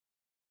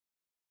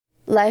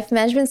Life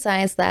Management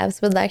Science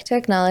Labs would like to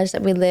acknowledge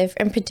that we live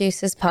and produce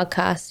this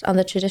podcast on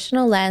the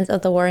traditional lands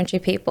of the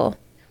Wurundjeri people.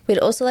 We'd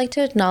also like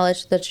to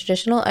acknowledge the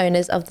traditional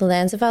owners of the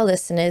lands of our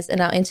listeners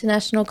and our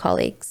international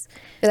colleagues.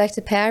 We'd like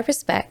to pay our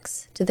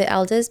respects to the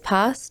elders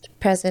past,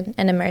 present,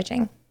 and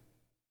emerging.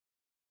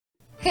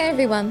 Hey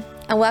everyone,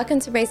 and welcome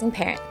to Raising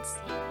Parents,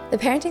 the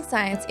Parenting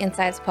Science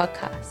Insights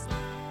podcast,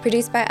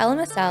 produced by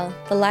LMSL,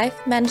 the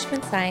Life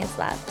Management Science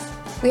Labs.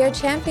 We are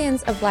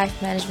champions of life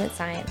management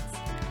science,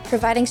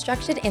 providing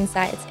structured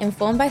insights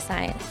informed by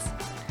science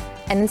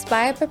and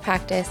inspired by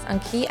practice on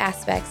key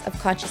aspects of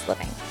conscious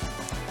living.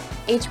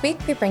 Each week,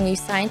 we bring you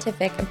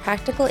scientific and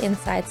practical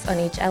insights on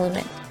each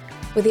element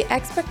with the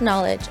expert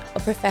knowledge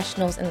of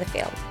professionals in the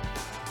field.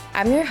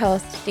 I'm your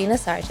host, Dina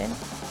Sargent.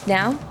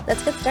 Now,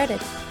 let's get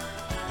started.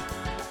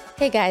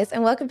 Hey guys,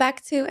 and welcome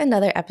back to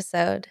another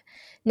episode.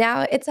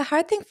 Now, it's a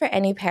hard thing for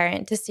any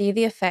parent to see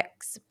the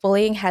effects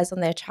bullying has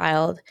on their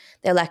child,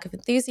 their lack of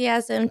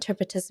enthusiasm to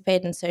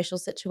participate in social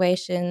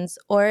situations,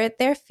 or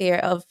their fear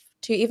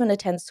to even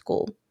attend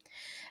school.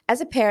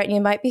 As a parent,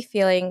 you might be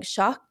feeling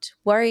shocked,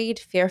 worried,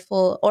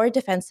 fearful, or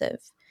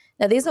defensive.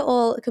 Now, these are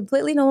all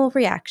completely normal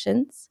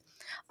reactions.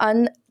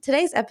 On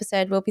today's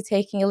episode, we'll be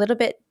talking a little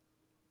bit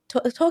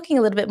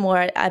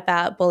more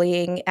about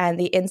bullying and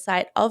the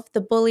insight of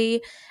the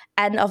bully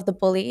and of the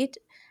bullied,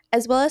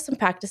 as well as some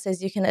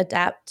practices you can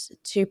adapt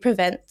to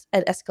prevent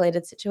an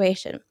escalated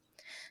situation.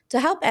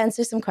 To help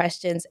answer some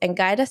questions and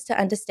guide us to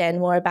understand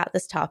more about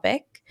this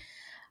topic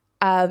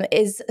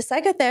is a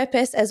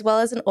psychotherapist as well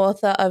as an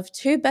author of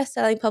 2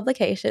 best-selling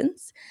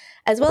publications,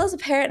 as well as a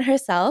parent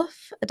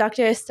herself,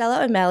 Dr.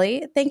 Stella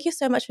O'Malley. Thank you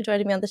so much for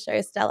joining me on the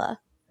show, Stella.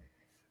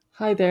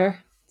 Hi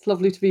there. It's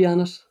lovely to be on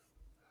it.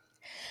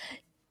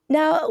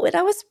 Now, when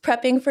I was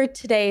prepping for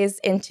today's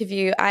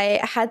interview,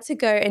 I had to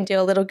go and do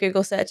a little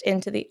Google search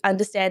into the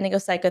understanding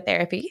of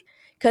psychotherapy,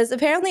 because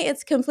apparently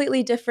it's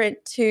completely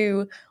different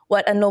to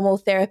what a normal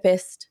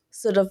therapist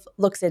sort of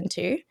looks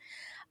into.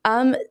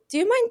 Do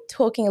you mind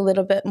talking a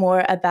little bit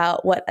more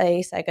about what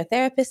a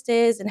psychotherapist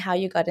is and how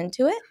you got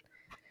into it?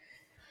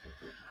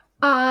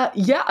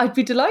 Yeah, I'd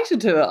be delighted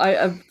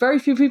to. Very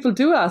few people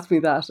do ask me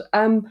that.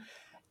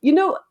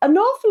 An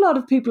awful lot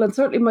of people, and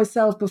certainly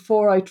myself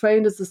before I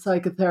trained as a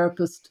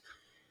psychotherapist,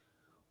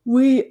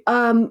 we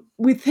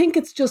think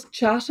it's just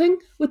chatting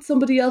with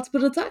somebody else,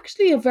 but it's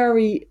actually a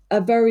very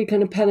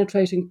kind of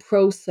penetrating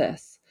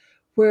process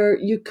where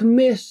you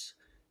commit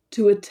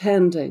to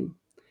attending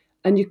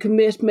and you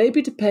commit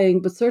maybe to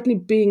paying, but certainly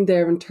being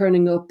there and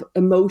turning up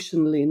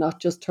emotionally, not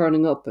just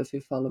turning up, if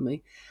you follow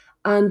me.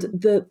 And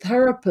the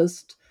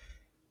therapist,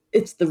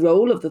 it's the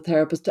role of the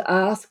therapist to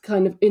ask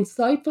kind of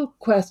insightful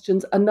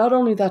questions, and not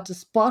only that, to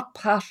spot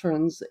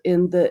patterns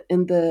in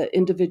the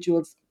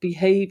individual's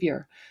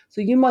behavior.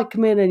 So you might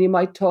come in and you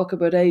might talk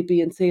about A,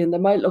 B, and C, and they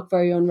might look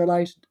very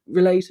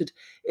unrelated.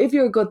 If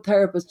you're a good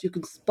therapist, you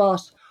can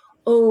spot,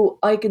 oh,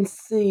 I can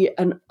see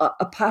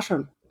a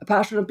pattern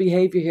of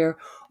behavior here,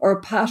 or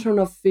a pattern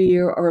of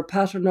fear, or a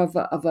pattern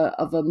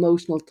of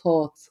emotional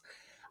thoughts.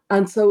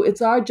 And so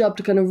it's our job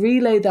to kind of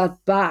relay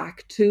that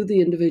back to the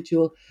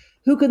individual,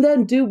 who can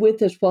then do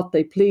with it what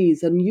they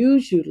please. And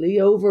usually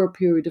over a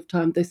period of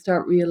time, they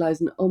start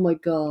realizing, oh my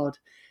God,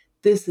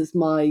 this is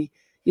my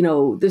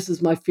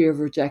fear of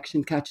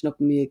rejection catching up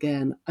with me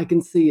again. I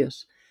can see it.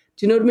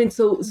 Do you know what I mean?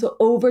 So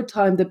over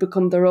time, they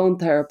become their own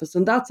therapist.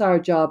 And that's our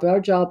job. Our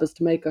job is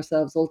to make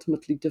ourselves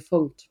ultimately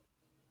defunct.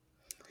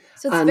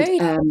 So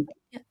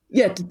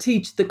it's to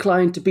teach the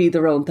client to be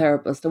their own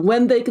therapist. And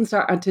when they can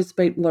start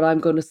anticipating what I'm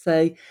going to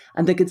say,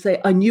 and they can say,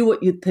 I knew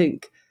what you'd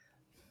think,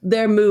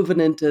 they're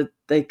moving into,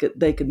 they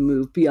can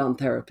move beyond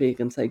therapy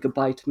and say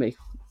goodbye to me.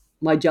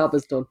 My job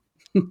is done.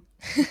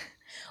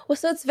 Well,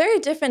 so it's very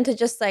different to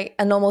just like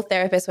a normal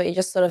therapist where you're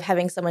just sort of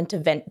having someone to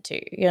vent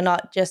to. You're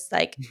not just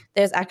like,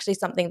 there's actually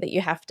something that you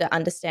have to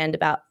understand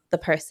about the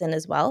person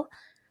as well.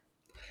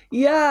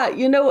 Yeah,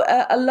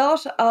 a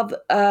lot of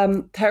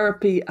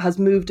therapy has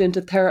moved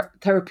into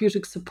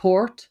therapeutic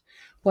support,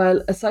 while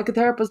a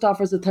psychotherapist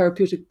offers a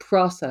therapeutic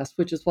process,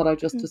 which is what I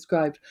just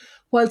described.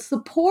 While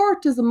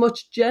support is a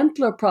much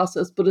gentler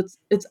process, but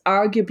it's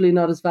arguably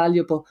not as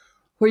valuable,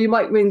 where you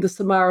might ring the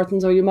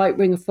Samaritans or you might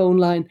ring a phone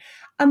line,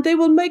 and they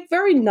will make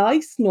very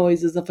nice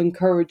noises of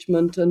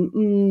encouragement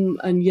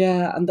and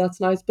yeah, and that's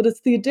nice. But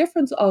it's the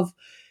difference of,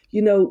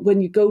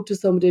 when you go to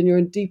somebody and you're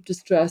in deep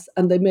distress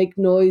and they make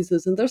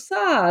noises and they're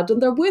sad and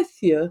they're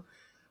with you,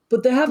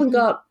 but they haven't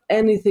got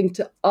anything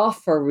to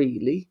offer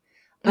really.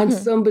 And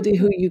somebody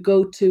who you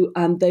go to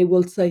and they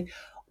will say,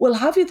 well,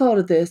 have you thought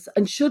of this?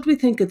 And should we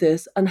think of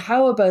this? And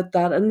how about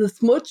that? And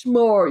there's much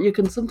more. You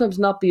can sometimes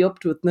not be up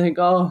to it and think,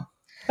 oh,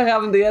 I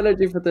haven't the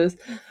energy for this.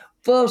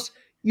 But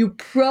you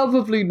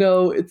probably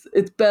know it's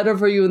better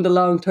for you in the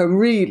long term,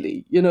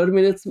 really. You know what I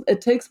mean? It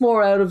takes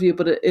more out of you,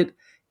 but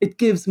it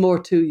gives more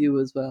to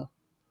you as well.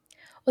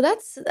 Well,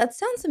 that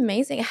sounds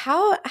amazing.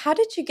 How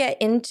did you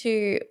get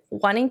into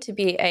wanting to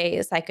be a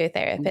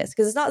psychotherapist?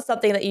 Because it's not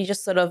something that you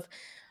just sort of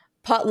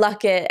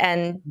potluck it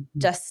and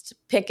just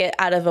pick it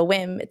out of a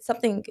whim. It's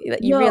something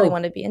that you really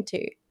want to be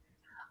into.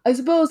 I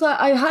suppose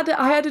I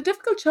had a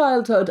difficult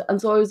childhood,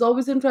 and so I was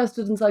always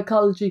interested in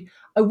psychology.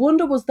 I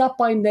wonder, was that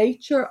by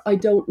nature? I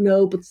don't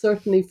know, but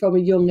certainly from a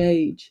young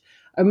age.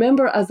 I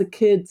remember as a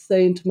kid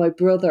saying to my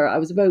brother, I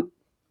was about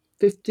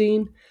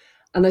 15,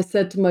 and I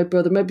said to my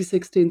brother, maybe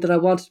 16, that I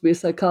wanted to be a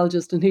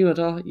psychologist, and he went,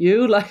 "Oh,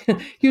 you?" Like,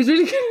 he was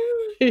really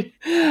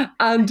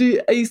and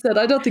he said,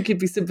 "I don't think you'd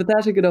be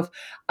sympathetic enough."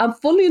 And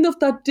funnily enough,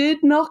 that did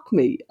knock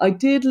me. I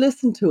did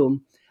listen to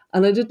him,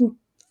 and I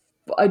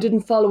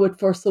didn't follow it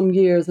for some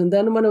years. And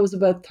then when I was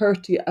about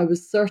 30, I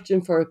was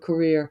searching for a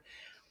career,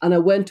 and I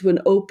went to an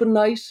open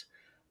night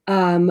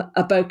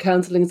about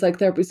counselling and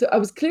psychotherapy. So I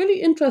was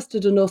clearly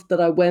interested enough that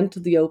I went to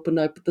the open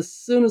night. But as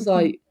soon as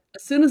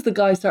the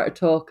guy started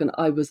talking,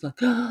 I was like,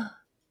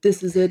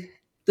 this is it.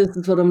 This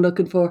is what I'm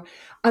looking for.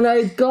 And I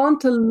had gone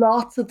to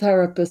lots of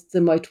therapists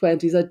in my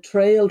 20s. I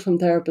trailed from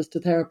therapist to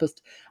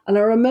therapist. And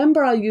I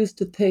remember I used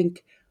to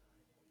think,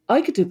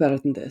 I could do better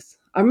than this.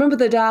 I remember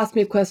they'd ask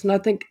me a question. I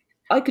think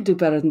I could do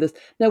better than this.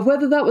 Now,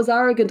 whether that was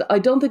arrogant, I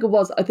don't think it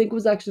was. I think it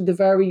was actually the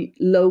very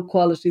low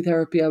quality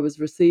therapy I was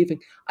receiving.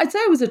 I'd say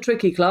I was a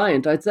tricky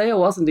client. I'd say I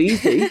wasn't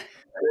easy.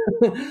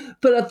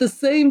 But at the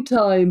same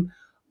time,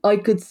 I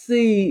could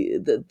see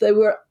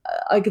that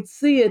I could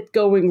see it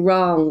going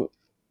wrong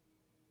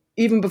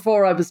even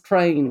before I was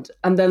trained.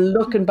 And then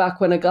looking back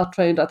when I got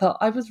trained, I thought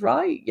I was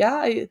right.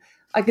 Yeah,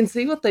 I can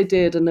see what they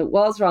did, and it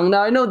was wrong.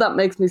 Now, I know that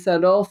makes me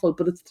sound awful,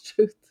 but it's the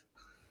truth.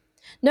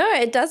 No,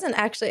 it doesn't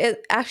actually.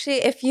 It, actually,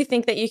 if you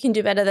think that you can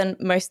do better than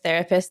most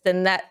therapists,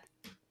 then that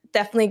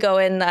definitely go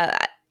in.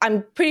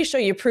 I'm pretty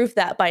sure you proved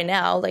that by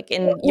now, like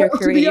in your Well, to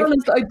career. be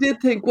honest, I did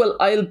think, well,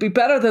 I'll be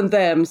better than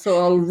them. So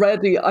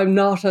already I'm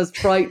not as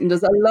frightened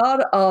as a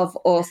lot of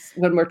us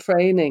when we're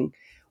training.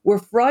 We're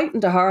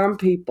frightened to harm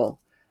people.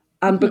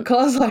 And Mhm.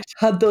 because I'd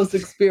had those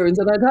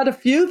experiences, and I'd had a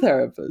few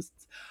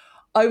therapists,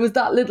 I was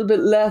that little bit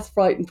less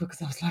frightened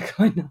because I was like,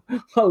 I know,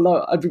 well,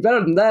 no, I'd be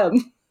better than them.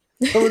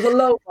 So it was a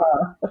low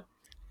bar.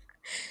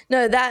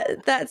 No,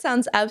 that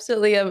sounds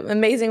absolutely an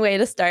amazing way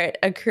to start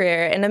a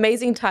career, an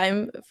amazing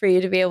time for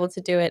you to be able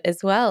to do it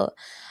as well.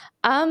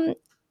 Um,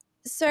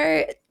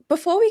 so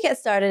before we get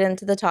started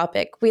into the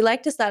topic, we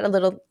like to start a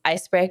little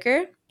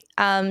icebreaker,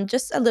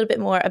 just a little bit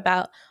more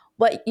about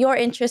what your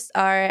interests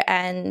are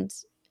and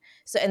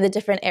so in the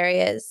different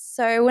areas.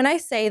 So when I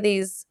say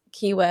these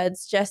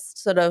keywords,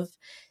 just sort of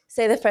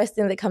say the first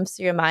thing that comes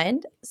to your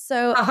mind.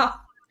 So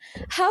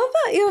how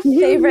about your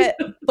favorite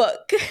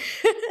book?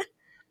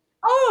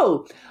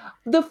 Oh,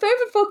 the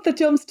favorite book that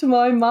jumps to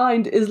my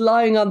mind is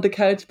Lying on the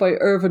Couch by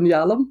Irvin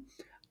Yalom.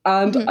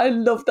 And Mhm. I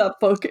love that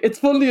book. It's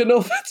funny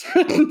enough, it's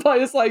written by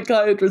a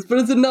psychiatrist, but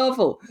it's a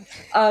novel.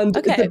 And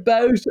it's Okay.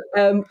 about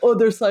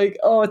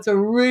it's a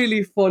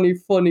really funny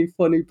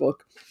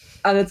book.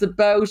 And it's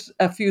about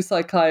a few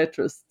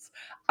psychiatrists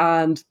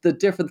and the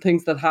different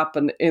things that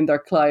happen in their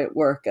client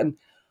work. And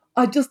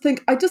I just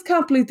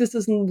can't believe this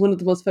isn't one of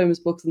the most famous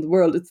books in the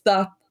world. It's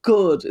that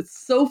good. It's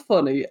so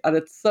funny and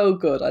it's so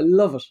good. I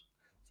love it.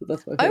 So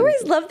that's my I favorite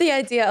always book. love the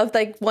idea of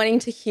like wanting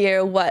to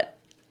hear what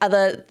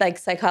other like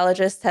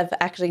psychologists have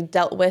actually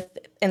dealt with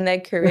in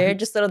their career,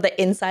 just sort of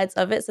the insides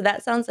of it. So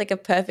that sounds like a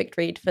perfect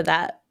read for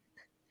that.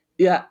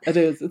 Yeah, it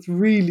is. It's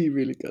really,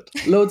 really good.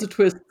 Loads of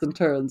twists and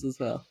turns as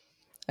well.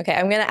 Okay,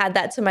 I'm going to add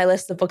that to my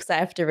list of books I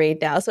have to read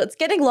now. So it's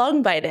getting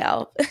long by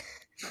now.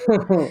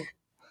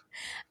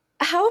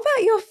 How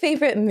about your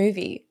favorite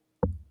movie?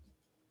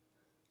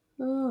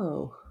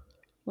 Oh,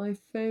 my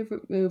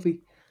favorite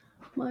movie.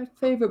 My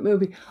favorite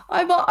movie.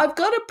 I've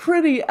got a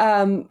pretty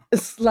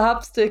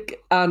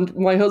slapstick and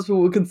my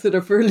husband would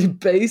consider fairly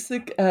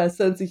basic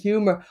sense of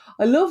humor.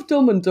 I love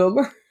Dumb and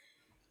Dumber.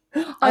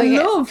 I Oh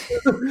yeah. love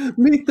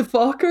Meet the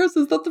Fockers.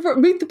 Is that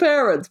Meet the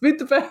Parents? Meet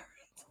the Parents.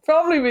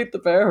 Probably Meet the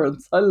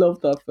Parents. I love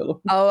that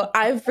film. Oh,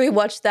 I've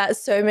rewatched that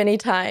so many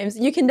times.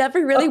 You can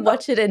never really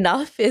watch it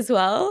enough as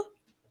well.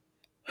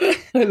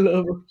 I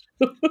love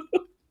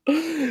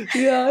it.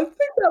 Yeah, I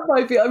think that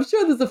might be. I'm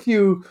sure there's a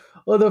few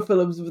other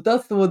films, but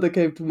that's the one that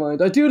came to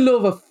mind. I do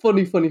love a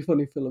funny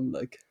film.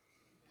 Like,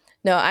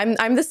 No,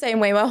 I'm the same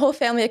way. My whole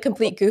family are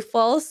complete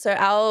goofballs.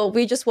 So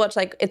we just watch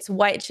like it's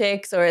White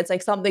Chicks or it's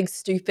like something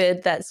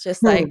stupid that's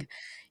just hmm, like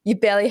you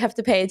barely have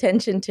to pay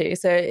attention to.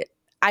 So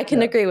I can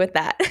yeah. agree with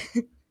that.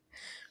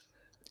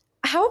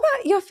 How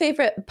about your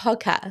favorite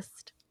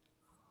podcast?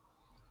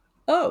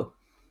 Oh,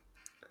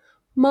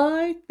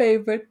 my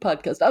favorite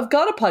podcast. I've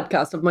got a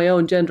podcast of my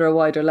own, Gender a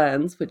Wider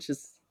Lens, which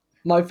is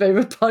my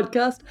favorite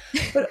podcast.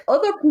 But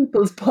other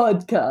people's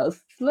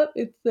podcasts, let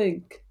me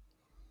think.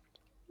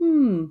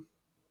 Hmm,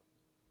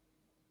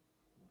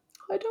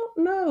 I don't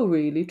know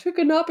really.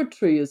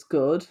 Trigonometry is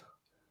good.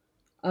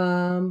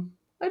 I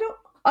don't.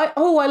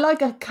 I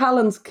like a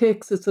Callan's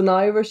Kicks. It's an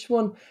Irish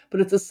one, but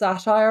it's a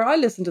satire. I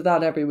listen to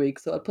that every week,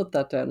 so I'll put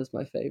that down as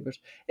my favourite.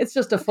 It's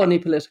just a funny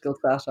political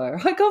satire.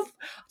 I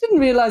didn't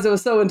realise I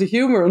was so into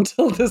humour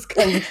until this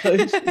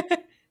conversation.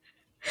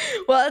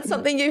 Well, it's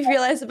something you've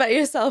realized about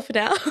yourself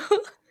now.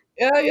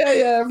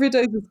 Yeah. Every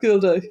day's a school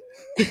day.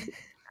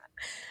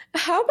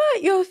 How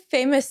about your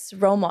famous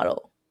role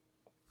model?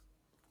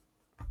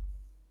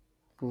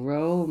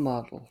 Role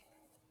model.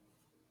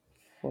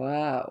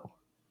 Wow.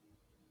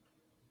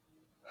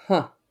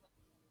 Huh.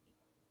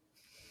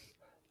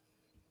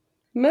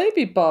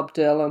 Maybe Bob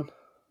Dylan.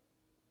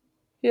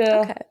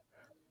 Yeah, Okay.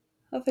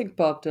 I think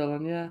Bob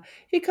Dylan, yeah.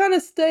 He kind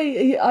of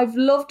I've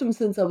loved him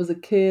since I was a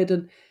kid,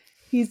 and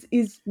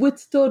he's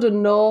withstood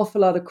an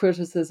awful lot of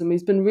criticism.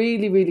 He's been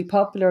really, really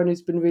popular, and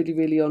he's been really,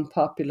 really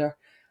unpopular,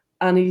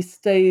 and he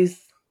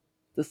stays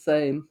the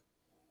same.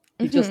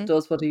 He just Hmm.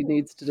 does what he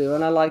needs to do,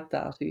 and I like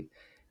that.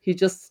 He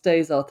just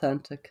stays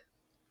authentic.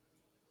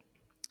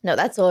 No,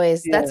 that's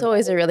Yeah,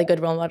 always a really good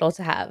role model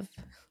to have.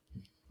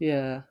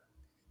 yeah.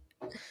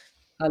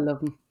 I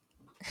love him.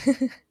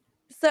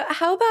 So,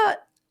 how about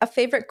a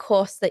favorite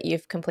course that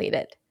you've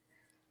completed?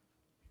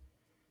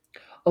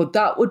 Oh,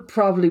 that would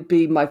probably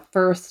be my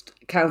first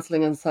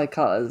counselling and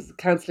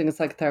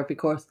psychotherapy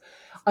course.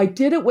 I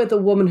did it with a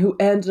woman who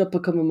ended up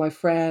becoming my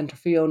friend,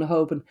 Fiona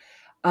Hoban,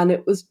 and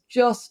it was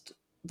just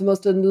the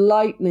most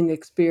enlightening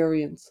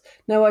experience.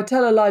 Now I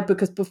tell a lie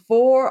because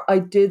before I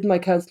did my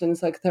counselling and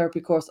psychotherapy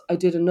course, I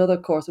did another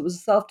course. It was a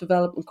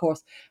self-development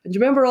course. And do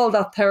you remember all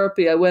that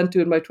therapy I went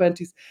to in my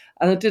 20s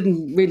and it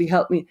didn't really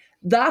help me?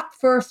 That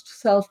first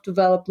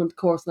self-development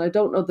course, and I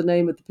don't know the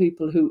name of the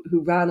people who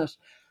ran it,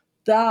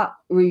 that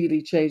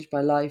really changed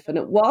my life. And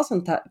it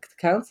wasn't that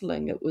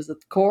counseling, it was a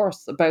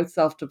course about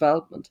self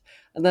development.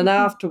 And then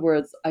Mhm.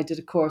 afterwards, I did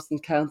a course in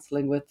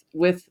counseling with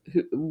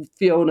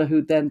Fiona,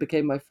 who then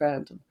became my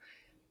friend. And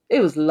it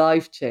was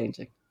life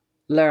changing,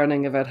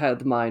 learning about how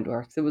the mind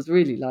works. It was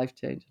really life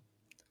changing.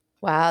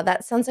 Wow,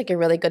 that sounds like a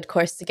really good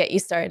course to get you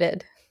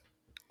started.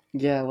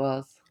 Yeah, it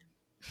was.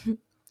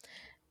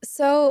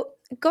 So,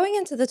 going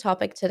into the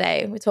topic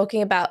today, we're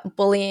talking about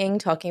bullying,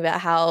 talking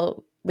about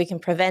how we can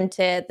prevent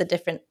it, the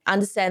different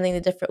understanding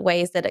the different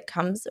ways that it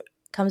comes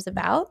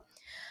about.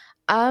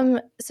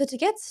 So to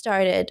get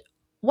started,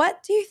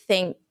 what do you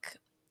think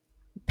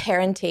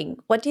parenting?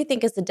 What do you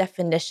think is the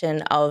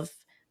definition of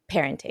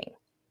parenting?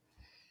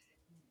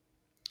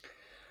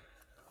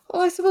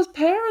 Well, I suppose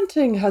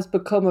parenting has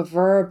become a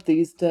verb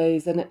these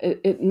days, and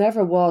it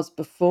never was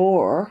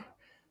before.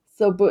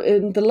 So, but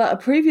in the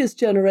previous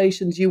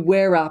generations, you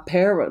were a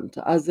parent,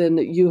 as in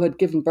you had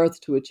given birth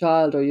to a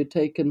child or you'd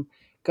taken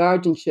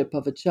guardianship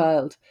of a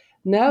child.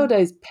 Mhm.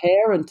 Nowadays,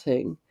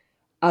 parenting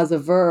as a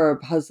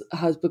verb has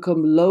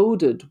become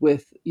loaded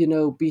with,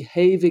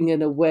 behaving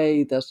in a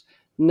way that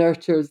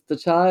nurtures the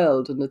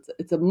child, and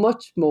it's a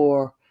much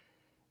more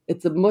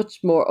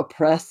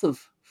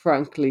oppressive,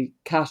 frankly,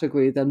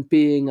 category than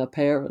being a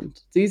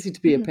parent. It's easy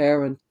to be a Mhm.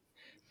 parent.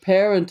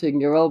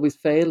 Parenting, you're always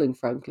failing,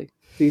 frankly,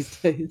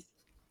 these days.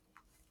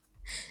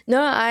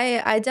 No,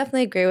 I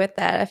definitely agree with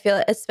that. I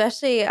feel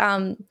especially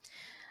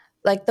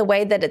like the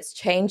way that it's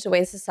changed, the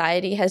way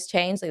society has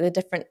changed, like the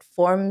different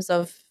forms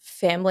of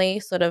family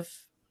sort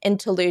of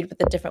interlude with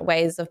the different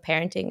ways of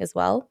parenting as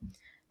well.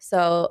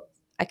 So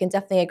I can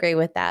definitely agree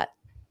with that.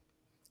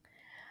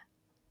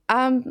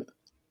 Um,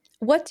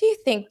 what do you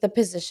think the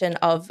position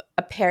of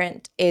a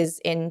parent is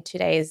in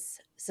today's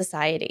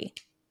society?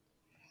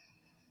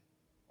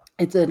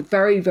 It's a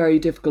very, very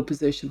difficult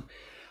position.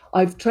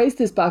 I've traced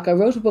this back. I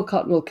wrote a book,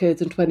 Cottonwool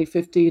Kids, in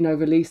 2015. I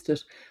released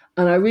it.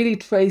 And I really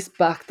traced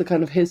back the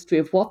kind of history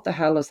of what the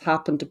hell has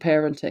happened to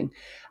parenting.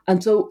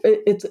 And so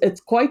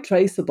it's quite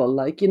traceable.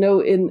 Like,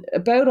 in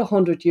about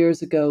 100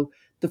 years ago,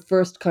 the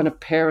first kind of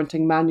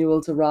parenting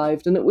manuals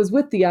arrived. And it was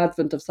with the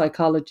advent of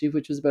psychology,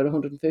 which was about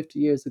 150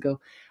 years ago.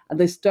 And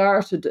they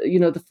started,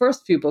 the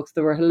first few books,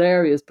 they were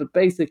hilarious, but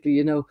basically,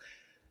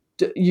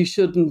 you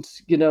shouldn't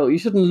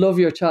love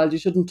your child, you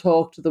shouldn't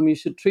talk to them, you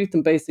should treat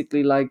them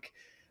basically like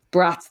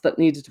brats that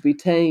needed to be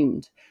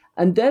tamed.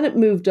 And then it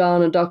moved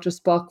on, and Dr.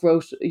 Spock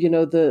wrote,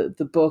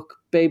 the book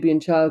Baby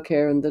and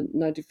Childcare in the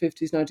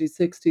 1950s,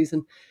 1960s,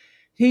 and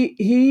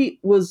he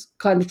was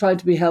kind of trying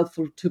to be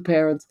helpful to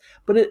parents,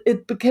 but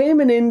it became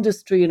an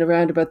industry in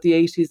around about the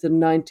 80s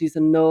and 90s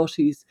and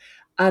noughties.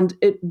 And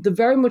the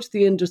very much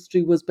the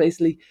industry was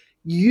basically,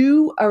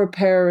 you are a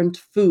parent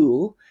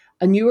fool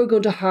and you are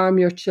going to harm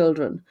your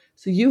children.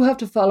 So you have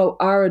to follow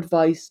our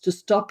advice to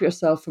stop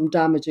yourself from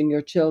damaging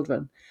your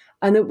children.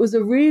 And it was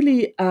a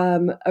really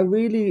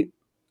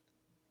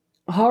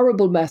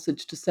horrible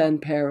message to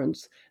send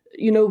parents.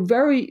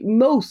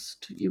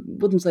 Most, you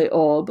wouldn't say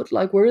all, but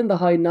like we're in the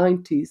high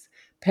 90s,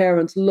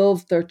 parents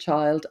love their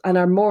child and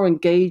are more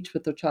engaged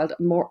with their child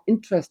and more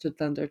interested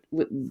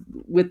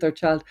with their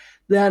child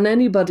than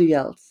anybody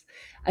else.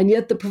 And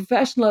yet the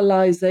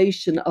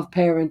professionalization of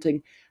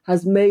parenting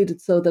has made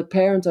it so that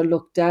parents are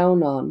looked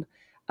down on,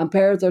 and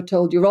parents are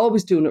told you're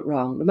always doing it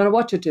wrong, no matter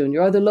what you're doing.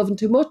 You're either loving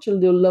too much or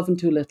you're loving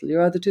too little.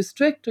 You're either too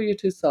strict or you're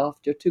too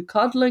soft. You're too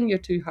coddling, you're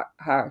too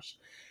harsh.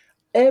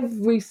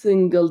 Every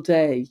single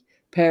day,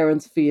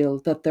 parents feel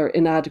that they're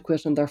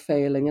inadequate and they're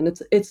failing, and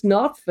it's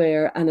not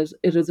fair, and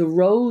it has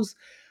arose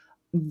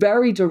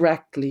very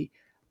directly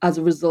as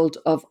a result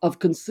of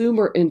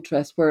consumer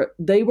interest, where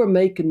they were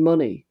making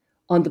money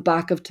on the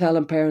back of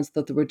telling parents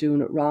that they were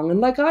doing it wrong. And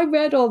like, I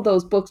read all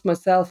those books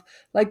myself,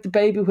 like The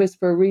Baby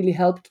Whisperer really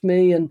helped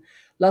me, and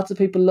Lots of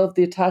people love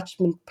the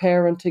attachment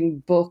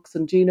parenting books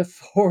and Gina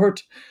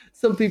Ford.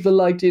 Some people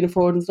like Gina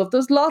Ford and stuff.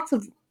 There's lots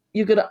of,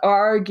 you could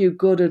argue,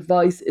 good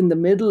advice in the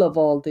middle of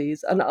all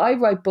these. And I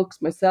write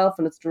books myself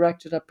and it's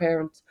directed at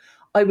parents.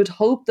 I would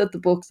hope that the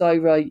books I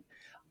write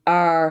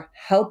are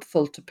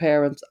helpful to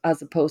parents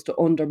as opposed to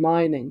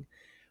undermining.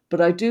 But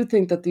I do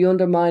think that the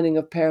undermining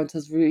of parents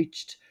has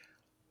reached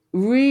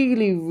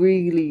really,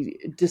 really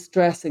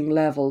distressing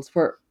levels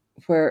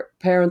where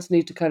parents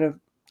need to kind of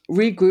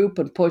regroup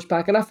and push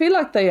back. And I feel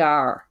like they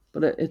are,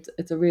 but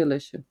it's a real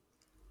issue.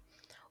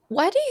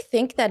 Why do you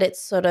think that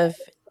it's sort of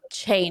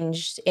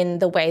changed in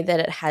the way that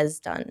it has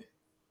done?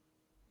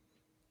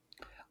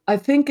 I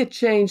think it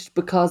changed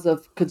because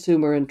of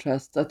consumer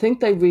interests. I think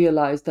they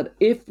realized that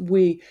if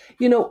we,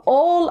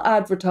 all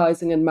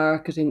advertising and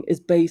marketing is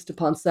based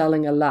upon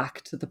selling a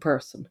lack to the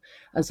person.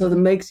 And so that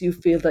Mhm. makes you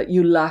feel that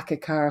you lack a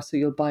car, so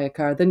you'll buy a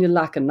car. Then you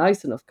lack a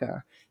nice enough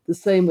car. The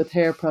same with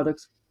hair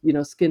products,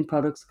 skin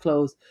products,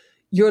 clothes.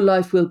 Your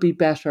life will be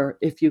better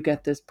if you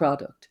get this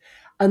product.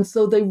 And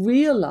so they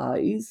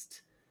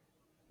realized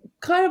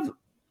kind of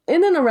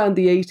in and around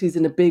the 80s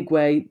in a big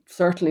way,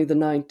 certainly the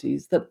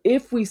 90s, that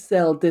if we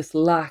sell this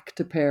lack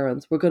to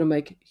parents, we're going to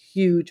make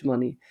huge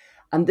money.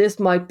 And this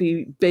might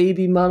be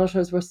baby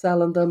monitors we're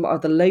selling them, or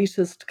the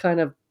latest kind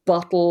of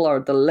bottle, or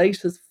the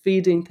latest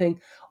feeding thing,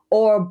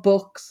 or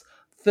books,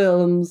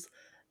 films,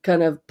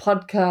 kind of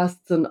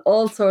podcasts, and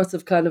all sorts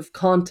of kind of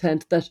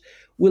content that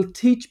will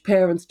teach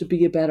parents to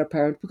be a better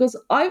parent. Because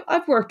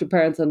I've worked with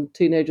parents and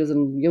teenagers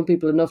and young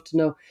people enough to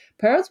know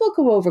parents will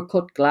go over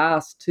cut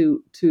glass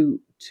to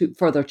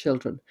for their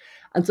children.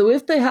 And so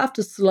if they have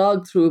to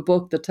slog through a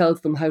book that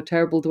tells them how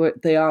terrible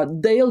they are,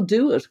 they'll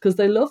do it because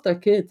they love their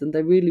kids and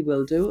they really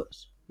will do it.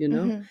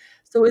 Mhm.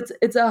 So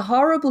it's a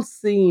horrible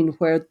scene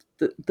where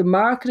the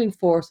marketing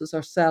forces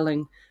are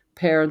selling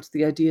parents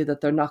the idea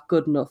that they're not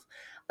good enough.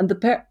 And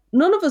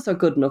none of us are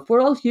good enough.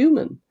 We're all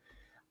human.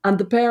 And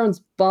the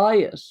parents buy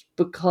it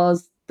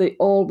because they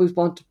always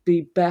want to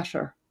be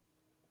better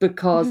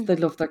because Mhm. they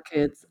love their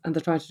kids and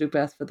they're trying to do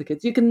best for the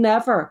kids. You can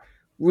never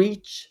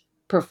reach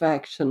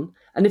perfection.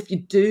 And if you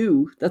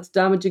do, that's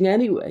damaging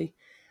anyway.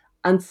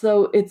 And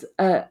so it's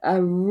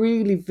a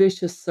really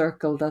vicious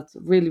circle that's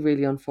really,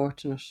 really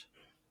unfortunate.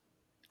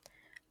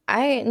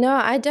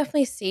 I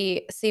definitely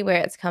see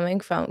where it's coming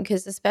from,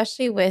 because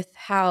especially with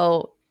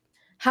how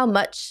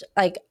much,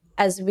 like,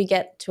 as we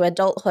get to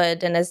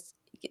adulthood and as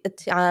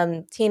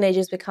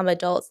teenagers become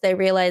adults, they're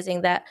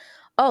realizing that,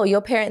 oh,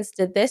 your parents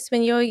did this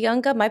when you were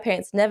younger. My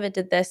parents never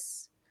did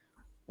this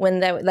when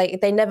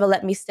they never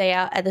let me stay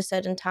out at a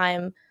certain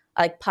time,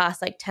 like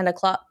past like 10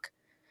 o'clock.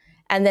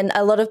 And then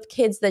a lot of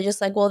kids, they're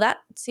just like, well, that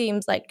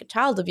seems like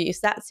child abuse.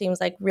 That seems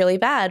like really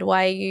bad.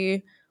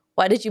 Why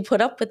did you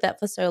put up with that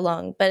for so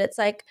long? But it's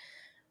like,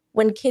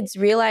 when kids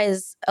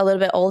realize a little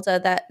bit older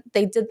that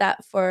they did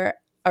that for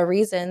a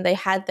reason, they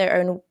had their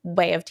own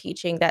way of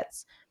teaching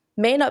that's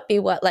may not be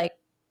what like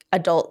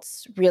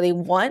adults really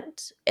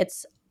want.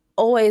 It's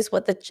always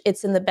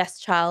it's in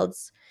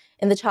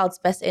the child's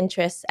best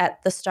interest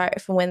at the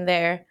start from when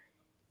they're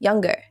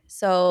younger.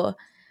 So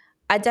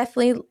I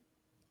definitely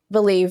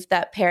believe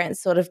that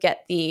parents sort of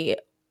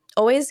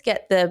always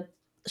get the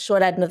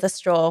short end of the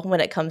straw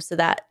when it comes to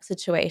that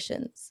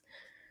situations.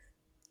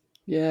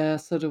 Yeah,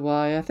 so do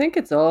I. I think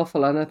it's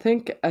awful, and I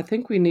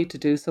think we need to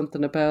do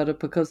something about it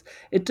because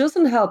it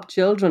doesn't help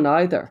children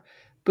either.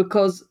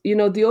 Because,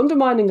 the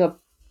undermining of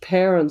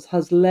parents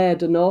has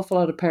led an awful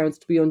lot of parents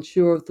to be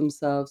unsure of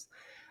themselves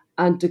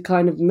and to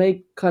kind of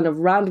make kind of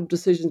random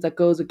decisions that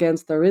goes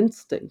against their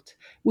instinct.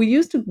 We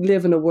used to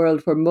live in a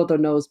world where mother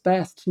knows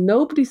best.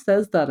 Nobody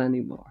says that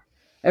anymore.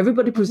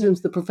 Everybody Mhm.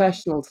 presumes the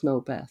professionals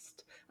know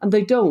best, and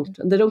they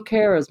don't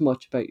care as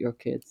much about your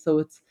kids.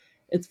 So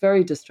it's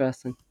very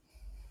distressing.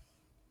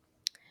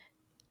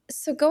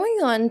 So, going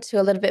on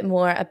to a little bit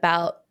more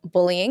about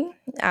bullying,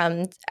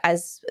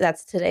 as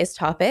that's today's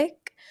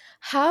topic,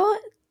 how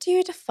do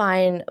you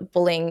define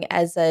bullying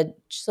as a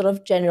sort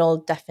of general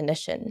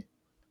definition?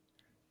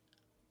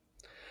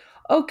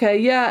 Okay,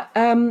 yeah.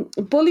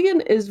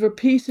 Bullying is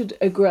repeated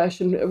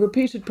aggression, a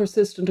repeated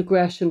persistent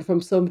aggression from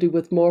somebody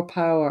with more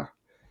power.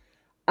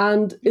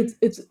 And Mhm.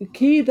 it's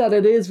key that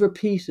it is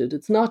repeated.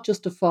 It's not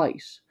just a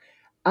fight.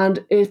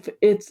 And if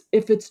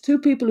it's two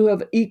people who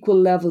have equal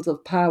levels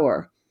of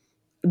power,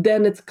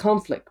 then it's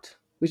conflict,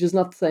 which is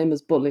not the same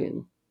as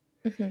bullying.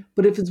 Mhm.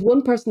 But if it's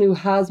one person who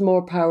has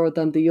more power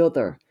than the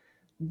other,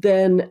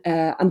 then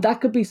and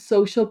that could be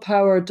social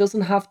power. It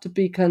doesn't have to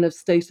be kind of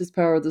status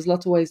power. There's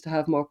lots of ways to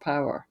have more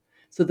power.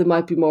 So they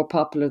might be more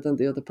popular than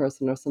the other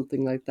person, or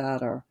something like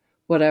that, or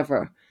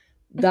whatever.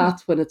 Mhm.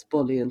 That's when it's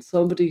bullying.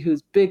 Somebody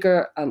who's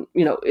bigger and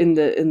in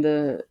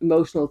the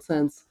emotional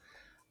sense,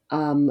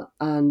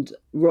 and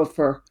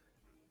rougher,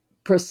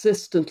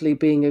 persistently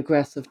being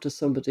aggressive to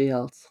somebody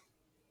else.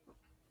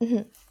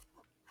 Mhm.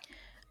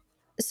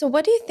 So,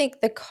 what do you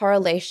think the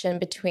correlation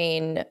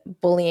between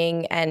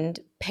bullying and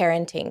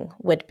parenting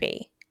would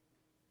be?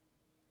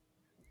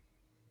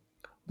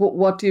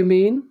 What do you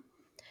mean?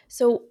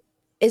 So,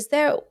 is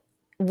there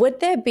would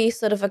there be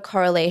sort of a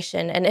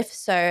correlation? And if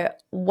so,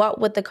 what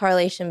would the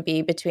correlation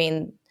be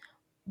between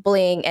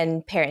bullying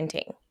and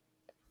parenting?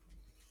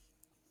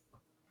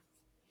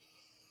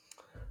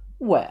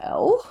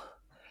 Well,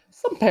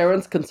 some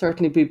parents can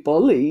certainly be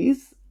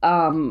bullies.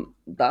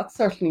 That's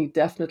certainly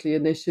definitely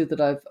an issue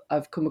that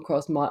I've come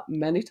across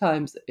many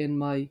times in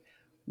my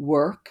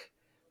work.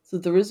 So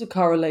there is a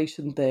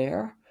correlation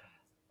there.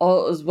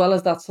 As well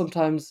as that,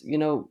 sometimes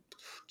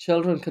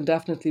children can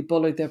definitely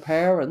bully their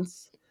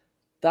parents.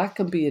 That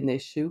can be an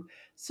issue.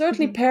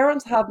 Certainly, Mhm.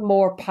 parents have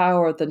more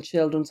power than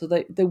children, so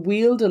they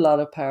wield a lot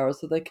of power,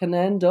 so they can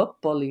end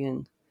up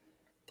bullying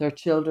their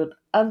children.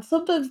 And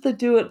sometimes they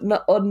do it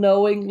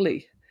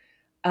unknowingly.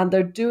 And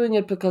they're doing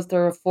it because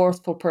they're a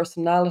forceful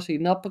personality,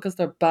 not because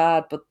they're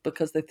bad, but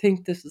because they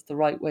think this is the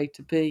right way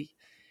to be.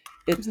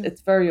 Mhm.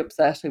 It's very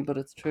upsetting, but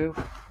it's true.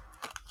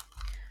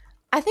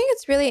 I think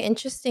it's really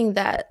interesting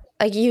that,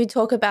 like, you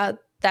talk about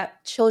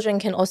that children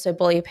can also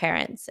bully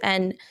parents.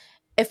 And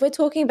if we're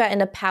talking about in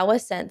a power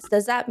sense,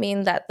 does that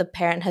mean that the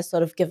parent has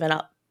sort of given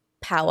up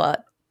power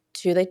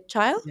to the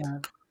child? Yeah.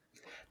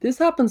 This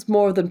happens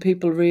more than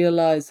people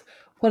realize.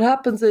 What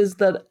happens is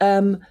that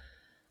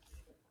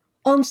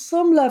on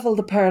some level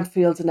the parent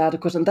feels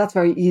inadequate, and that's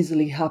very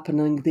easily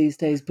happening these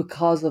days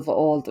because of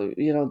all the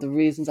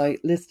reasons I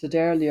listed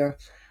earlier.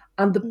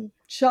 And the Mm.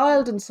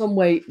 child in some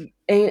way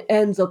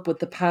ends up with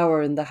the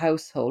power in the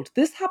household.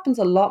 This happens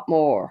a lot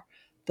more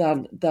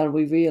than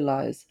we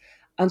realize.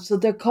 And so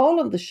they're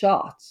calling the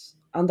shots,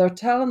 and they're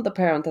telling the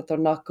parent that they're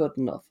not good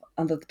enough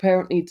and that the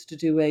parent needs to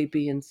do A,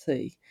 B, and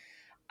C.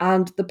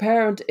 And the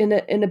parent, in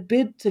a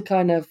bid to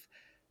kind of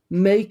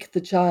make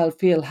the child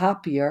feel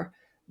happier,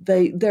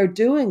 they're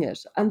doing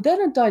it. And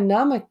then a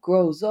dynamic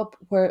grows up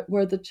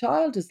where the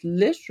child is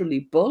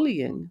literally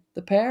bullying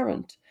the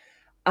parent.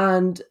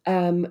 And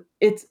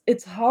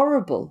it's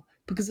horrible,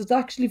 because it's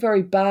actually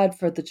very bad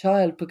for the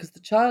child, because the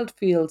child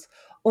feels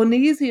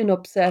uneasy and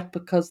upset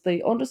because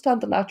they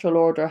understand the natural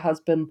order has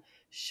been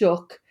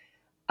shook.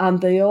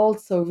 And they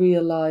also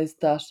realize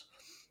that,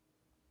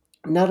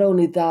 not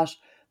only that,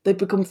 they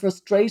become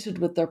frustrated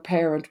with their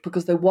parent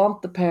because they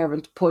want the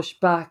parent to push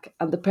back,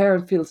 and the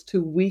parent feels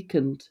too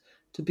weakened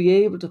to be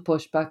able to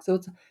push back. So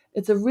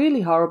it's a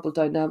really horrible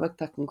dynamic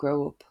that can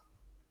grow up.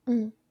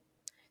 Mm.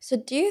 So,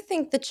 do you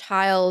think the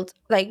child,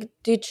 like,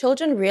 do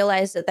children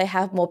realize that they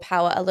have more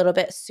power a little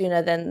bit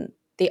sooner than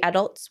the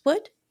adults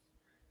would?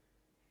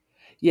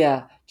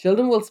 Yeah,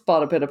 children will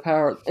spot a bit of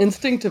power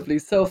instinctively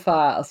so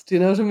fast, you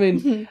know what I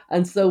mean? Mhm.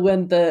 And so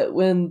when the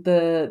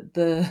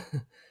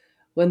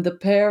when the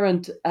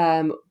parent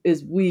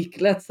is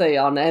weak, let's say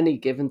on any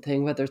given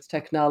thing, whether it's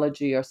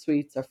technology or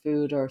sweets or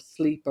food or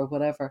sleep or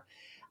whatever,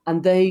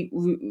 and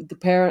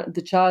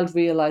the child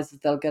realizes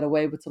they'll get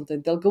away with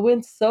something, they'll go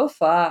in so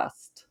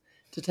fast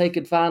to take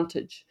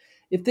advantage.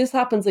 If this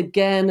happens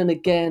again and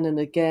again and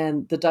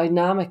again, the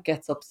dynamic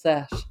gets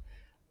upset,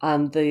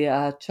 and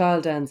the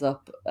child ends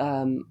up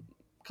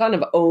kind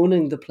of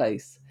owning the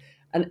place,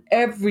 and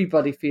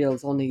everybody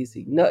feels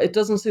uneasy. No, it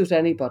doesn't suit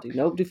anybody.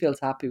 Nobody feels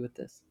happy with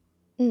this.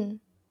 Mm.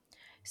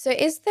 So,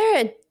 is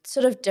there a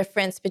sort of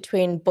difference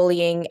between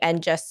bullying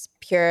and just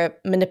pure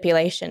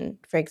manipulation,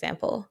 for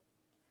example?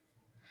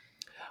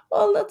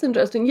 Well, that's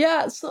interesting.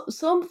 Yeah, so,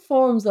 some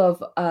forms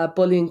of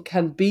bullying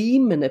can be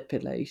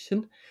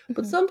manipulation,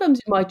 but Mhm. sometimes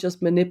you might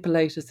just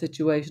manipulate a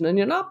situation and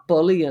you're not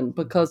bullying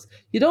because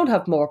you don't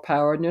have more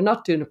power and you're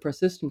not doing it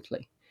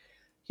persistently.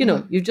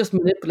 Mhm. You just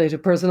manipulate a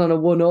person on a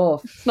one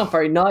off. It's not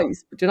very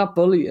nice, but you're not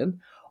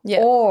bullying.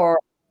 Yeah. Or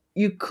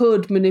you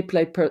could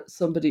manipulate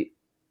somebody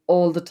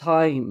all the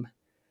time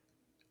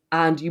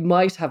and you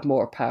might have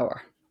more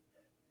power.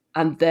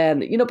 And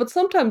then, but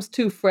sometimes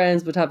two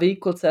friends would have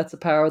equal sets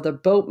of power. They're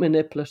both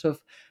manipulative.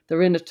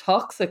 They're in a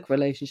toxic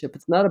relationship.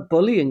 It's not a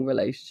bullying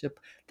relationship.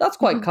 That's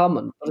quite Mhm.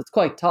 common, but it's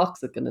quite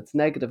toxic and it's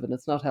negative and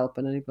it's not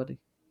helping anybody.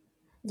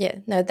 Yeah,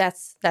 no,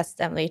 that's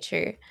definitely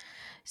true.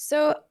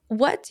 So,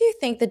 what do you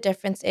think the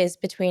difference is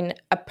between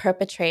a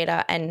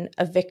perpetrator and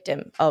a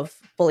victim of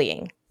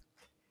bullying?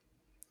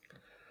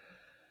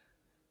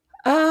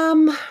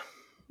 Um,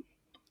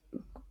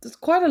 there's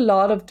quite a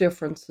lot of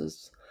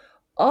differences.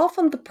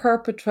 Often the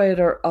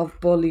perpetrator of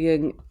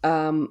bullying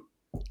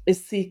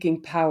is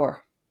seeking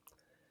power.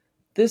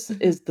 This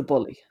Mhm. is the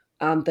bully,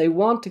 and they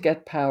want to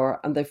get power,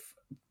 and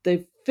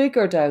they've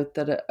figured out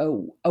that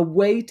a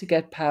way to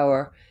get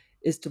power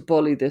is to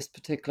bully this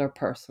particular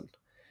person,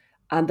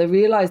 and they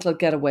realize they'll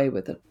get away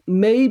with it.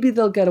 Maybe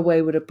they'll get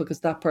away with it because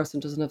that person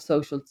doesn't have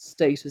social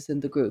status in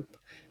the group.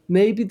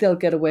 Maybe they'll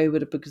get away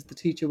with it because the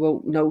teacher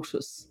won't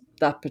notice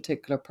that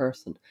particular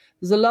person.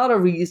 There's a lot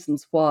of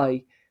reasons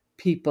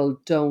people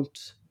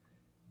don't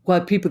why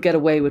people get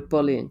away with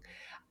bullying.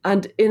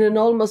 And in an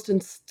almost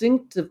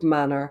instinctive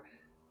manner,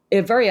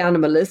 a very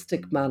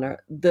animalistic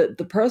manner,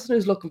 the person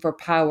who's looking for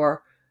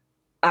power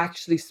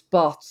actually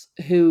spots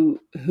who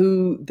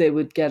they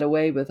would get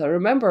away with. I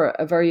remember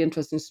a very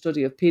interesting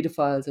study of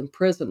pedophiles in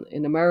prison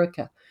in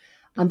America.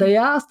 And Mhm. they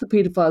asked the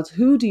pedophiles,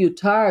 who do you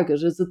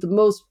target? Is it the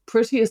most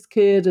prettiest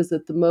kid? Is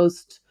it the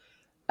most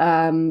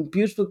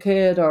beautiful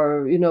kid,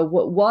 or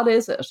what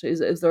is it?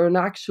 Is there an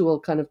actual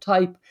kind of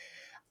type?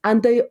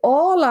 And they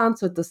all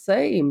answered the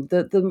same.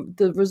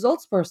 The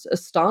results were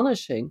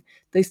astonishing.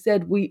 They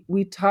said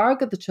we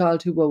target the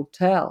child who won't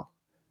tell.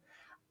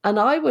 And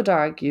I would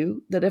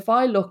argue that if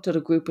I looked at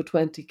a group of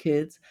 20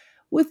 kids,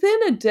 within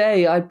a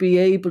day, I'd be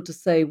able to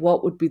say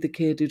what would be the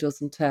kid who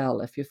doesn't tell,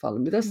 if you follow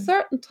me. There's Mhm.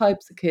 certain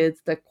types of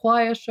kids, they're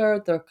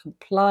quieter, they're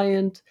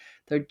compliant,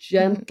 they're Mhm.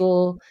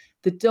 gentle,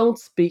 they don't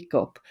speak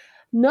up.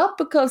 Not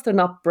because they're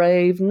not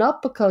brave,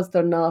 not because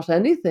they're not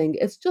anything.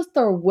 It's just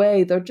their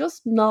way. They're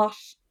just not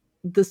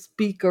the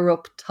speaker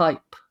up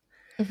type.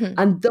 Mhm.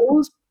 And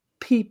those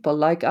people,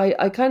 like I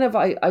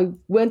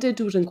went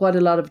into it in quite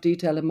a lot of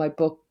detail in my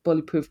book,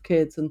 Bullyproof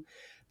Kids, and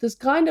there's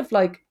kind of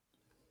like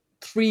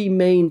three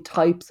main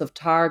types of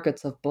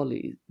targets of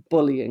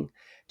bullying,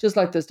 just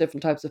like there's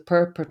different types of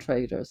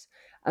perpetrators.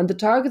 And the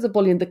targets of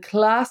bullying, the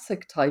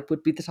classic type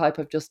would be the type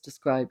I've just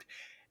described.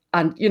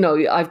 And,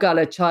 I've got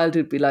a child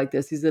who'd be like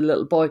this. He's a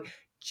little boy,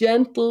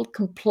 gentle,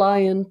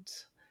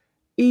 compliant,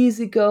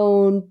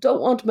 easygoing,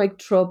 don't want to make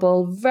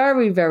trouble,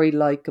 very, very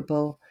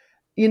likable,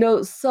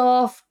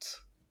 soft,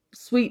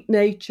 sweet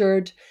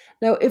natured.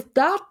 Now, if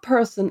that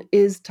person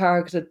is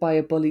targeted by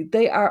a bully,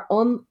 they are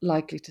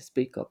unlikely to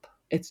speak up.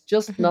 It's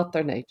just Mhm. not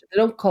their nature. They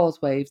don't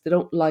cause waves, they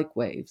don't like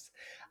waves,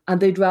 and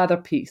they'd rather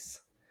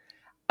peace.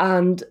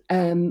 And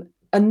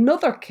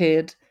another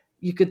kid,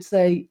 you could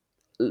say,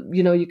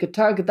 you could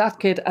target that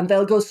kid, and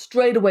they'll go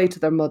straight away to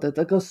their mother.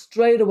 They'll go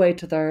straight away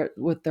to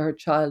their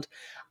child,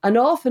 and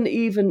often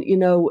even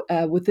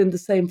within the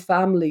same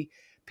family,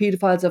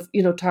 paedophiles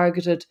have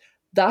targeted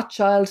that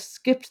child,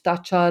 skipped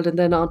that child, and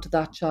then on to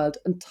that child,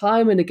 and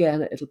time and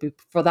again it'll be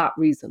for that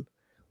reason.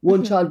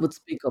 One Mhm. child would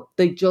speak up;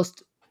 they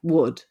just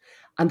would,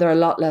 and they're a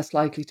lot less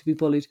likely to be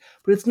bullied.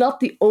 But it's not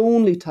the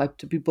only type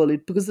to be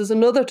bullied, because there's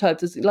another type.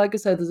 Like I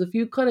said, there's a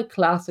few kind of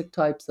classic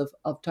types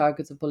of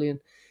targets of bullying.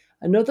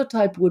 Another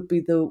type would be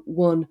the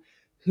one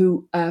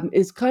who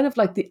is kind of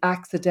like the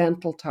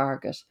accidental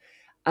target.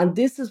 And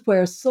this is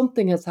where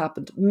something has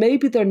happened.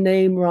 Maybe their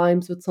name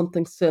rhymes with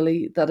something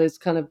silly that is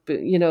kind of,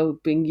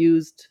 being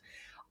used,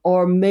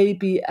 or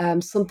maybe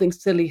something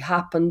silly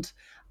happened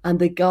and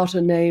they got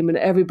a name and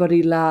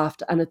everybody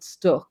laughed and it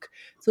stuck.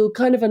 So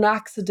kind of an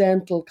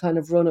accidental kind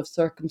of run of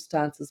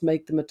circumstances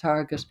make them a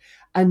target,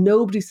 and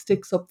nobody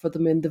sticks up for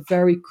them in the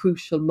very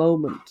crucial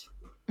moment.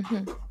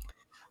 Mhm.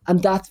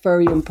 And that's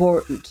very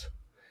important.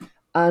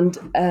 And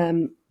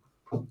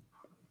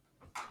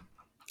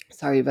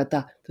sorry about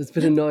that. There's a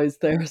bit of noise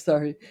there.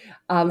 Sorry.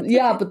 That's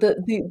Yeah, okay.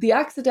 but the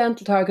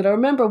accidental target. I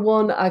remember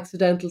one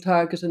accidental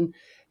target, and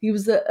he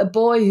was a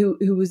boy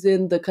who was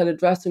in the kind of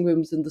dressing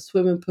rooms in the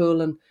swimming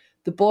pool, and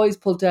the boys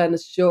pulled down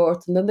his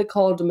shorts, and then they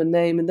called him a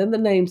name, and then the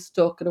name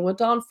stuck, and it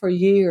went on for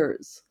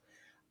years.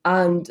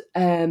 And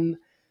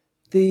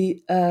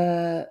the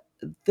uh,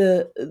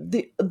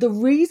 the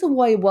reason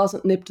why he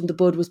wasn't nipped in the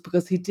bud was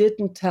because he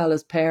didn't tell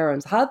his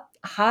parents.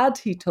 Had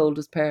he told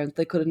his parents,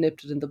 they could have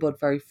nipped it in the bud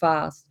very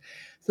fast.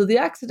 So the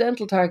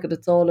accidental target,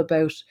 it's all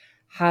about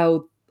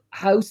how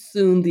how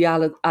soon the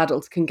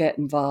adults can get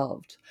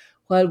involved.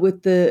 While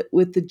with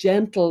the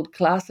gentle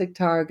classic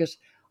target,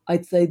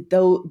 I'd say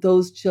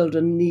those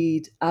children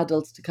need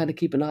adults to kind of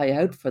keep an eye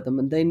out for them,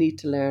 and they need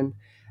to learn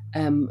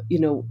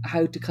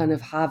how to kind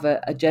of have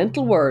a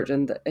gentle word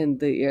in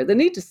the ear. They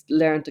need to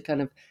learn to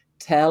kind of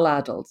tell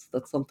adults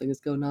that something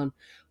is going on.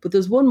 But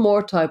there's one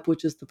more type,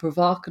 which is the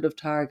provocative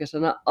target,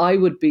 and I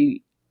would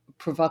be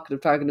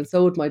provocative target, and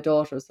so would my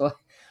daughter. So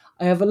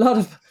I have a lot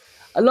of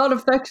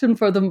affection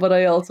for them, but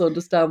I also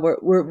understand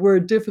we're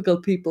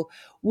difficult people.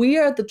 We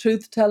are the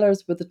truth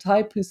tellers. We're the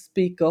type who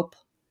speak up,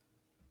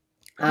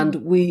 and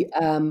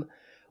Mhm.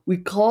 we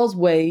cause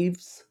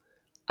waves,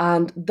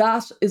 and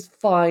that is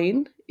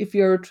fine. If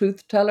you're a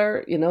truth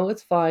teller,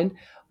 it's fine,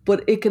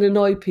 but it can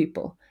annoy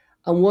people.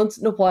 And once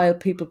in a while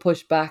people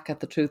push back at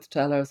the truth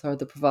tellers or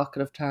the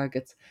provocative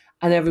targets,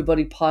 and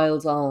everybody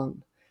piles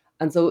on.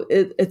 And so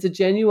it's a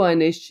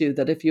genuine issue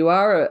that if you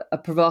are a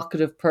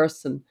provocative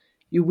person,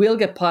 you will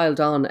get piled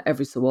on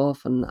every so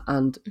often,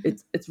 and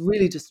Mhm. it's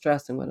really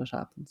distressing when it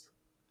happens.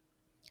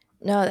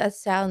 No, that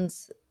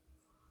sounds.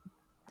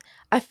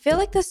 I feel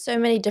like there's so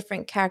many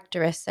different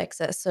characteristics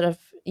that sort of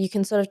you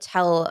can sort of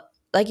tell.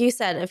 Like you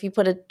said, if you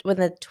put it with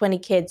the 20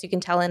 kids, you can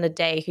tell in a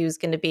day who's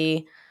going to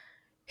be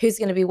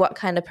what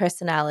kind of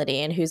personality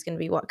and who's going to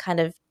be what kind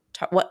of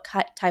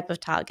type of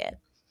target.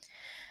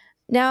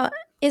 Now,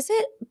 is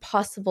it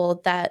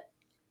possible that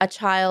a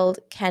child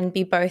can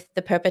be both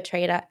the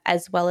perpetrator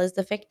as well as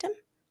the victim?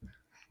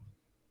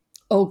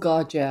 Oh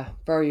God, yeah,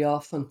 very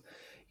often.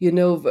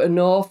 An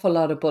awful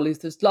lot of bullies.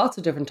 There's lots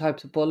of different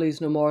types of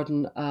bullies, no more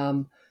than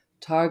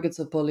targets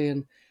of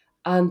bullying.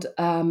 And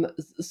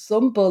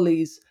some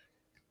bullies,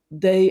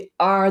 they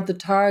are the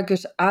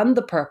target and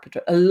the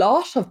perpetrator. A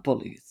lot of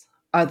bullies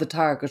are the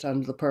target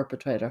and the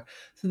perpetrator.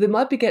 So they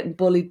might be getting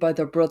bullied by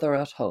their brother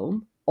at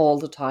home all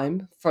the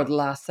time for the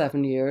last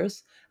 7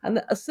 years.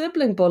 And a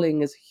sibling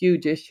bullying is a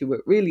huge issue.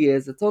 It really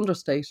is. It's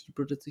understated,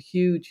 but it's a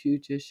huge,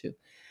 huge issue.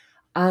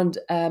 And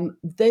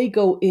they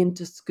go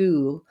into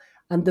school,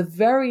 and the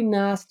very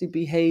nasty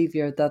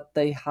behavior that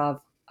they have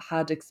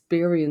had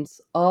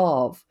experience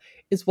of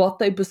is what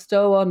they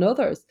bestow on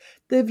others.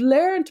 They've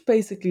learned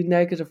basically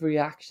negative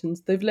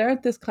reactions. They've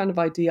learned this kind of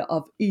idea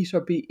of eat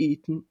or be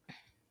eaten.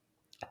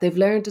 They've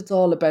learned it's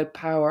all about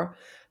power.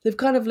 They've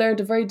kind of learned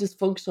a very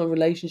dysfunctional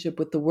relationship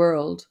with the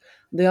world.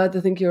 They either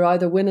think you're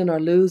either winning or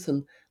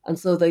losing, and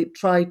so they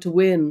try to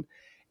win.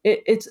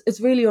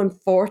 It's really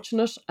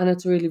unfortunate, and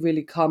it's really,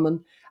 really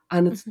common,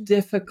 and it's Mhm.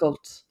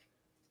 difficult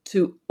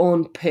to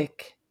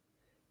unpick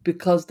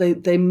because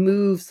they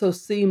move so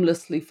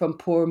seamlessly from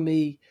poor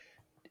me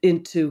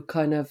into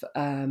kind of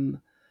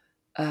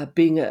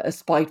being a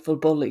spiteful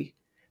bully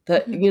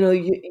that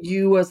Mhm.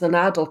 you as an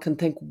adult can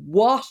think,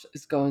 what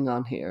is going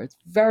on here? It's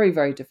very,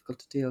 very difficult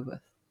to deal with.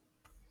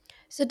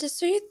 So, do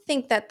you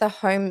think that the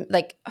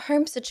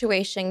home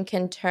situation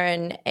can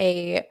turn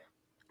a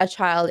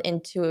child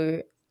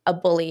into a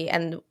bully,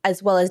 and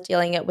as well as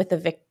dealing it with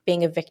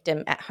being a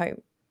victim at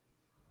home?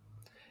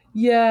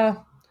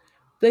 Yeah,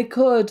 they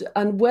could.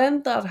 And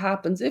when that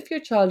happens, if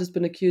your child has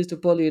been accused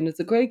of bullying, it's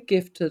a great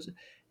gift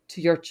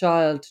to your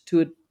child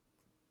to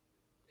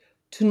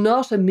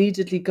not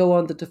immediately go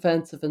on the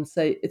defensive and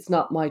say, it's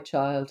not my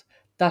child.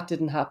 That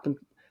didn't happen.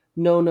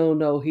 No, no,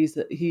 no. He's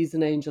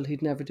an angel.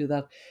 He'd never do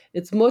that.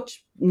 It's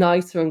much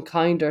nicer and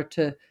kinder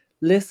to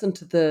listen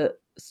to the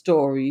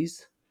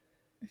stories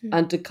Mhm.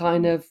 and to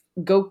kind of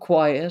go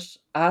quiet,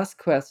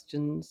 ask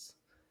questions,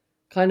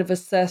 kind of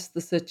assess the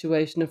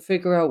situation and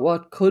figure out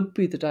what could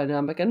be the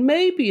dynamic. And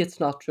maybe it's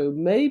not true.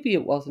 Maybe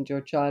it wasn't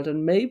your child,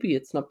 and maybe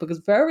it's not. Because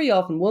very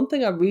often, one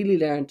thing I really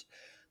learned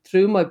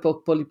through my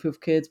book, Bully Proof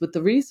Kids, with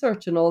the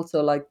research and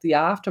also like the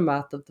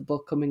aftermath of the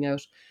book coming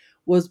out,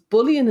 was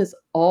bullying is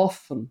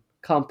often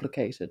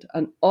complicated.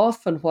 And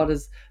often, what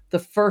is the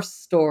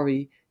first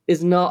story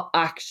is not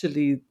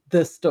actually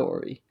the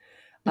story,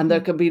 and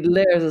there Mhm. can be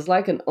layers. It's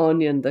like an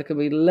onion. There can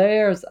be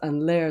layers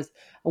and layers,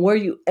 and where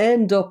you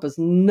end up is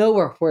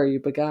nowhere where you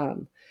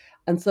began.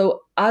 And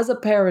so, as a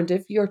parent,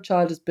 if your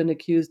child has been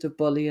accused of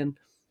bullying,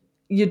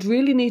 you'd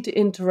really need to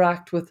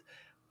interact with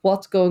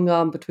what's going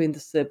on between the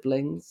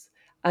siblings.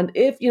 And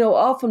if,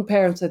 often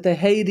parents say they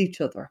hate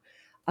each other.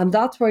 And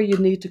that's where you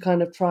need to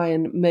kind of try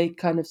and make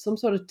kind of some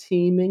sort of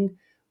teaming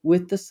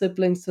with the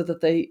siblings so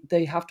that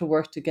they have to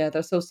work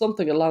together. So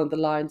something along the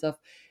lines of,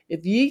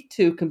 if ye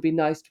two can be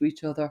nice to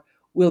each other,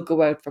 we'll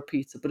go out for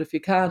pizza. But if you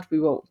can't, we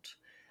won't.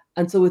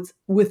 And so it's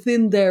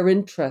within their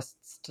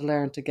interests to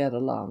learn to get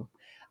along.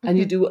 And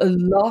you Mhm. do a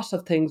lot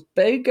of things,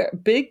 big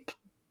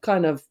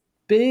kind of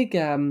big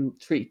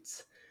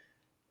treats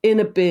in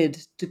a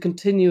bid to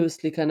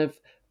continuously kind of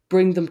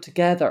bring them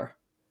together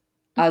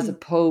as Mhm.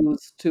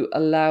 opposed to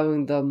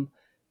allowing them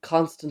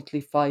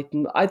constantly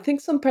fighting. I think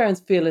some parents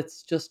feel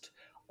it's just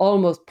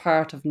almost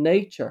part of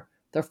nature.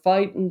 They're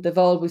fighting, they've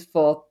always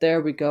fought,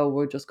 there we go,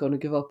 we're just going to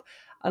give up.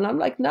 And I'm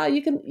like, nah,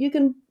 you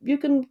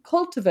can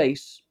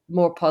cultivate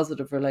more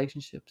positive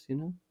relationships.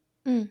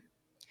 Mm.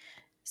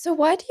 So,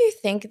 why do you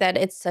think that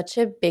it's such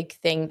a big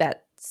thing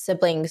that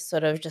siblings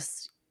sort of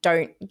just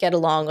don't get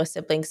along or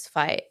siblings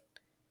fight?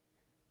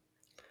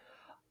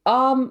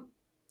 Um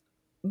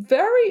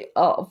Very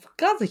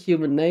God's a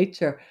human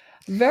nature.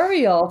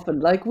 Very often,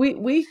 like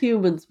we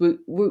humans,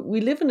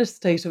 we live in a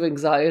state of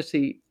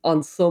anxiety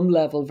on some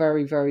level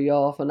very, very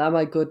often. Am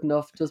I good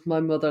enough? Does my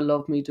mother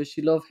love me? Does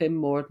she love him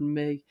more than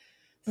me?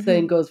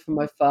 Same Mhm. goes for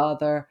my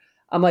father.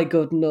 Am I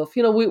good enough?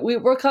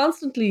 We're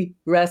constantly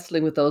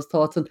wrestling with those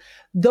thoughts, and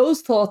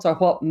those thoughts are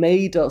what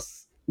made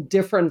us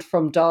different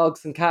from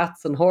dogs and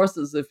cats and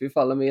horses, if you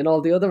follow me, and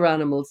all the other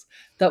animals,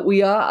 that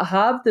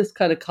have this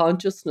kind of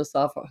consciousness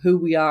of who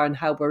we are and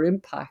how we're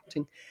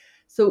impacting.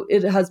 So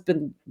it has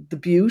been the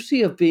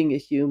beauty of being a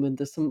human.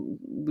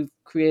 We've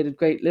created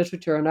great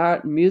literature and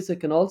art and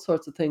music and all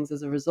sorts of things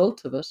as a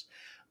result of it.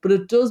 But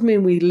it does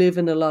mean we live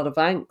in a lot of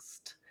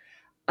angst.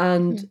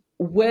 And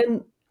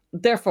Mhm.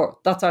 therefore,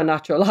 that's our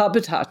natural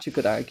habitat, you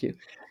could argue.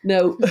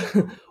 Now,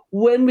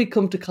 when we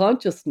come to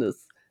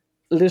consciousness,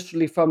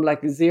 literally from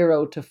like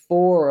 0 to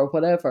 4 or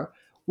whatever,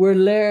 we're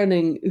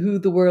learning who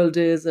the world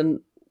is and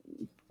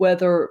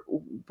whether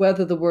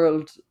whether the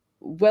world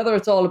whether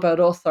it's all about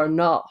us or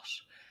not.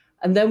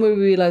 And then we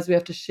realize we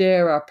have to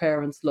share our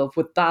parents' love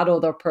with that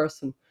other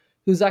person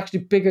who's actually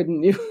bigger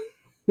than you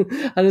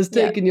and has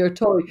Yeah. taken your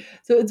toy.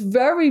 So it's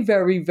very,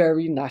 very,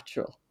 very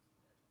natural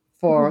Mhm.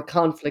 for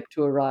conflict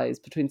to arise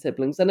between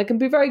siblings, and it can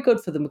be very good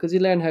for them because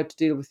you learn how to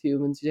deal with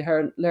humans, you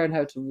learn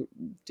how to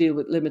deal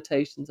with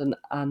limitations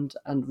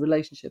and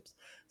relationships.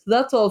 So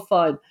that's all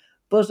fine.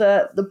 But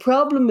the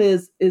problem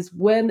is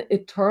when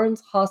it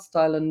turns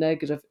hostile and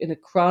negative in a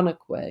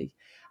chronic way,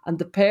 and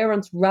the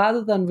parents,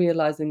 rather than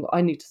realizing,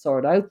 I need to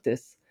sort out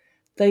this,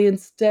 they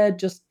instead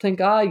just think,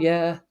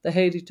 yeah, they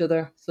hate each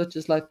other, such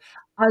as life,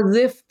 as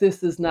if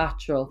this is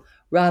natural,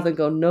 rather than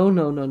go, no,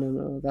 no, no, no,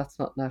 no, that's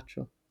not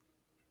natural.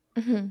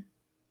 Mhm.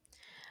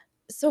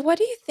 So, what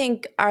do you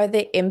think are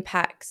the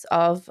impacts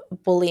of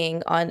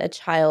bullying on a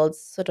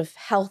child's sort of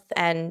health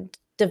and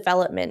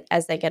development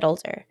as they get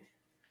older?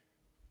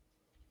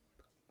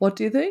 What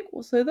do you think?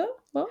 We'll say that.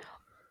 What?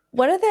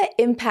 What are the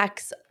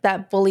impacts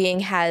that bullying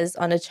has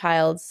on a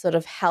child's sort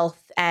of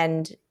health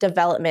and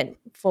development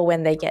for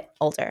when they get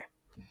older?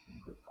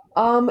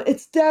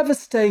 It's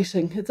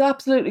devastating. It's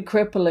absolutely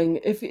crippling.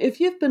 If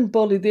you've been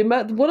bullied,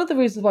 one of the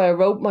reasons why I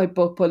wrote my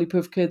book, Bully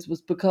Proof Kids,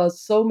 was because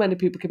so many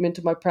people came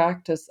into my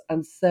practice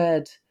and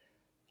said,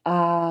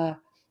 uh,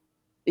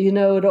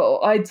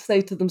 I'd say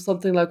to them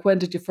something like, when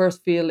did you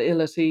first feel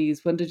ill at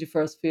ease? When did you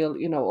first feel,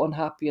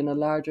 unhappy in a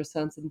larger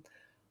sense? And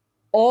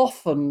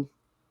often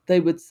they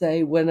would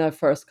say, when I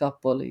first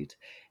got bullied.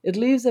 It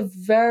leaves a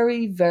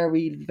very,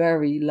 very,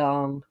 very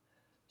long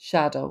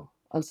shadow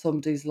on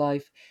somebody's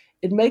life.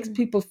 It makes Mm-hmm.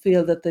 people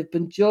feel that they've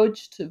been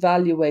judged,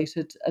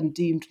 evaluated, and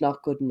deemed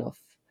not good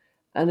enough.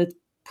 And it's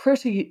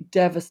pretty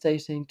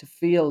devastating to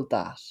feel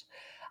that.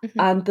 Mm-hmm.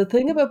 And the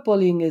thing about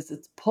bullying is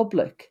it's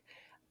public.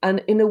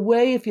 And in a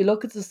way, if you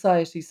look at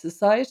society,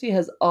 society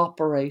has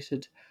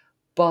operated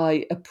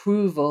by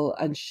approval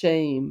and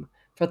shame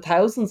for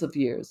thousands of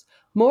years.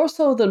 More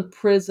so than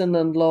prison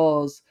and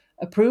laws,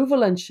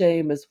 approval and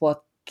shame is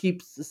what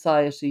keeps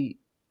society,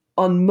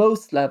 on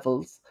most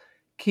levels,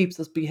 keeps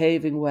us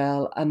behaving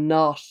well and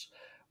not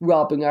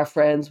robbing our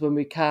friends when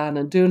we can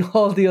and doing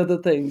all the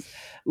other things.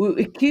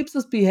 It keeps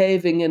us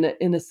behaving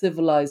in a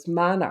civilized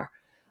manner.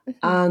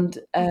 Mm-hmm. And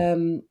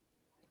um,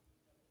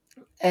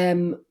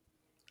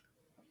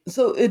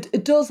 so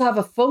it does have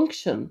a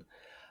function.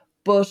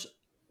 But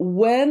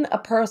when a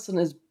person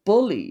is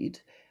bullied,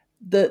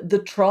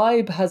 the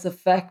tribe has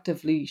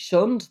effectively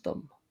shunned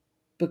them,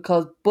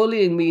 because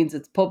bullying means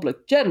it's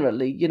public.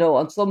 Generally,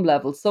 on some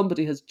level,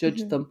 somebody has judged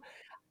Mm-hmm. them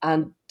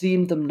and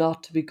deemed them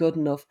not to be good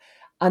enough.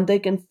 And they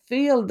can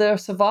feel their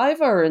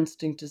survivor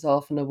instinct is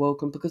often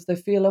awoken, because they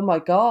feel, oh my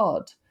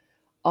God,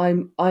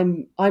 I'm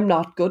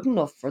not good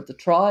enough for the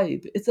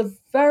tribe. It's a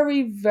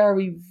very,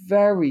 very,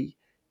 very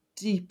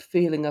deep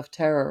feeling of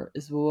terror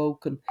is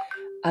awoken,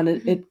 and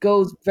Mm-hmm. it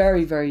goes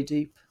very, very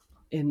deep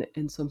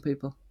in some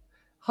people.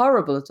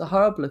 Horrible. It's a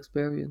horrible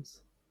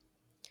experience.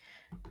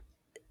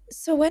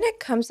 So when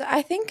it comes,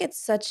 I think it's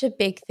such a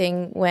big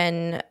thing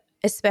when,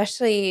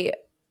 especially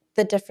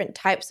the different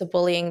types of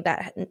bullying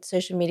that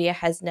social media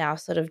has now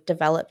sort of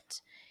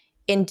developed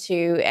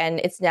into,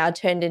 and it's now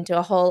turned into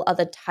a whole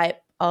other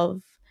type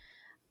of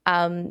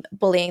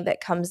bullying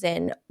that comes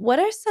in. What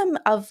are some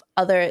of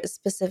other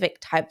specific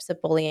types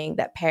of bullying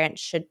that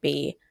parents should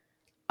be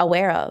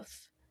aware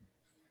of?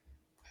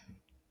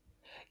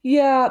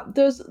 Yeah,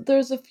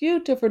 there's a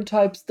few different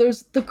types.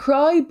 There's the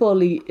cry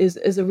bully is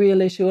a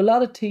real issue. A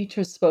lot of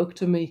teachers spoke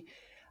to me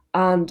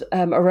and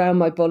around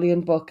my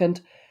bullying book,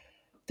 and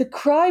the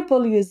cry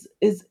bully is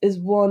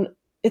one.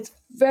 It's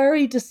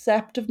very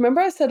deceptive.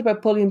 Remember I said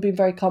about bullying being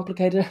very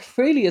complicated? It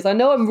really is. I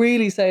know I'm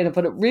really saying it,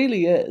 but it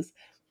really is.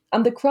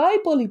 And the cry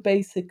bully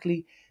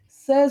basically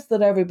says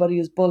that everybody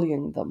is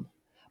bullying them,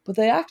 but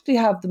they actually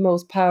have the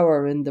most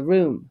power in the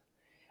room.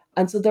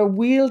 And so they're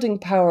wielding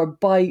power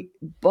by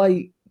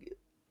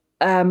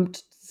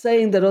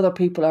saying that other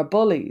people are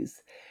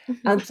bullies. Mhm.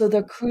 And so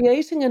they're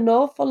creating an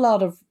awful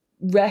lot of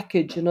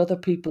wreckage in other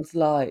people's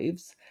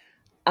lives,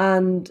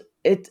 and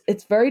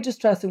it's very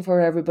distressing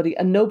for everybody,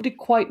 and nobody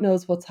quite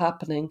knows what's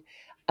happening.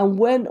 And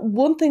when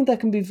one thing that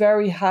can be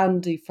very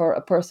handy for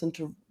a person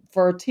to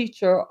for a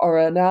teacher or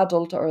an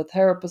adult or a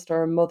therapist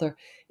or a mother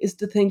is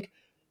to think,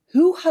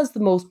 who has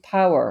the most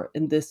power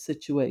in this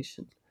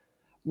situation,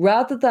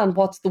 rather than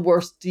what's the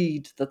worst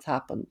deed that's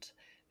happened.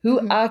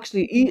 Who Mhm.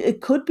 actually,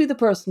 it could be the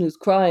person who's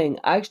crying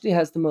actually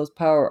has the most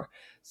power.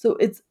 So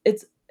it's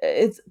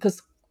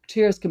because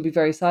tears can be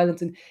very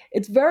silencing.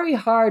 It's very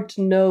hard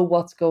to know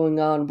what's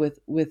going on with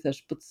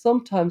it, but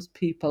sometimes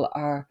people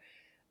are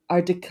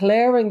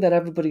declaring that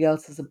everybody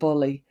else is a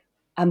bully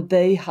and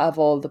they have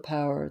all the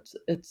power.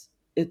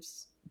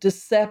 It's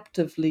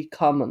deceptively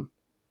common,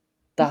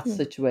 that Mhm.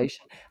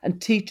 situation.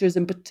 And teachers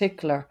in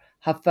particular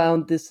have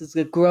found this is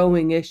a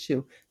growing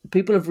issue.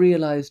 People have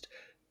realized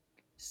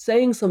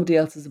saying somebody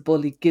else is a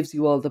bully gives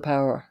you all the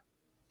power.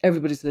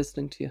 Everybody's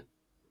listening to you.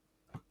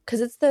 Because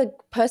it's the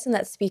person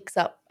that speaks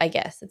up, I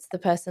guess. It's the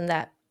person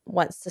that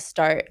wants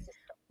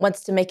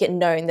to make it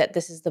known that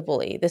this is the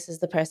bully. This is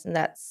the person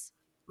that's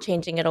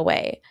changing it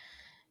away.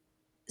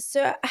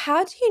 So,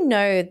 how do you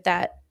know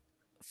that,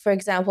 for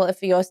example,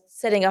 if you're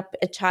setting up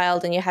a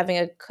child and you're having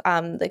a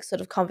like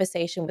sort of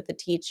conversation with the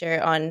teacher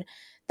on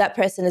that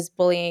person is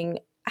bullying,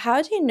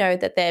 how do you know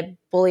that they're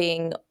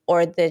bullying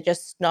or they're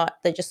just not,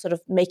 they're just sort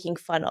of making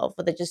fun of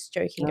or they're just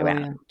joking Oh yeah.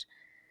 around?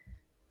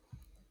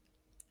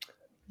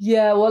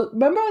 Yeah, well,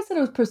 remember I said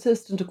it was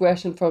persistent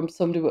aggression from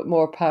somebody with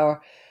more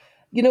power.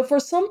 For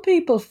some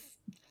people,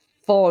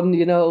 fun,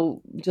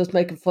 just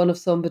making fun of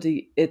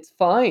somebody, it's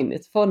fine,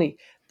 it's funny.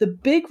 The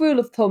big rule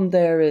of thumb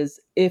there is,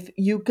 if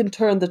you can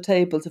turn the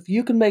tables, if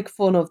you can make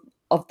fun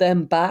of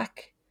them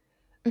back,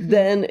 Hmm.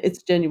 then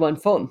it's genuine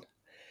fun.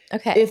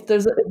 Okay. If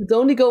it's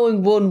only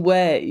going one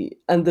way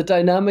and the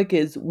dynamic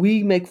is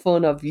we make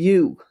fun of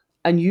you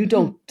and you Hmm.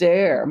 don't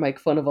dare make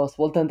fun of us,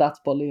 well then that's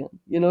bullying.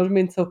 You know what I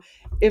mean? So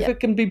if Yep. it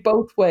can be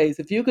both ways,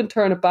 if you can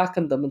turn it back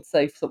on them and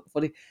say something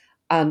funny,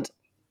 and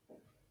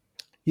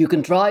You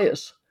can try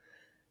it,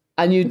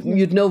 and Hmm.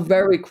 you'd know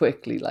very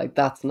quickly, like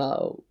that's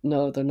no,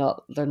 they're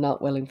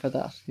not willing for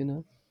that.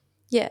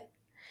 Yeah.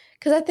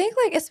 Because I think,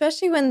 like,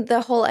 especially when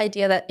the whole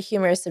idea that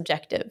humor is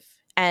subjective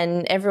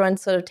and everyone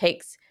sort of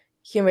takes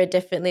humor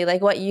differently,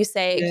 like what you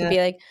say, it could Yeah, be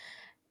like,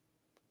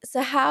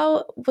 so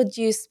how would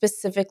you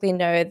specifically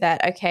know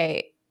that,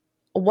 okay,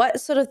 what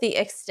sort of the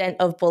extent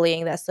of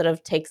bullying that sort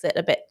of takes it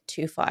a bit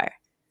too far?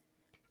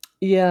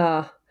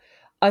 yeah.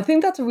 I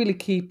think that's a really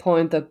key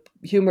point, that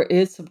humor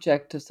is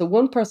subjective. So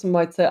one person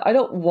might say, I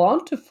don't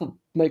want to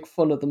make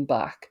fun of them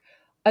back.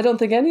 I don't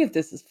think any of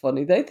this is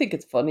funny. They think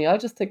it's funny. I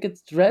just think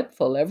it's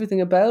dreadful.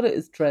 Everything about it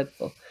is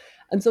dreadful.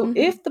 And so Hmm.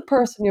 if the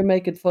person you're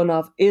making fun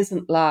of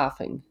isn't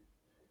laughing,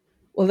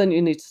 well, then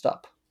you need to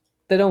stop.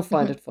 They don't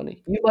find Hmm. it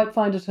funny. You might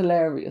find it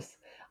hilarious.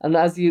 And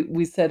as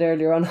we said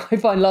earlier on, I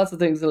find lots of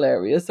things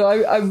hilarious. So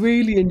I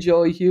really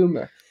enjoy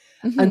humor.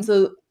 And Hmm.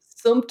 so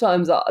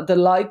sometimes the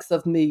likes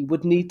of me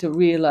would need to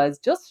realize,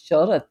 just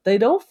shut it. They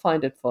don't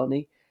find it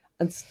funny,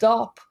 and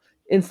stop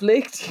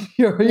inflicting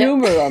your Yep.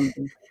 humor on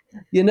them.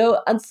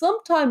 And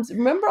sometimes,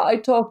 remember, I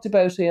talked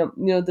about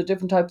the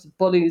different types of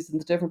bullies and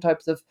the different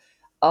types of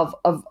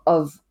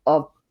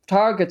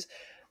targets.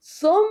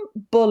 Some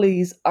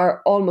bullies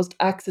are almost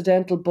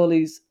accidental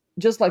bullies,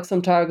 just like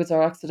some targets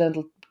are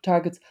accidental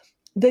targets.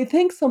 They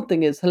think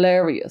something is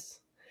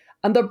hilarious,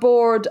 and they're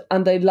bored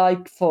and they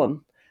like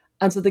fun,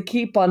 and so they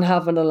keep on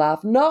having a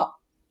laugh, not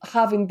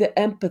having the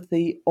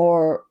empathy,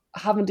 or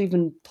haven't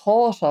even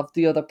thought of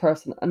the other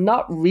person, and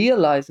not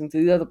realizing that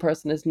the other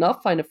person is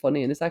not finding it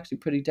funny and is actually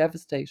pretty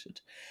devastated.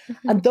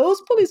 Hmm. And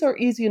those bullies are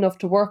easy enough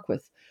to work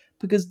with,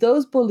 because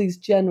those bullies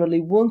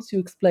generally, once you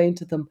explain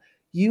to them,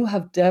 you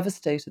have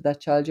devastated that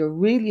child, you're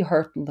really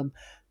hurting them,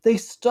 they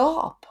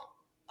stop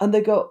and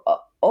they go,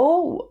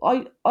 oh,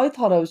 I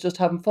thought I was just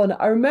having fun.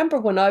 I remember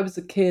when I was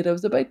a kid, I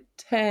was about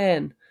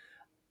 10,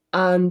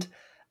 and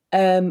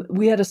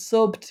we had a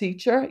sub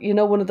teacher,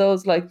 one of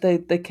those, like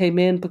they came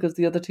in because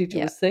the other teacher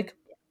Yeah. was sick.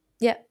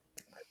 Yeah.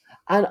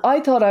 And I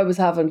thought I was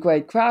having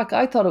great crack.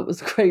 I thought it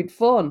was great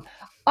fun.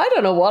 I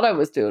don't know what I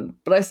was doing,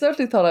 but I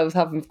certainly thought I was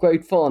having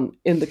great fun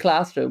in the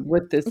classroom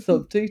with this Hmm.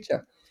 sub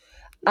teacher.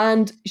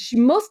 And she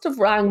must have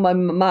rang my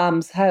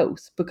mom's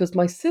house, because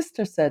my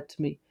sister said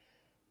to me,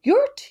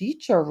 your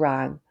teacher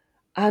rang,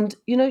 and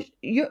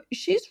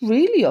she's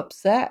really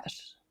upset.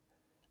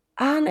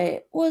 And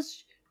it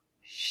was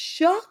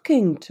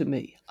shocking to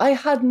me. I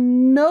had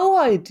no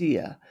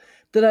idea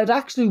that I'd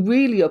actually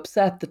really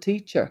upset the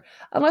teacher.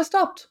 And I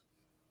stopped.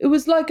 It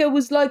was like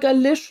I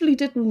literally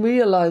didn't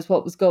realize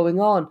what was going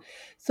on.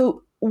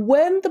 So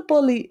when the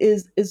bully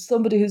is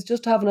somebody who's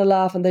just having a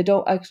laugh and they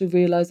don't actually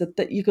realize it,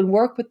 that you can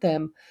work with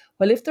them.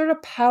 Well, if they're a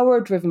power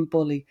driven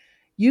bully,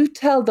 you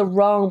tell the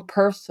wrong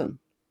person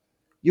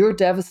you're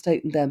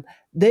devastating them,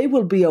 they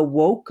will be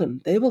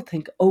awoken. They will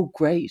think, oh,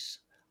 great.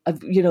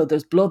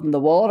 There's blood in the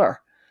water.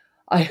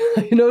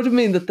 You know what I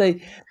mean? That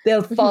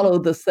they'll Hmm. follow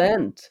the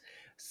scent.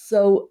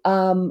 So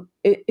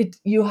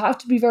you have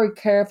to be very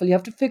careful. You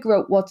have to figure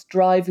out what's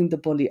driving the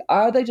bully.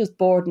 Are they just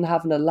bored and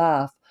having a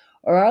laugh,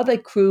 or are they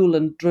cruel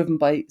and driven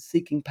by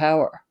seeking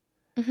power?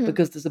 Hmm.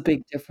 Because there's a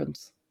big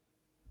difference.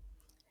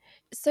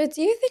 So,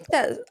 do you think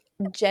that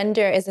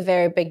gender is a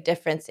very big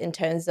difference in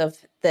terms of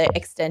the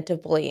extent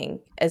of bullying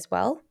as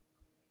well?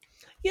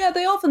 Yeah,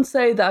 they often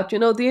say that,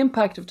 the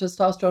impact of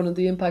testosterone and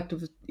the impact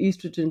of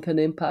estrogen can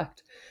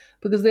impact,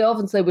 because they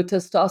often say with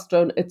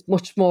testosterone, it's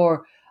much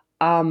more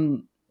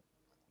um,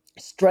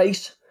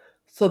 straight.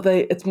 So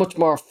it's much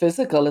more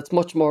physical, it's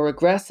much more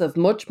aggressive,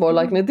 much more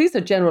like, Hmm. now these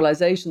are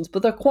generalizations,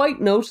 but they're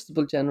quite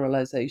noticeable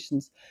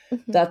generalizations,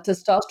 Hmm. that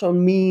testosterone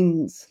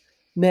means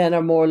men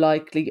are more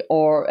likely,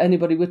 or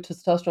anybody with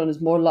testosterone is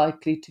more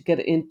likely to get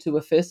into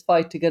a fist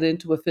fight, to get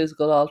into a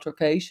physical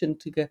altercation,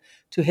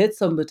 to hit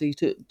somebody,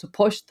 to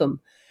push them.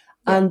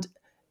 Yeah. And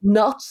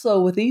not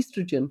so with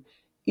estrogen.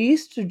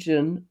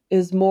 Estrogen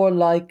is more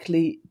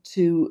likely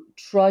to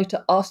try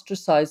to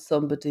ostracize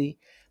somebody,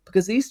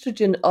 because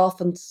estrogen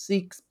often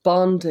seeks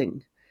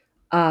bonding.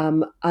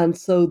 And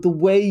so the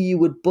way you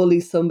would bully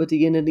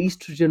somebody in an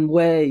estrogen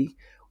way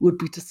would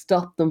be to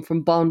stop them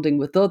from bonding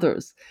with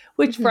others,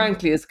 which Hmm.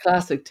 frankly is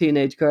classic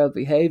teenage girl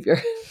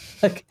behavior.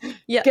 Like,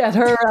 Yeah. get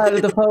her out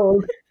of the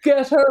fold,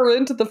 get her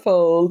into the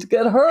fold,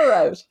 get her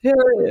out, here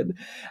in.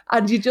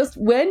 And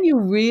when you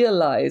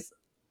realize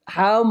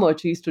how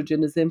much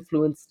estrogen is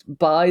influenced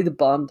by the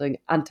bonding,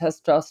 and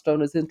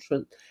testosterone is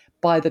influenced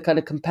by the kind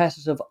of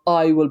competitive,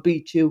 I will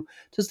beat you.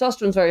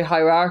 Testosterone's very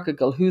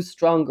hierarchical, who's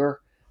stronger,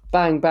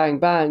 bang, bang,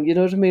 bang. You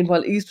know what I mean?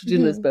 While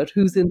estrogen is Hmm. about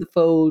who's in the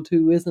fold,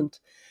 who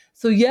isn't.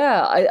 So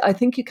yeah, I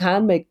think you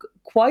can make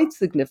quite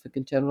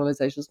significant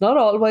generalizations. Not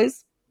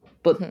always,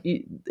 but Hmm.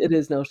 it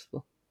is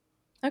noticeable.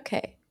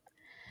 Okay.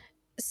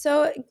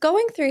 So,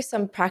 going through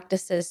some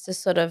practices to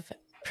sort of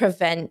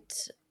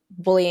prevent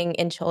bullying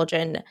in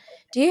children,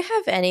 do you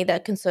have any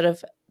that can sort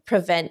of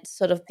prevent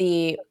sort of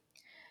the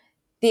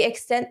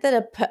extent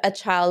that a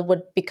child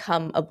would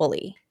become a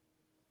bully?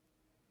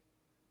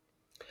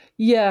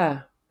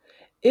 Yeah,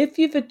 if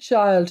you've a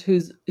child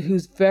who's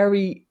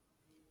very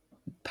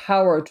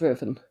power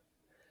driven,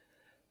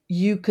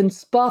 you can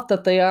spot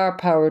that they are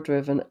power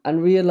driven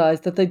and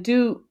realize that they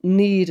do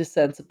need a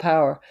sense of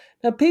power.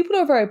 Now, people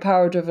who are very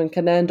power driven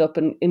can end up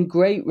in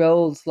great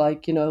roles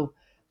like,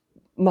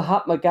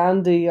 Mahatma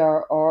Gandhi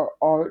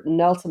or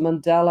Nelson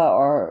Mandela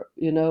or,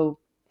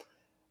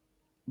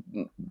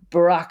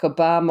 Barack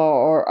Obama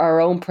or our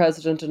own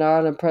president in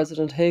Ireland,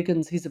 President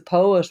Higgins. He's a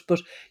poet,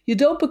 but you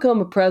don't become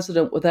a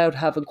president without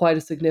having quite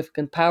a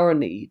significant power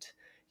need.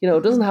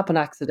 It doesn't Mhm. happen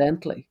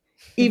accidentally,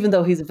 even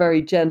though he's a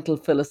very gentle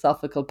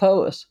philosophical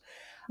poet.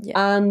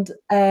 Yeah. And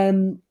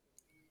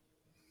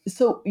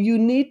so you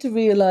need to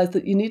realize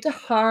that you need to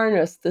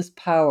harness this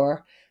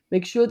power,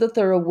 make sure that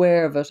they're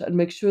aware of it, and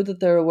make sure that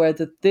they're aware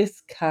that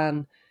this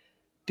can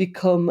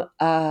become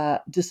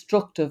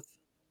destructive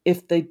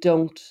if they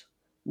don't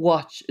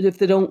if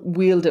they don't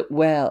wield it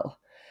well.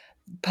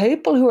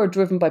 People who are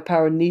driven by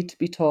power need to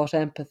be taught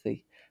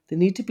empathy. They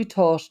need to be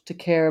taught to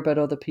care about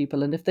other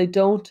people. And if they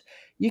don't,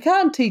 you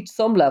can teach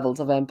some levels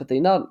of empathy.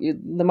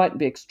 They mightn't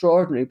be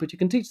extraordinary, but you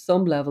can teach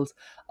some levels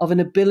of an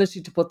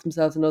ability to put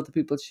themselves in other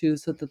people's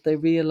shoes so that they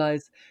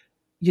realize,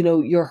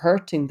 you're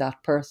hurting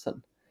that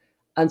person.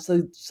 And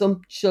so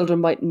some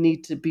children might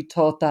need to be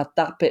taught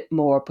that bit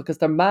more because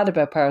they're mad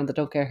about power and they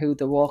don't care who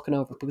they're walking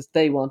over because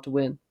they want to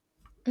win.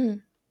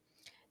 Mm.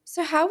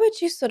 So, how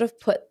would you sort of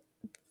put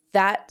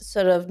that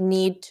sort of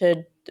need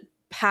to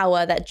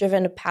power, that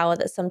driven power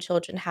that some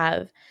children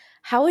have,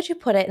 how would you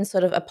put it in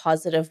sort of a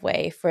positive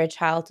way for a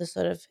child to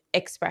sort of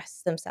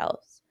express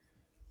themselves?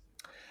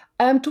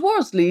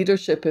 Towards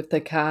leadership, if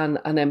they can,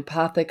 and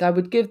empathic, I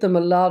would give them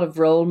a lot of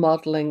role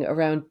modeling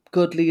around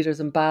good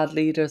leaders and bad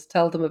leaders.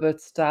 Tell them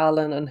about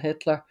Stalin and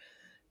Hitler,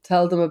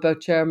 tell them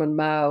about Chairman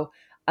Mao,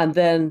 and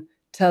then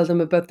tell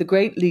them about the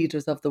great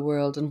leaders of the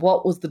world and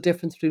what was the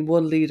difference between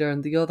one leader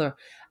and the other.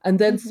 And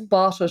then Hmm.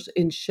 spot it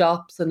in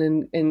shops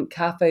and in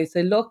cafes.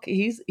 Say, look,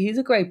 he's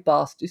a great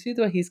boss. Do you see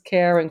the way he's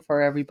caring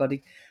for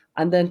everybody?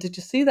 And then did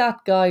you see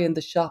that guy in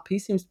the shop? He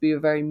seems to be a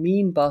very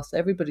mean boss.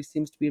 Everybody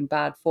seems to be in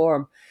bad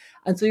form.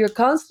 And so you're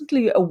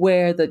constantly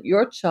aware that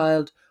your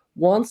child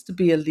wants to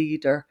be a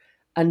leader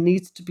and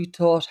needs to be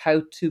taught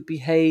how to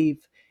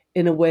behave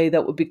in a way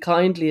that would be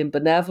kindly and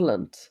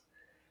benevolent,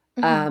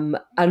 Hmm.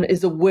 and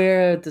is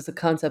aware there's a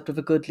concept of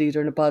a good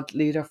leader and a bad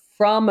leader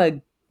from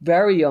a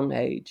very young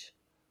age.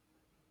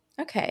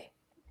 Okay.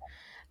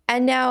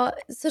 And now,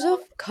 sort of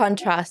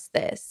contrast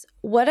this.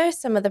 What are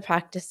some of the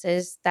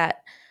practices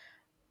that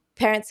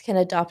parents can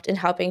adopt in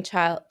helping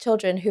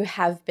children who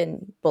have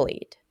been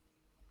bullied?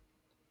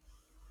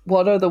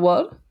 What are the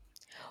what?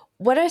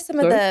 What are some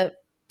of Sorry? the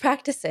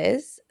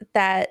practices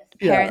that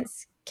Yeah.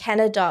 parents can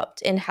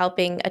adopt in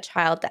helping a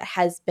child that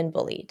has been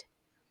bullied?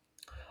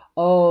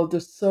 Oh,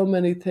 there's so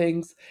many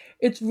things.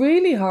 It's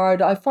really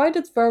hard. I find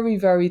it's very,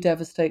 very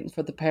devastating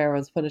for the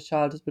parents when a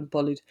child has been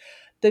bullied.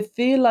 They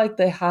feel like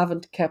they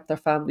haven't kept their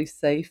family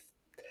safe.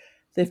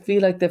 They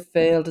feel like they've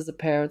failed as a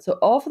parent. So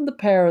often the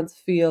parents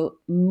feel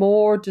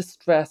more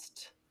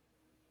distressed,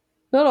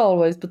 not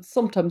always, but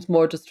sometimes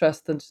more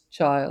distressed than the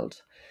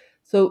child.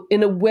 So,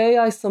 in a way,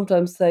 I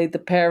sometimes say the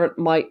parent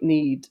might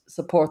need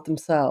support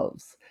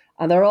themselves.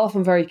 And they're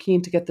often very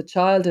keen to get the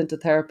child into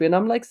therapy. And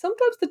I'm like,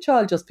 sometimes the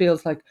child just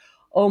feels like,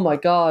 oh my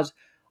God,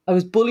 I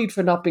was bullied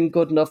for not being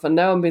good enough. And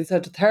now I'm being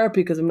sent to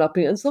therapy because I'm not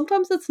being. And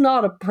sometimes it's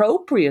not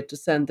appropriate to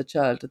send the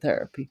child to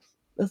therapy.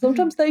 Mhm.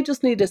 Sometimes they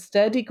just need a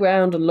steady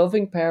ground and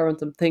loving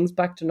parent and things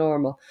back to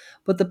normal.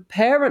 But the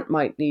parent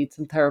might need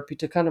some therapy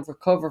to kind of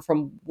recover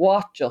from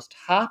what just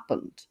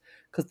happened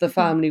because the Mhm.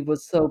 family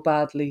was so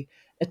badly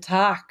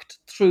attacked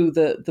through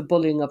the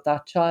bullying of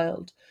that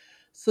child.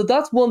 So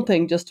that's one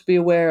thing just to be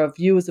aware of.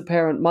 You as a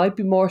parent might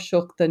be more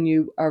shook than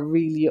you are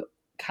really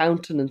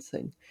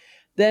countenancing.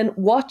 Then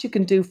what you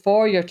can do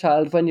for your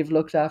child when you've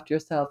looked after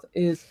yourself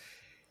is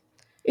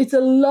it's a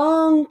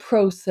long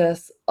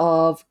process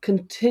of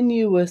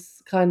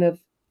continuous kind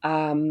of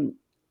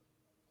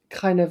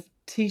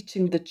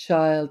teaching the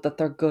child that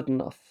they're good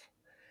enough.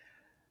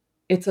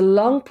 It's a Mhm.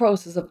 long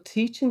process of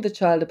teaching the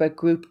child about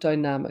group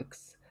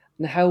dynamics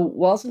and how it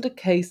wasn't a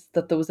case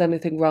that there was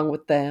anything wrong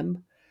with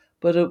them,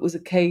 but it was a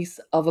case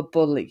of a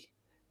bully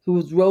who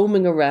was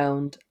roaming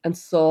around and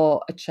saw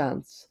a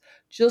chance,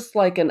 just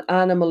like an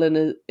animal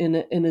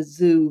in a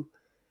zoo,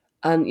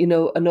 and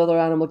another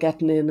animal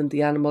getting in and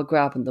the animal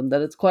grabbing them.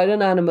 That it's quite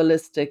an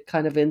animalistic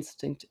kind of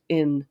instinct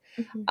in,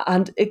 Mhm.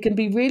 and it can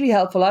be really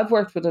helpful. I've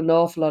worked with an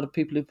awful lot of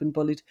people who've been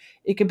bullied.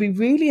 It can be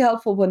really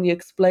helpful when you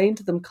explain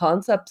to them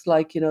concepts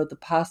like the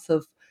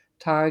passive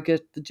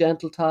target, the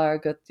gentle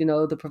target,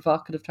 the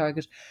provocative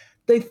target.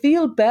 They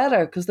feel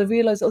better because they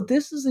realize, oh,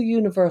 this is a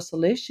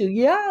universal issue.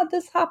 Yeah,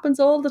 this happens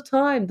all the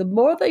time. The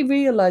more they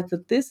realize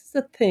that this is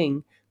a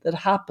thing that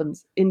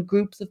happens in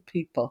groups of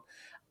people,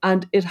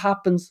 and it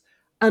happens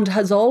and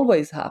has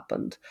always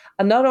happened.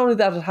 And not only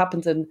that, it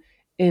happens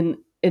in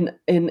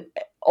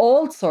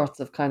all sorts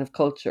of kind of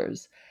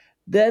cultures.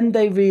 Then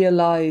they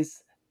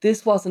realize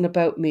this wasn't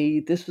about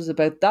me. This was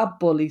about that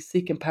bully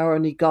seeking power,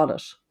 and he got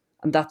it,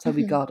 and that's how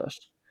he Mhm. got it.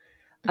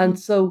 And Mhm.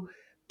 so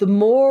the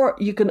more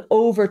you can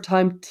over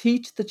time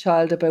teach the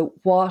child about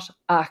what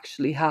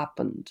actually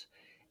happened,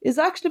 is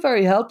actually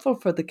very helpful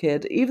for the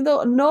kid, even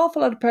though an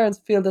awful lot of parents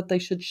feel that they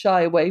should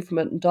shy away from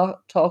it and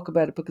talk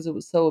about it because it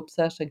was so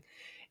upsetting.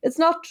 It's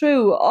not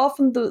true.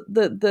 Often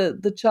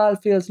the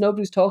child feels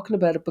nobody's talking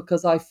about it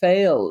because I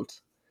failed,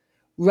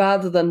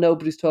 rather than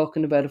nobody's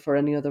talking about it for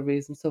any other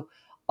reason. So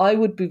I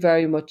would be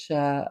very much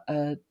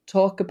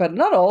talk about it,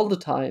 not all the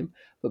time,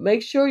 but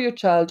make sure your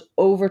child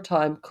over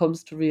time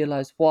comes to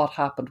realize what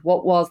happened,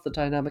 what was the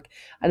dynamic.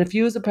 And if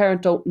you as a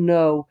parent don't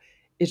know,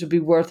 it would be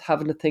worth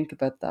having to think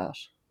about that.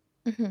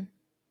 Mhm.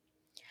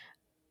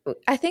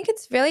 I think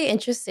it's really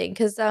interesting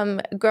because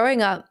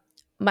growing up,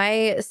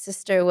 my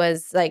sister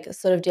was like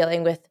sort of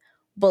dealing with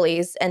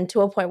bullies, and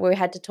to a point where we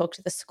had to talk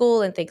to the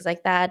school and things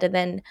like that. And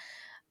then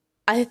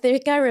I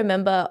think I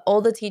remember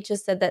all the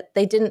teachers said that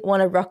they didn't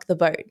want to rock the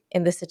boat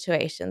in the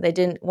situation. They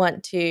didn't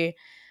want to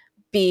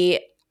be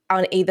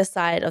on either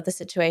side of the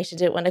situation,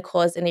 didn't want to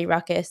cause any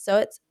ruckus. So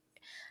it's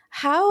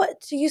how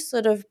do you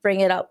sort of bring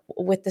it up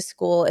with the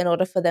school in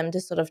order for them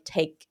to sort of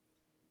take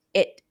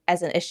it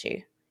as an issue?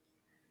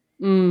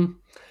 Mm.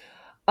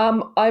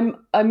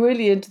 I'm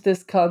really into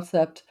this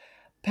concept.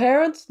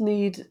 Parents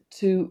need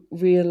to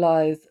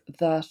realize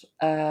that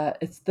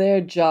it's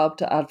their job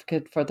to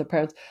advocate for their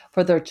parents,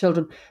 for their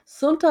children.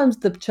 Sometimes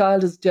the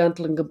child is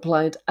gentle and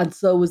compliant, and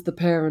so is the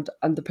parent,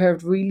 and the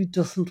parent really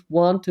doesn't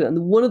want to.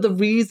 And one of the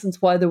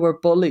reasons why they were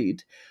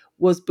bullied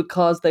was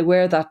because they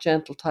were that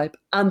gentle type,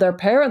 and their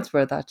parents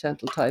were that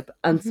gentle type.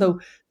 And Hmm. so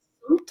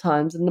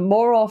sometimes, and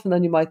more often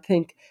than you might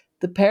think,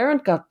 the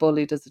parent got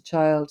bullied as a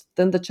child,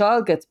 then the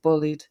child gets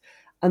bullied,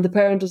 and the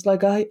parent is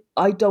like,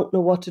 I don't know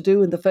what to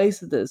do in the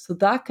face of this. So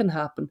that can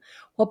happen.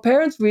 What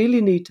parents really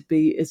need to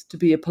be is to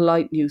be a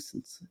polite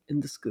nuisance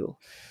in the school.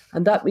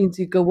 And that means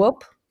you go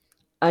up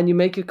and you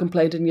make your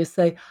complaint and you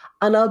say,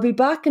 and I'll be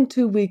back in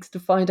 2 weeks to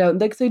find out.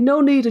 And they can say,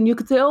 no need. And you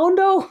could say, oh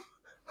no,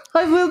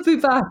 I will be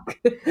back.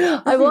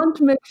 I Hmm. want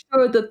to make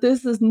sure that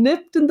this is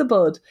nipped in the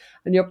bud.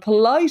 And you're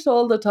polite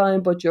all the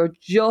time, but you're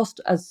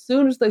just, as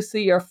soon as they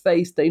see your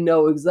face, they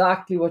know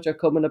exactly what you're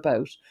coming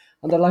about.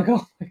 And they're like,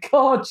 oh my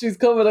God, she's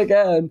coming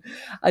again.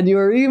 And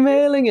you're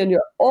emailing and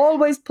you're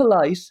always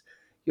polite.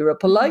 You're a Hmm.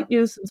 polite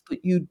nuisance,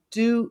 but you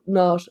do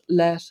not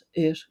let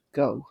it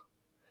go,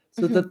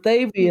 so Hmm. that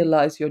they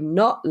realize you're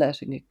not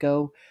letting it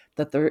go,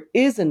 that there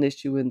is an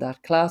issue in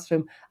that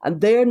classroom,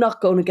 and they're not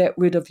going to get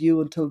rid of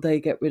you until they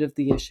get rid of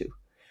the issue.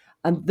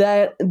 And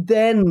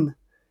then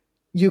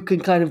you can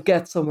kind of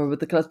get somewhere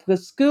with the class,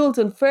 because schools,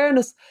 in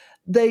fairness,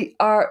 they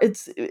are,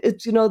 it's,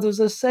 there's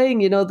a saying,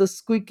 the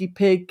squeaky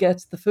pig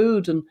gets the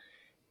food. And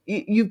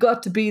you've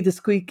got to be the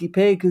squeaky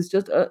pig who's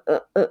just,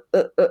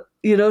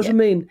 you know what I Yep.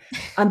 mean?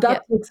 And that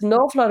Yep. takes an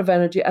awful lot of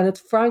energy, and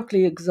it's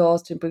frankly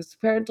exhausting because the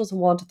parent doesn't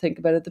want to think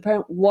about it. The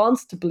parent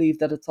wants to believe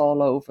that it's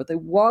all over. They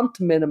want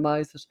to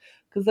minimize it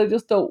because they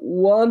just don't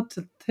want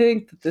to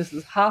think that this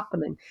is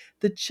happening.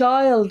 The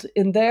child,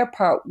 in their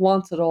part,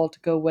 wants it all to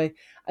go away,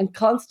 and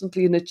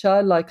constantly, in a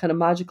childlike kind of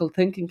magical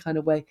thinking kind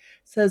of way,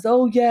 says,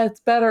 oh yeah, it's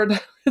better now.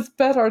 It's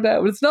better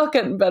now. It's not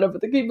getting better,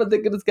 but they keep on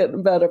thinking it's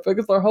getting better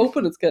because they're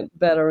hoping it's getting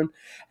better. And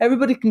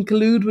everybody can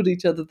collude with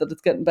each other that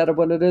it's getting better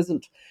when it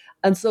isn't.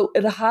 And so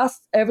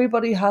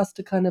everybody has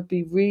to kind of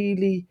be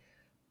really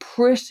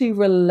pretty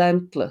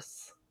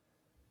relentless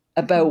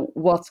Hmm. about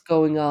what's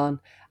going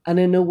on. And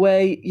in a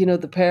way,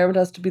 the parent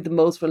has to be the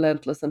most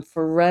relentless and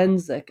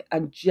forensic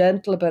and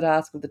gentle about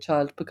asking the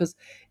child. Because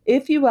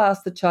if you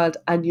ask the child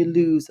and you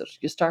lose it,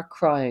 you start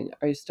crying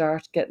or you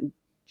start getting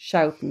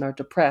shouting or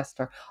depressed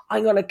or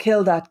I'm going to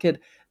kill that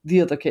kid,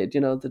 the other kid,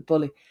 the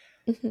bully,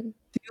 Hmm.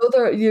 the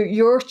other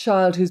your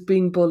child who's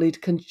being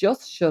bullied can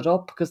just shut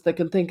up because they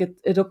can think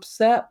it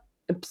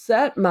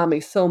upset mammy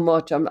so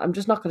much. I'm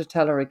just not going to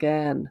tell her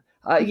again.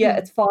 Yeah, Hmm.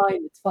 it's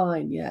fine. It's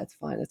fine. Yeah, it's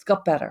fine. It's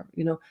got better.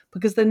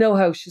 Because they know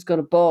how she's going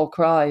to bawl,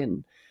 cry,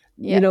 and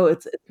Yeah.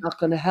 it's not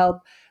going to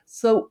help.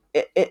 So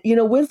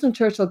Winston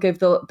Churchill gave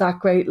that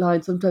great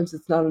line. Sometimes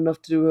it's not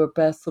enough to do our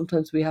best.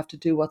 Sometimes we have to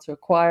do what's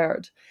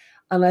required.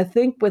 And I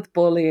think with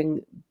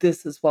bullying,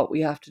 this is what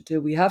we have to do.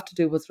 We have to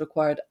do what's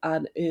required,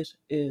 and it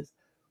is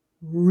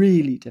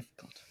really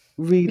difficult,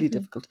 really Hmm.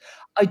 difficult.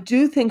 I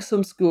do think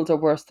some schools are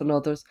worse than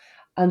others,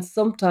 and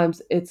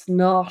sometimes it's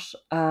not,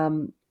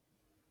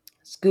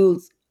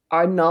 schools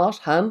are not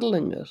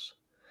handling it.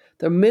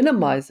 They're Hmm.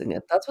 minimizing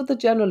it. That's what they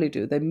generally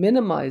do. They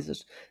minimize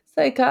it.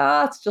 Say,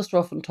 it's just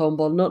rough and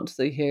tumble, nothing to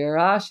see here.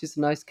 She's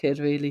a nice kid,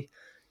 really.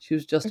 She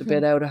was just a Hmm.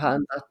 bit out of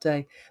hand that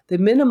day. They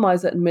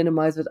minimize it,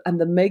 and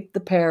they make the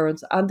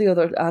parents and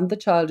the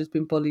child who's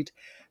been bullied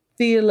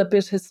feel a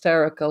bit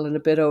hysterical and a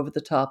bit over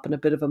the top and a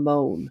bit of a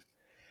moan.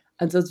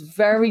 And so it's Hmm.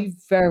 very,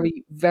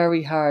 very,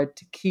 very hard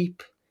to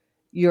keep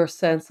your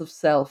sense of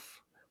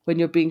self when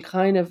you're being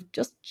kind of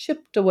just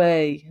chipped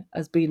away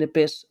as being a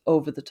bit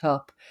over the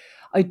top.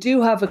 I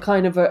do have a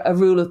kind of a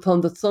rule of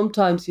thumb that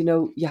sometimes,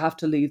 you have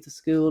to leave the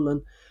school.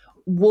 And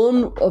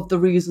one of the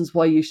reasons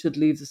why you should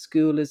leave the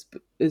school is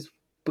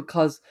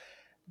because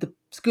the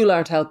school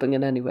aren't helping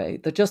in any way.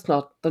 They're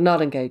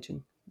not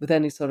engaging with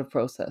any sort of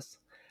process.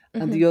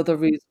 And Hmm. the other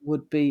reason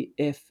would be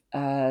if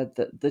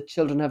the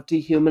children have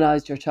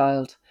dehumanized your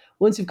child,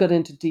 once you've got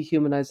into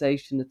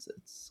dehumanization,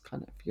 it's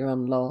kind of, you're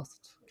on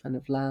lost kind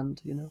of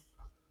land, you know.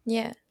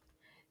 Yeah.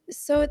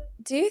 So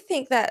do you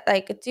think that,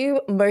 like, do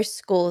most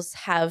schools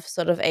have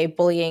sort of a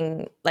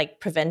bullying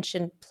like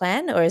prevention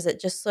plan, or is it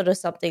just sort of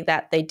something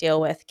that they deal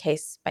with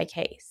case by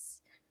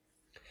case?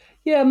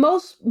 Yeah,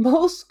 most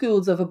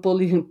schools have a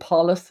bullying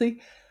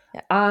policy,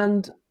 Yeah.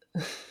 and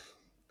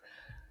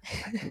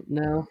I don't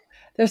know.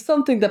 There's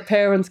something that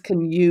parents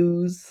can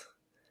use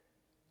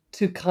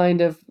to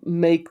kind of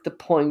make the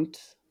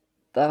point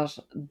that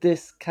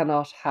this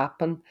cannot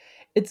happen.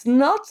 It's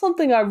not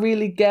something I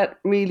really get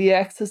really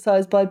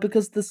exercised by,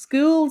 because the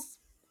schools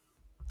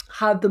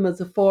have them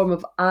as a form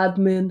of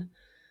admin.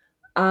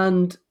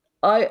 And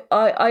I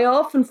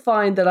often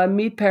find that I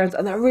meet parents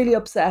and they're really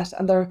upset,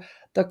 and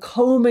they're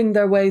combing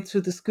their way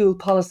through the school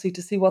policy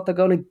to see what they're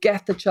going to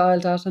get the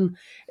child at. And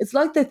it's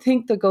like they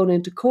think they're going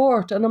into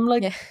court. And I'm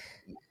like, Yeah.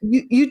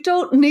 you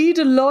don't need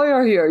a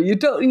lawyer here. You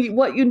don't.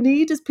 What you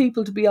need is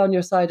people to be on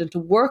your side and to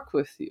work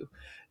with you.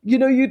 You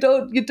know, you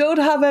don't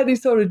have any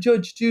sort of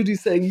Judge Judy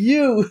saying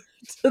you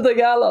to the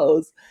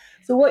gallows.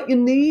 So what you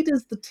need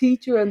is the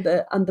teacher and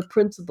the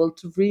principal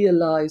to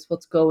realize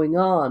what's going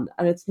on,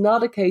 and it's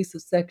not a case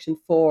of Section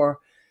 4,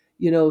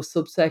 you know,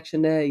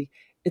 subsection A.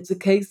 It's a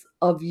case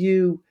of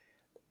you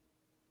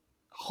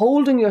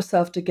holding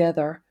yourself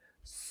together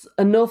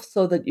enough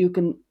so that you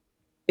can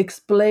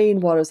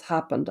explain what has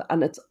happened,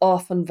 and it's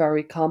often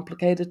very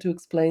complicated to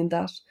explain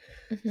that.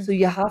 Hmm. So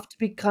you have to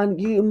be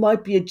you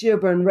might be a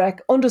gibber and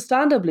wreck,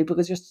 understandably,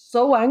 because you're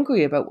so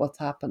angry about what's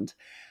happened.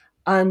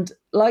 And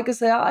like I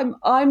say,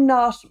 I'm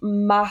not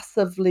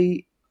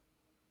massively,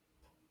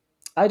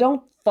 I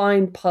don't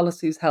find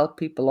policies help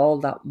people all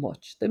that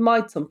much. They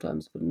might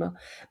sometimes, but not.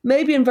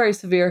 Maybe in very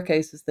severe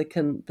cases they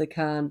can,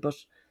 but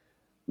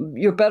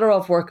you're better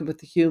off working with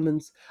the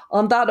humans.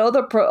 On that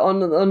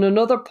on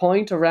another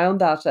point around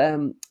that,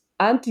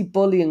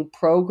 anti-bullying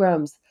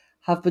programs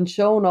have been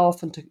shown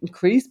often to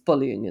increase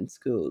bullying in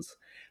schools,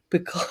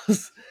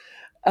 because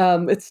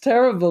it's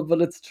terrible,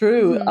 but it's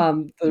true.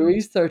 Hmm. The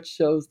research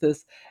shows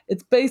this.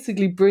 It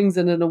basically brings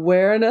in an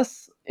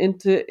awareness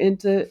into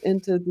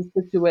the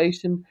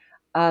situation,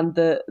 and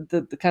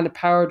the kind of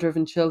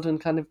power-driven children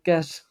kind of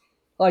get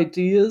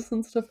ideas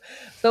and stuff.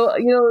 So,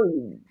 you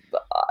know,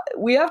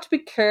 we have to be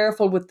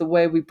careful with the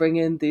way we bring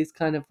in these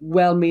kind of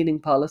well-meaning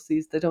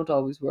policies. They don't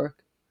always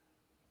work.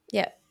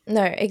 Yeah.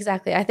 No,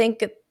 exactly. I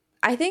think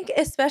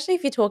especially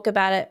if you talk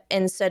about it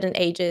in certain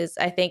ages,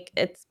 I think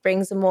it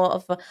brings more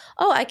of a,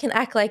 oh, I can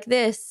act like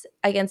this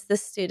against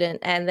this student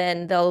and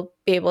then they'll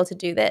be able to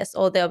do this,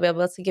 or they'll be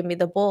able to give me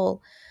the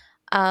ball.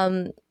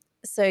 Um,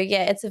 so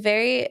yeah, it's a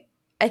very,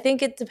 I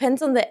think it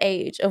depends on the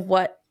age of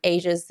what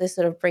ages they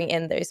sort of bring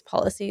in those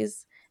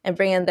policies and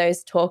bring in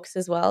those talks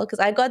as well. Because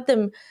I got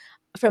them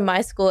from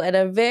my school at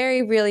a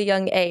very, really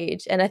young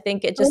age. And I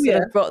think it Oh just sort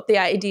yeah, of brought the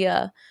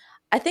idea.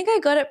 I think I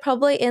got it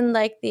probably in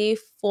like the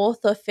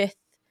fourth or fifth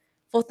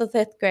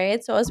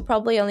grade. So I was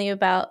probably only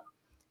about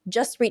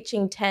just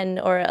reaching 10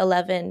 or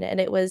 11. And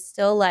it was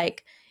still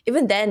like,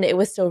 even then, it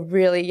was still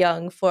really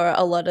young for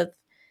a lot of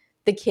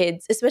the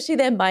kids, especially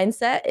their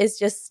mindset is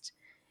just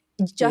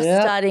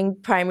yeah, starting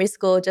primary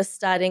school, just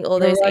starting all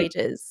you're those right.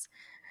 ages.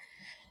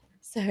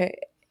 So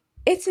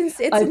it's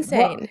I what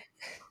insane.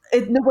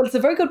 No, well, it's a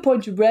very good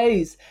point you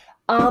raise.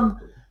 Um,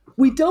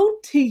 we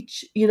don't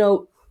teach, you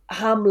know,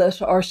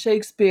 Hamlet or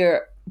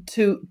Shakespeare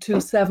to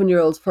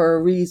 7-year-olds for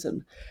a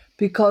reason,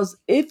 because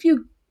if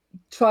you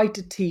try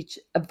to teach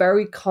a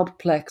very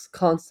complex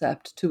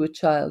concept to a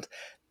child,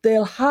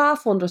 they'll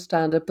half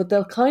understand it, but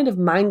they'll kind of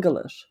mangle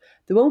it.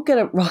 They won't get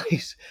it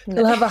right. No.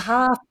 They'll have a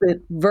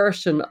half-bit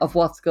version of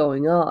what's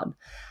going on,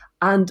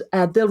 and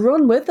they'll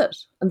run with it,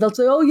 and they'll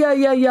say, "Oh yeah,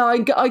 yeah, yeah,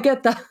 I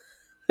get that."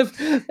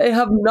 They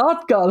have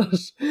not got it,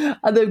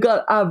 and they've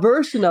got a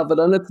version of it,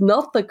 and it's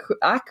not the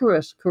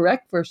accurate,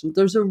 correct version.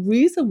 There's a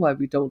reason why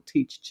we don't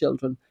teach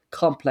children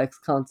complex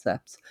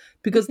concepts,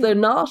 because they're Mhm.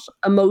 not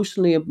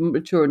emotionally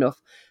mature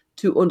enough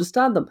to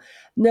understand them.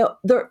 Now,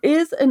 there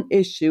is an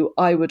issue,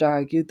 I would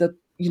argue, that,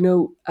 you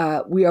know,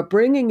 we are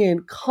bringing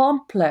in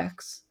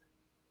complex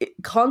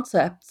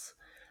concepts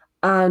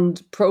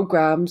and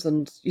programs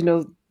and, you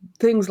know,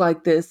 things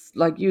like this,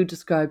 like you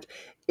described,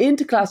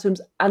 into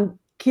classrooms, and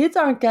kids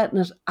aren't getting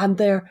it, and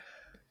they're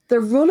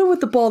running with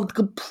the ball the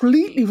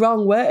completely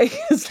wrong way.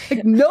 It's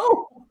like,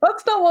 no,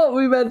 that's not what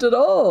we meant at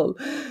all.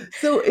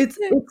 So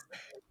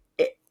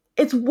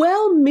it's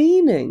well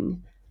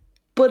meaning,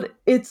 but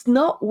it's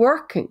not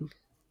working.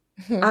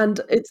 Mhm. And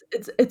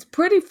it's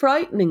pretty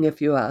frightening,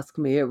 if you ask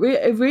me. It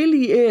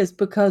really is,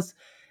 because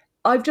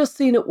I've just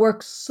seen it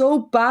work so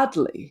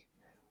badly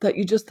that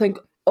you just think,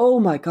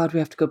 oh my God, we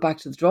have to go back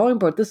to the drawing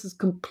board. This is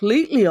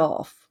completely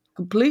off.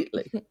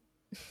 Completely.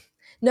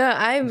 No,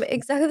 I'm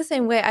exactly the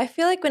same way. I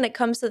feel like when it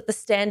comes to the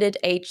standard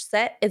age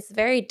set, it's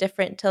very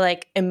different to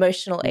like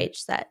emotional Yeah.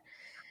 age set.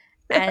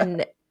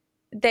 And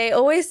they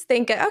always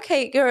think,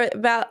 okay, you're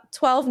about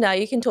 12 now,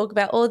 you can talk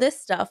about all this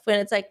stuff. When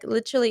it's like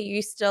literally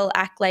you still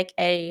act like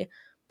a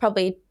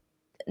probably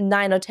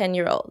 9 or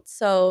 10-year old.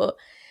 So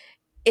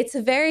it's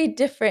a very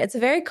different, it's a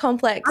very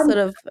complex And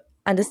sort of.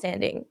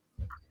 understanding.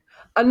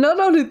 And not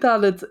only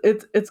that,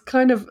 it's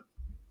kind of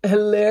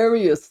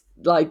hilarious,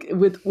 like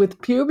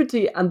with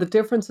puberty and the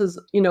differences,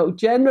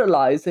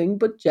 generalizing,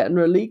 but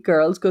generally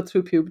girls go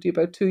through puberty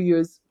about 2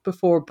 years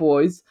before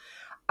boys,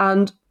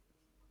 and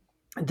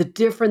the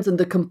difference in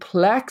the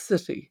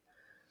complexity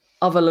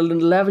of an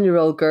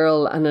 11-year-old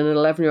girl and an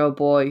 11-year-old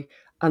boy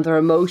and their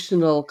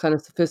emotional kind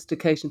of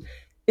sophistication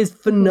is Hmm.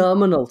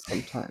 phenomenal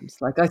sometimes.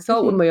 Like I saw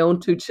it with Hmm. my own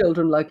two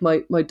children, like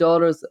my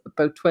daughter's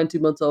about 20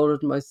 months older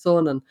than my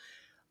son, and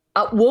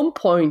at one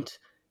point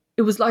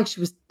it was like she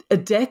was a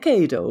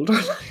decade older.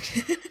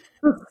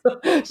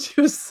 She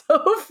was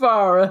so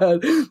far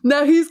ahead.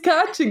 Now he's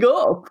catching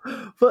up,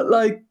 but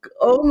like,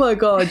 oh my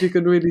God, you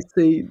can really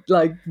see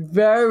like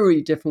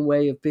very different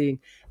way of being.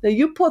 Now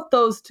you put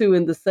those two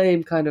in the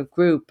same kind of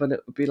group, and it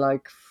would be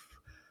like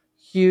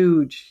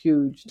huge,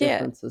 huge Yeah,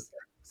 differences.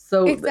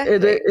 So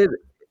exactly.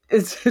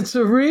 it's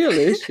a real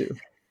issue.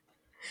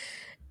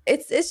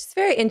 It's just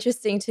very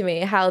interesting to me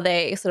how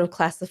they sort of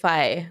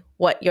classify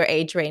what your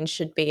age range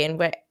should be and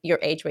where your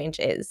age range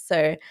is.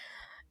 So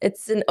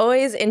it's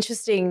always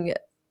interesting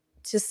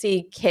to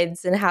see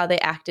kids and how they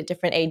act at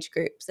different age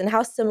groups and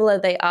how similar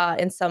they are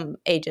in some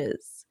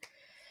ages.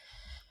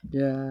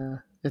 Yeah,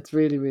 it's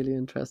really, really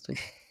interesting.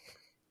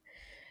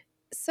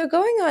 So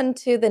going on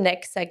to the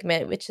next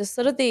segment, which is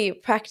sort of the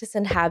practice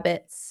and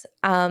habits.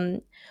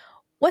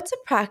 What's a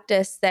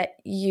practice that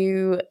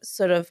you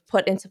sort of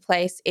put into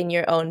place in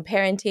your own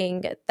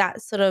parenting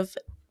that sort of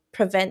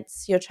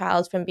prevents your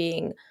child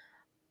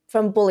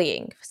from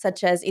bullying,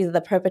 such as either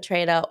the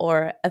perpetrator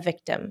or a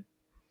victim?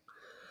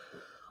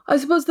 I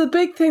suppose the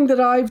big thing that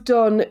I've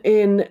done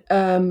in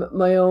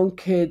my own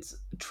kids,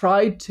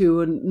 tried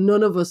to, and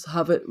none of us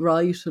have it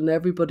right, and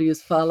everybody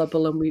is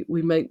fallible, and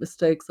we make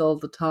mistakes all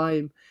the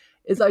time,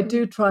 is I Mhm.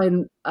 do try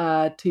and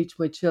teach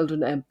my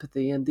children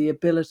empathy and the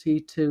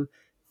ability to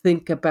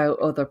think about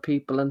other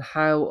people and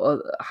how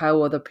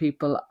other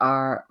people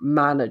are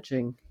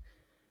managing.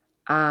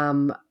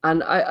 And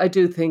I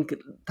do think,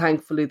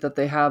 thankfully, that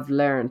they have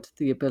learned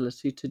the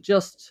ability to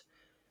just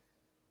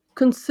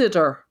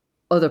consider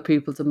other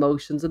people's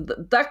emotions, and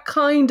that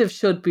kind of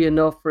should be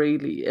enough,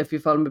 really, if you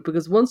follow me,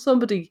 because once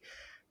somebody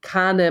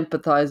can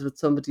empathize with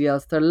somebody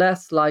else, they're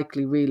less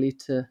likely really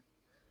to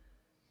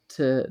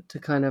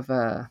kind of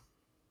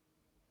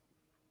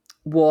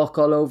walk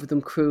all over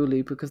them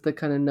cruelly, because they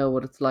kind of know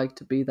what it's like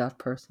to be that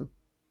person.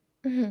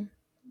 Mhm.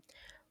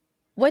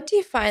 What do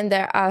you find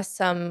there are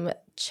some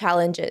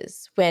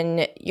challenges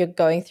when you're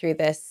going through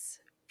this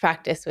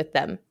practice with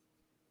them?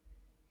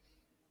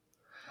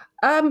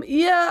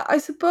 Yeah, I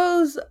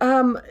suppose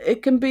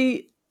it can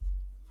be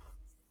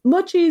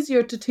much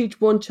easier to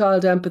teach one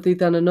child empathy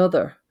than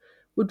another.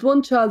 With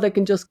one child, they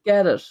can just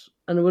get it,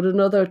 and with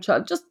another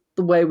child, just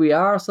the way we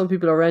are. Some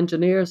people are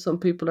engineers, some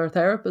people are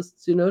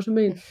therapists. You know what I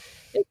mean?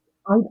 It,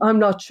 I'm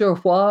not sure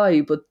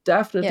why, but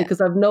definitely Yeah.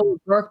 because I've no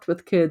worked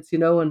with kids,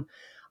 and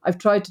I've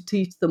tried to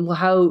teach them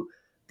how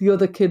the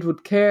other kid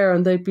would care,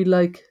 and they'd be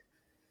like,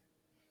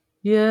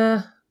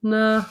 "Yeah,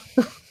 nah,"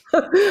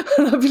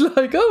 and I'd be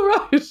like,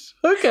 "Oh right,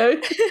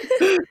 okay."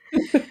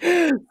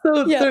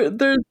 So Yeah.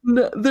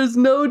 there's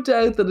no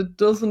doubt that it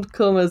doesn't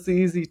come as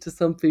easy to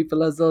some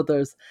people as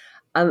others,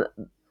 and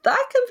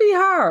that can be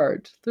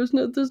hard. There's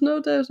no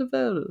doubt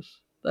about it.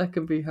 That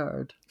can be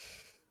hard,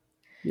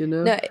 you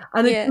know. No,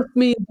 And it yeah. just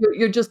means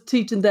you're just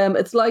teaching them.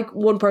 It's like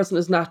one person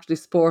is naturally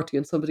sporty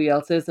and somebody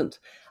else isn't,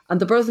 and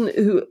the person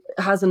who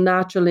has a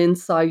natural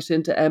insight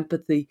into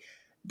empathy,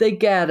 they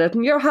get it,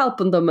 and you're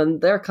helping them,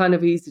 and they're kind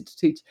of easy to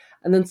teach.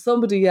 And then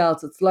somebody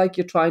else, it's like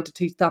you're trying to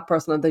teach that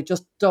person, and they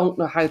just don't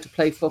know how to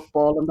play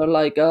football, and they're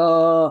like,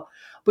 oh.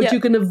 But Yeah. you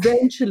can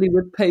eventually,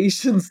 with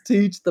patience,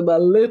 teach them a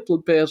little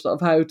bit of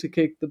how to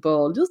kick the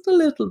ball, just a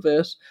little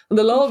bit. And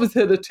they'll always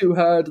hit it too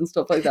hard and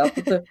stuff like that,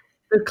 but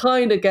they're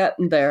kind of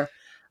getting there.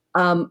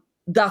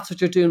 That's what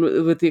you're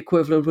doing with the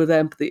equivalent with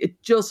empathy.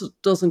 It just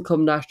doesn't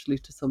come naturally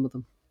to some of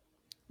them.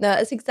 No,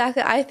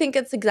 I think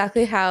it's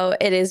exactly how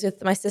it is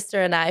with my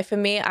sister and I. For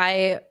me,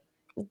 I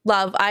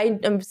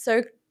am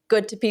so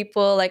good to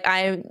people. Like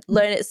I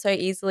learn it so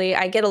easily.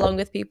 I get along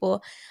with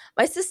people.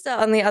 My sister,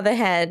 on the other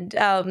hand,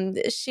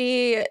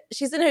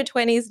 she's in her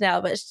 20s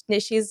now, but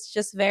she's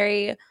just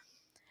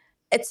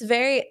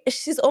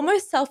she's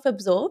almost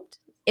self-absorbed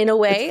in a It's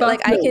way.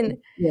 Like I can,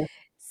 fascinating. Yeah.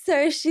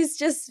 so she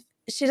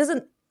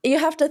doesn't, she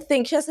has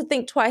to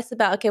think twice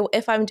about, okay,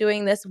 if I'm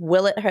doing this,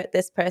 will it hurt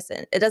this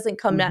person? It doesn't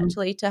come Hmm.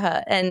 naturally to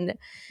her. And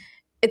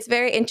it's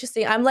very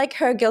interesting. I'm like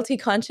her guilty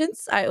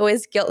conscience. I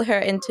always guilt her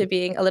into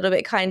being a little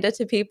bit kinder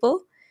to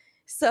people.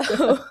 So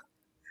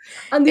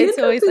And the it's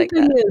always interesting like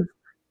thing that. is,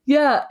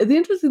 yeah, the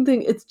interesting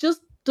thing, it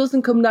just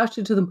doesn't come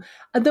naturally to them.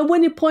 And then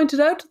when you point it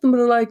out to them,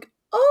 they're like,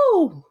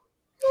 "Oh,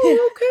 Yeah.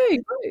 oh, okay."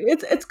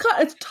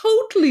 It's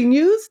totally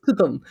news to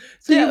them.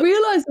 So you Yeah.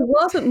 realize it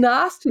wasn't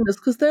nastiness,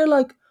 because they're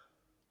like,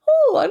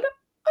 "Oh,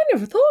 I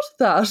never thought of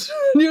that."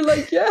 And you're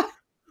like, "Yeah."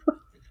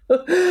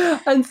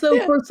 And so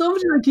Yeah. for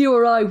somebody like you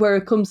or I, where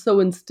it comes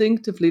so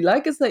instinctively,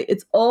 like I say,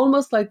 it's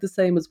almost like the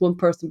same as one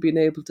person being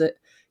able to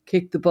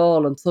kick the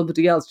ball and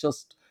somebody else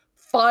just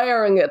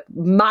firing it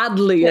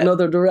madly Yeah.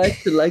 another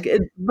direction. Like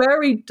it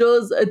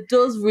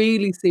does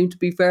really seem to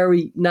be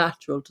very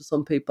natural to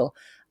some people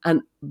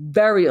and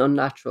very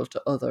unnatural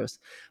to others.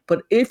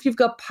 But if you've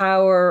got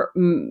power,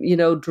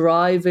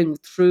 driving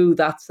through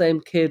that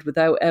same kid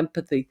without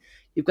empathy,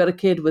 you've got a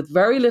kid with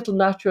very little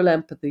natural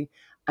empathy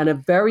and a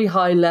very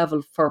high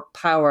level for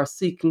power,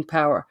 seeking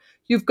power.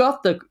 You've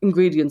got the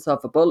ingredients of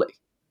a bully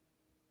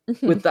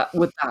Mhm. with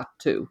that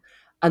too.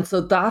 And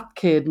so that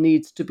kid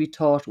needs to be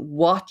taught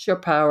what's your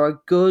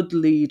power, good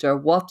leader,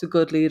 what's a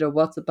good leader,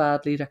 what's a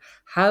bad leader,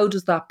 how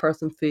does that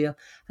person feel?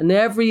 And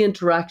every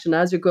interaction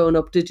as you're growing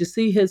up, did you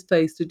see his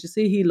face? Did you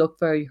see he looked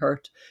very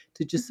hurt?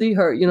 Did you Mhm. see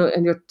her?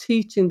 And you're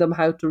teaching them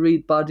how to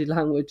read body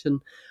language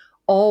and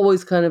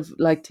always kind of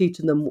like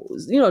teaching them,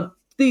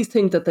 these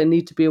things that they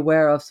need to be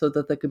aware of so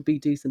that they can be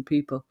decent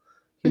people.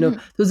 Mhm.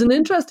 There's an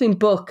interesting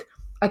book.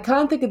 I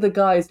can't think of the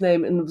guy's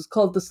name, and it was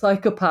called The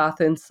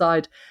Psychopath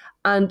Inside.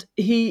 And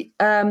he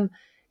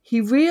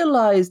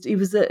realized he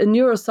was a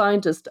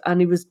neuroscientist, and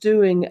he was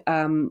doing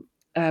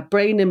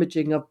brain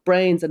imaging of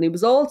brains, and he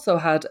was also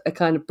had a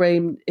kind of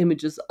brain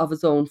images of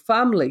his own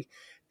family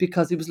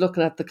because he was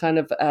looking at the kind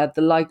of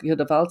the likelihood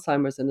of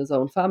Alzheimer's in his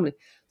own family.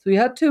 So he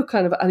had two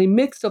kind of, and he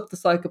mixed up the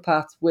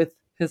psychopaths with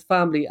his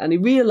family, and he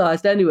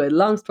realized anyway.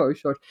 Long story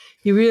short,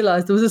 he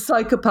realized there was a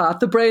psychopath,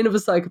 the brain of a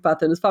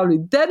psychopath in his family.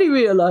 Then he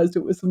realized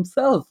it was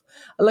himself.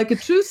 And like a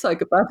true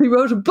psychopath, he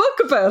wrote a book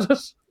about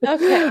it.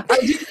 Okay.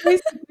 And he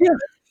basically,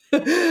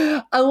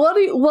 yeah. And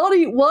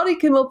what he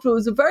came up with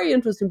was a very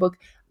interesting book.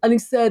 And he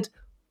said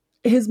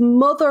his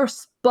mother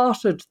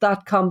spotted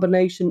that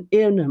combination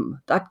in him,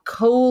 that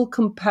cold,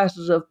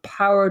 competitive,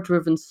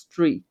 power-driven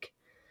streak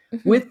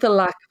Mhm. with the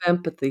lack of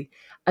empathy.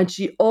 And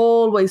she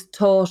always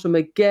taught him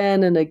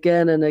again and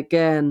again and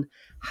again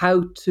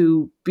how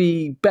to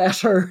be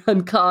better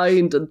and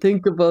kind and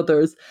think of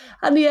others.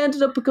 And he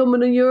ended up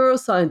becoming a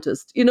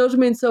neuroscientist. You know what I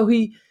mean? So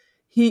Mhm.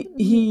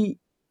 he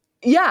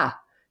yeah.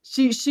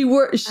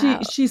 Wow.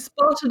 She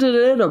spotted it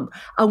in him.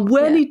 And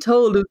when Yeah. he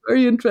told, it's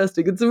very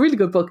interesting, it's a really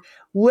good book.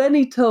 When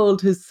he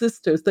told his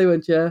sisters, they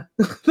went, yeah.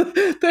 they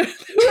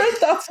weren't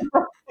that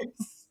surprised.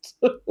 It's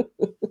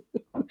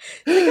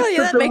like, oh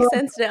yeah, That that the makes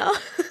sense now.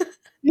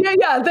 yeah,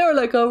 yeah, they were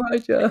like, "All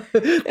right, yeah."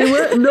 They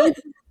weren't no one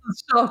was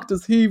as shocked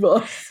as he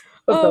was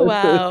Oh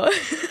about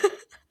this.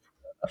 wow.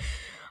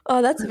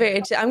 Oh, that's very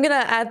interesting. I'm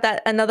gonna add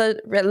that another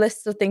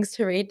list of things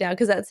to read now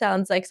because that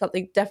sounds like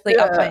something definitely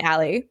up my Yeah,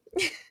 alley.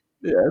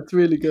 yeah, it's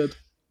really good.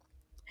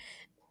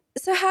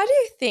 So, how do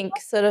you think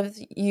sort of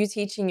you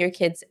teaching your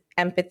kids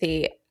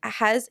empathy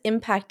has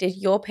impacted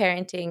your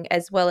parenting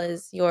as well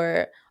as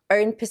your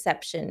own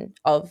perception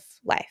of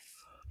life?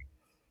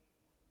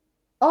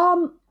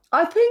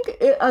 I think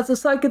as a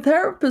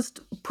psychotherapist,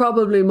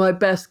 probably my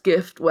best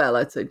gift, well,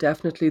 I'd say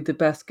definitely the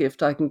best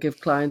gift I can give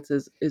clients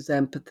is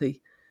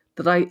empathy.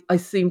 That I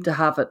seem to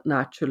have it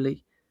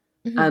naturally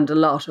Mhm. and a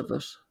lot of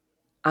it.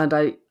 And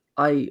I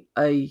I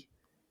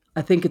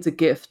I think it's a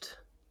gift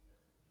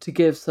to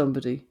give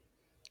somebody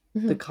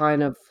the Mhm.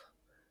 kind of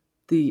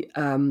the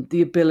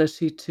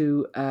ability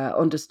to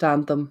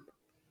understand them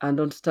and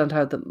understand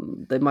how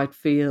they might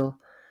feel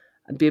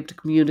and be able to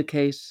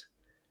communicate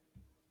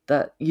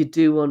that you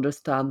do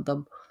understand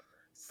them.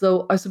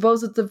 So I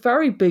suppose it's a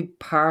very big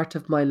part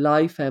of my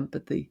life,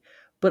 empathy.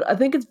 But I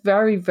think it's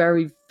very,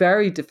 very,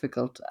 very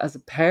difficult as a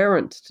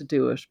parent to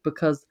do it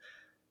because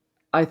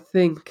I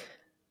think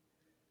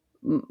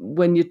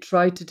when you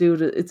try to do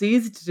it, it's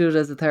easy to do it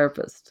as a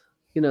therapist.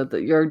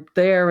 That you're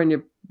there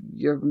and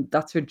you're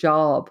that's your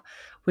job.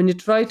 When you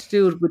try to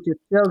do it with your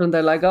children,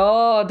 they're like,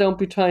 "Oh, don't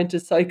be trying to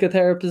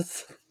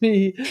psychotherapist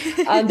me,"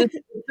 and it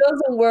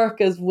doesn't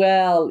work as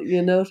well.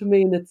 You know what I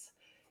mean? It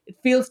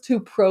feels too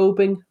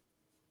probing.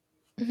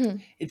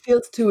 Mhm. It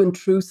feels too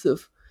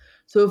intrusive.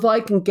 So if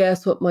I can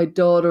guess what my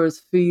daughter is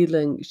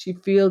feeling, she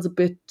feels a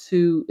bit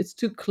too. It's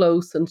too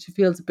close, and she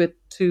feels a bit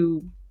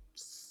too.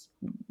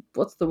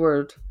 What's the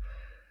word?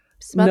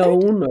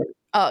 Smothered? Known or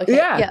Oh, okay.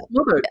 yeah, Yeah.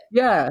 smothered.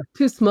 Yeah,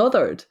 too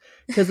smothered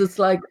because it's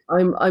like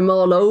I'm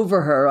all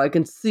over her. I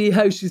can see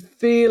how she's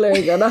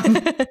feeling, and I'm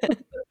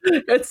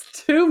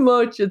it's too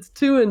much. It's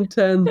too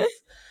intense,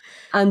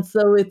 and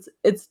so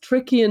it's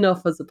tricky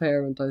enough as a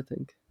parent, I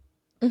think.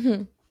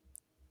 Mhm.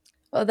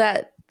 Well,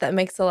 that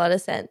makes a lot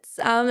of sense.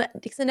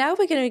 So now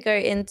we're going to go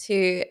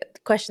into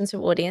questions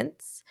from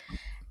audience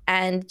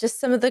and just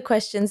some of the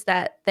questions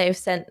that they've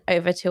sent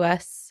over to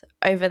us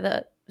over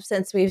the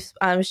since we've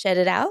shared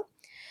it out.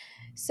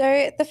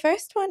 So the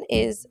first one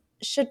is: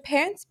 should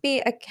parents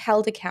be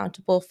held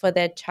accountable for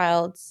their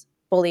child's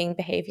bullying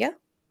behavior?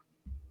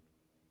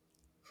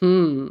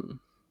 Hmm.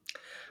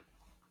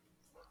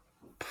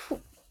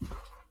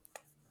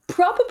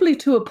 Probably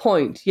to a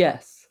point,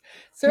 yes.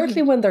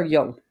 Certainly Mhm. when they're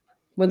young.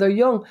 When they're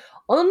young,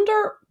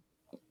 under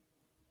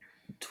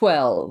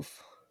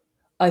 12,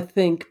 I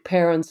think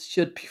parents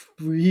should be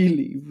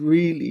really,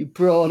 really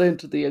brought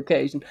into the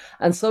occasion.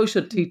 And so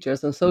should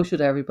teachers, and so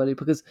should everybody,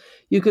 because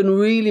you can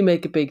really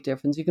make a big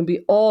difference. You can be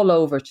all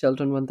over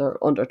children when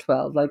they're under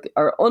 12, like,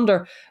 or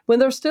when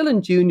they're still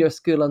in junior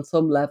school on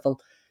some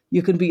level.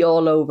 you can be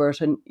all over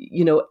it, and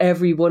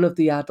every one of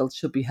the adults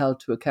should be held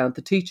to account.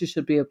 The teacher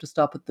should be able to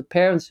stop it, the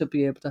parents should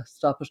be able to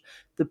stop it,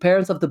 the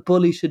parents of the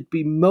bully should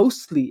be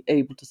mostly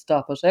able to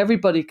stop it.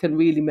 Everybody can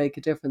really make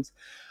a difference.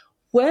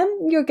 When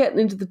you're getting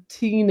into the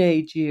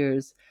teenage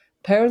years,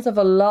 parents have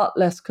a lot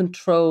less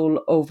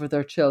control over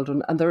their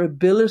children, and their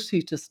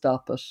ability to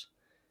stop it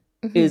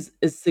Hmm. is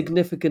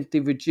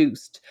significantly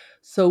reduced.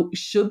 So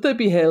should they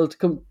be held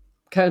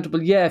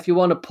accountable? Yeah, if you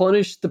want to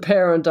punish the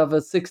parent of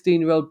a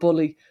 16-year-old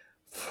bully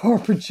for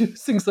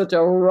producing such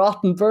a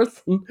rotten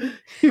person,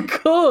 you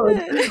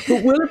could.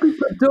 But will it be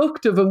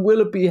productive and will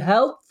it be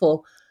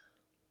helpful?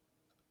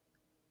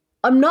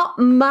 I'm not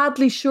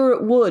madly sure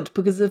it would,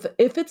 because if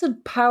it's a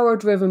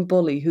power-driven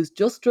bully who's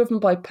just driven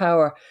by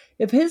power,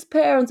 if his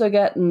parents are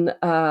getting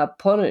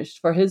punished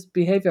for his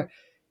behaviour,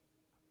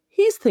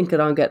 he's thinking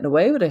I'm getting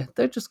away with it.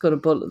 They're just going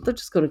to They're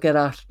just going to get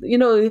at.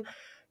 Yeah.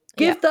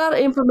 Give that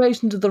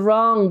information to the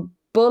wrong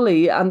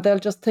bully, and they'll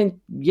just think,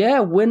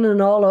 yeah,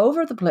 winning all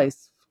over the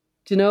place.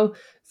 Do you know?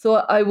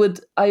 So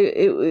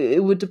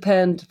it would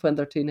depend when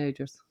they're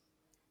teenagers.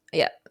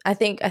 Yeah, I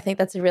think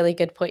that's a really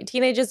good point.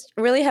 Teenagers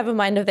really have a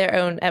mind of their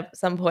own at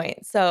some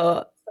point.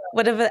 So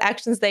whatever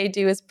actions they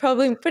do is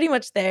probably pretty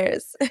much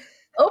theirs.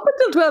 Up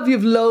until 12,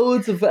 you've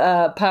loads of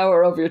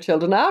power over your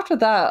children. After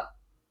that,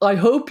 I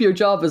hope your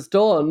job is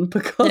done, Yeah.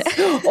 because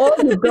all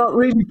you've got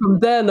really from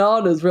then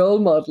on is role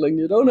modeling.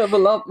 You don't have a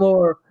lot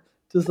more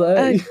to Uh,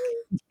 say.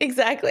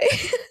 exactly.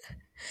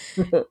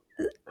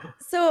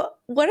 So,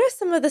 what are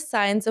some of the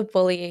signs of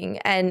bullying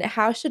and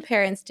how should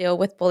parents deal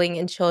with bullying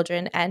in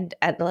children and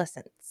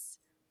adolescents?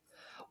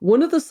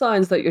 One of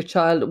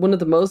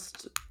the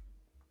most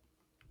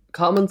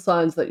common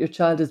signs that your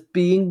child is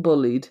being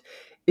bullied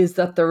is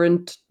that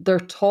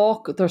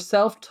their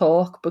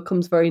self-talk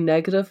becomes very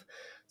negative.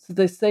 So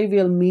they say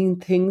real mean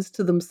things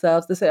to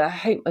themselves. They say, I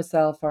hate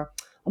myself, or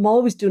I'm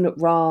always doing it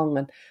wrong.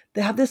 And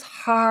they have this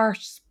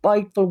harsh,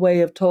 spiteful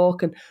way of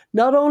talking,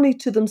 not only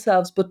to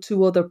themselves, but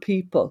to other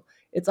people.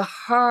 It's a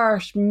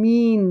harsh,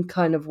 mean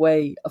kind of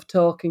way of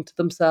talking to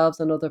themselves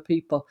and other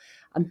people.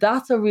 And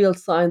that's a real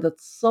sign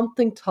that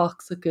something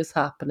toxic is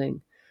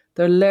happening.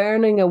 They're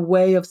learning a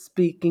way of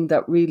speaking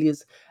that really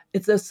is,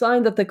 it's a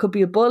sign that they could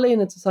be a bully,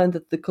 and it's a sign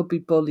that they could be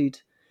bullied,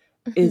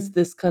 is Mhm.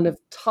 this kind of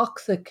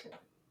toxic,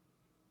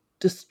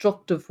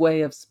 destructive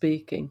way of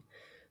speaking.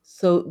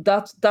 So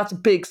that's a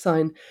big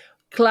sign.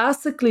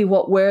 Classically,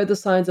 what were the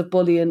signs of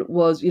bullying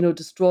was,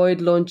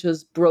 destroyed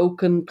lunches,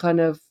 broken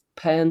kind of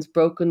pens,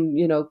 broken,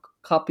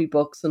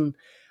 copybooks,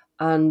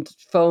 and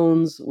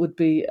phones would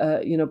be,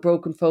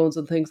 broken phones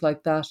and things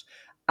like that.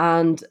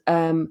 And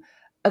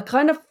a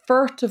kind of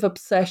furtive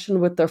obsession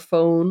with their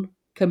phone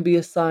can be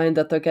a sign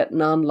that they're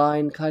getting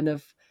online kind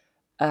of,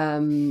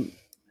 um,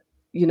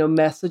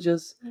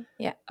 messages,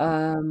 Yeah.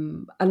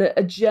 and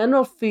a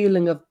general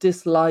feeling of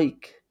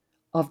dislike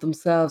of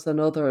themselves and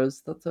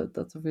others.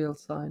 That's a real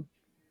sign.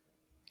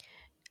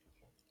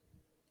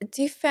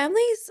 Do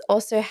families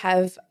also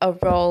have a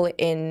role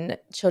in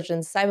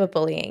children's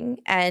cyberbullying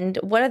and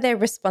what are their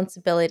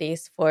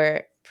responsibilities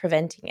for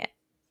preventing it?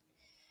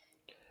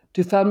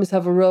 Do families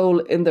have a role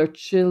in their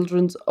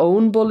children's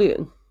own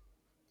bullying?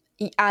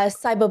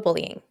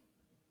 Cyberbullying.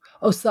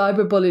 Oh,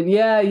 cyberbullying.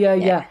 Yeah, yeah,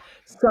 Yeah. yeah.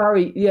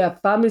 Sorry. Yeah,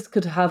 families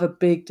could have a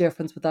big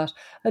difference with that.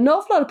 An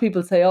awful lot of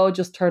people say, "Oh,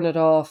 just turn it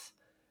off."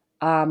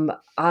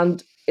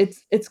 And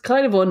it's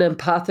kind of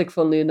unempathic,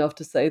 funnily enough,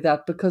 to say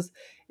that, because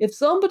if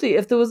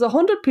there was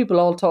 100 people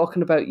all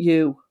talking about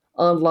you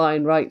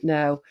online right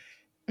now,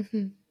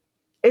 Mhm.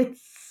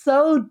 it's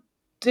so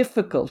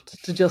difficult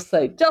to just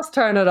say, just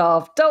turn it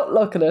off, don't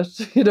look at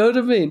it. You know what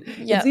I mean? It's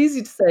Yeah.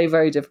 easy to say,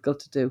 very difficult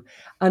to do.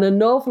 And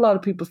an awful lot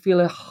of people feel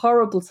a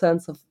horrible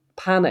sense of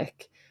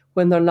panic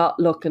when they're not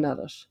looking at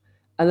it.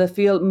 And they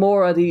feel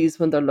more at ease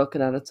when they're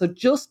looking at it. So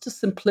just to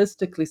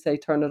simplistically say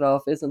turn it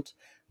off isn't.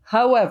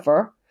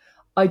 However,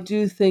 I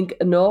do think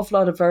an awful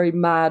lot of very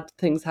mad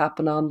things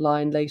happen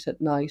online late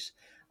at night.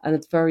 And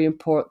it's very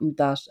important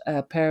that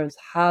parents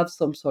have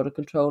some sort of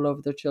control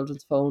over their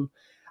children's phone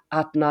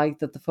at night,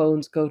 that the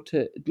phones go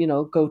to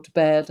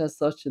bed as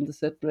such in the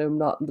sitting room,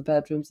 not in the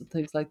bedrooms and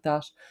things like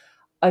that.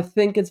 I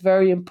think it's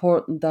very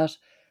important that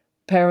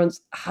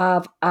parents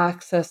have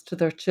access to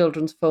their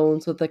children's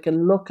phones so they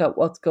can look at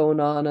what's going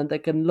on, and they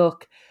can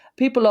look.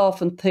 People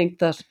often think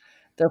that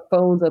their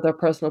phones are their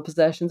personal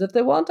possessions. If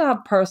they want to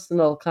have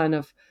personal kind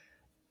of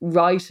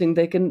writing,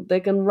 they can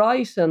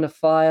write in a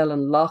file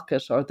and lock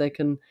it, or they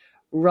can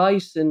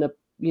write in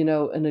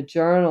a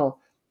journal.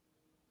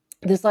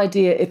 This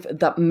idea, if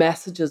that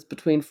messages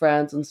between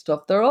friends and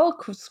stuff, they're all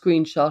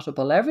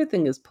screenshotable.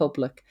 Everything is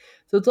public,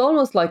 so it's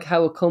almost like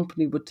how a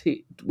company would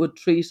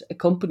treat a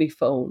company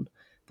phone.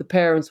 The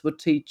parents would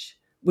treat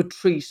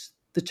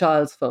the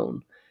child's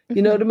phone.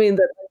 You know what Mhm. I mean?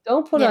 That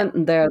don't put Yeah.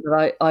 anything there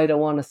that I don't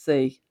want to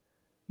see.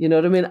 You know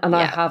what I mean? And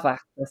I Yeah. have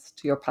access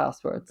to your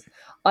passwords.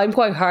 I'm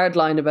quite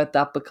hardline about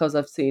that because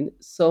I've seen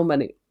so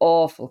many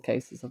awful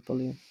cases of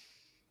bullying.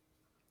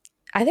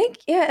 I think,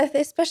 yeah,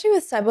 especially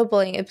with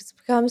cyberbullying, it's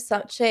become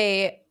such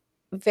a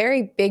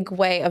very big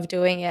way of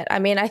doing it. I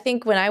mean, I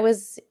think when I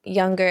was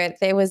younger,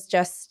 it was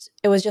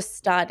just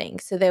starting.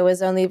 So there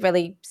was only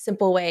really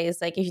simple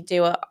ways, like if you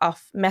do it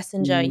off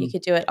Messenger, you Mm.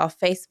 could do it off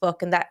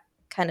Facebook and that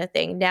kind of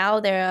thing. Now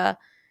there are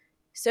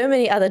so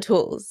many other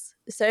tools,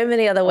 so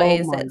many other Oh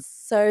ways my that's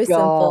so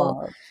simple.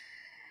 God.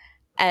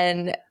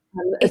 And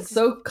And it's it's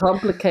so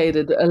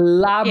complicated, yeah.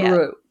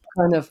 elaborate,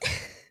 kind of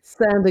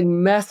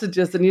sending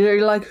messages, and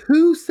you're like,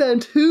 who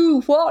sent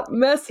who, what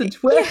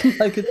message, when? Yeah.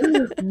 Like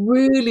it's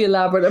really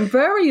elaborate, and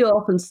very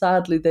often,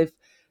 sadly,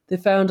 they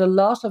found a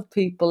lot of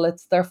people.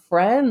 It's their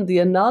friend, the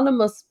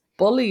anonymous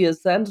bully,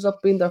 has ended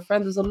up being their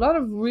friend. There's a lot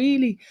of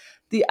really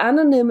the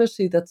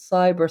anonymity that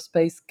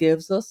cyberspace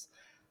gives us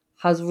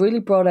has really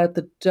brought out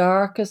the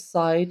darkest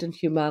side in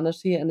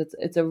humanity, and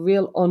it's a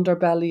real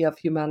underbelly of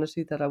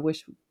humanity that I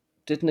wish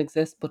didn't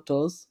exist but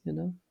does, you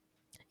know.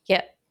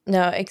 Yeah.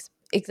 No,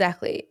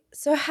 exactly.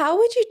 So how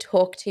would you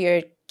talk to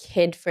your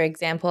kid, for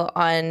example,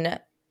 on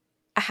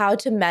how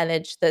to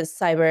manage the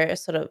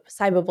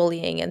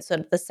cyberbullying and sort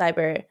of the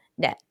cyber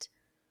net?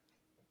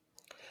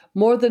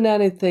 More than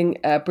anything,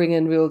 bring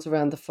in rules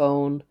around the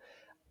phone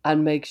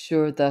and make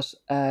sure that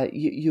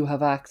you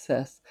have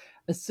access.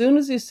 As soon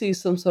as you see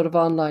some sort of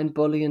online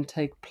bullying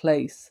take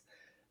place,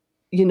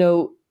 you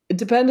know,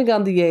 depending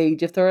on the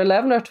age, if they're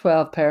 11 or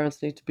 12,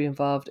 parents need to be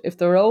involved. If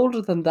they're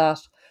older than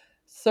that,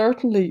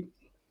 certainly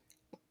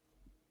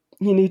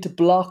you need to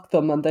block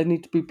them and they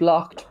need to be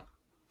blocked.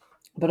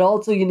 But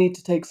also you need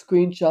to take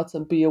screenshots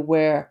and be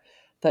aware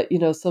that, you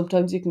know,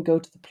 sometimes you can go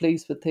to the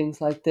police with things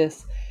like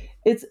this.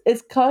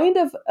 It's kind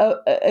of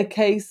a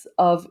case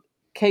of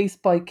case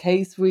by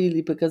case,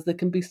 really, because they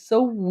can be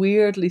so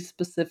weirdly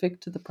specific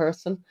to the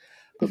person.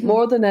 But Mhm.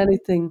 more than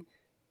anything,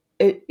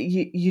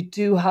 you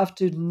do have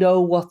to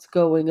know what's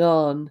going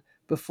on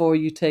before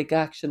you take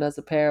action as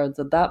a parent,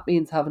 and that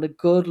means having a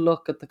good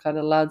look at the kind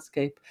of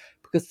landscape,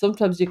 because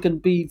sometimes you can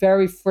be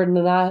very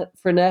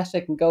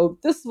frenetic and go,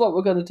 this is what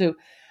we're going to do,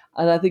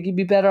 and I think you'd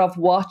be better off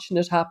watching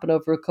it happen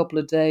over a couple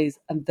of days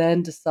and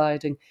then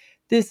deciding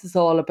this is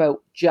all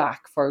about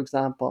Jack, for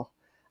example,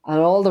 and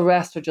all the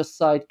rest are just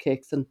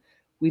sidekicks, and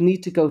we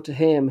need to go to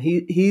him.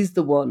 He's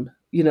the one,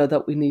 you know,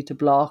 that we need to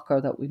block, or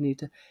that we need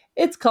to.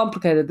 It's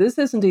complicated. This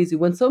isn't easy.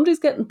 When somebody's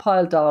getting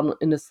piled on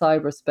in a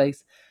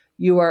cyberspace,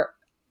 you are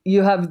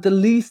you have the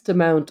least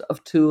amount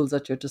of tools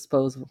at your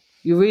disposal.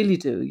 You really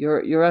do.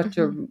 You're at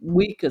your Mhm.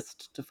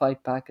 weakest to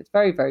fight back. It's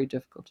very, very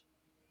difficult.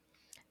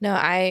 No,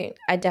 I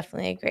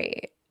definitely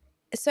agree.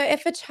 So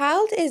if a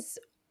child is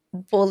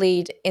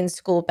bullied in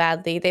school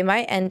badly, they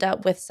might end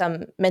up with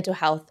some mental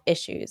health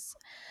issues.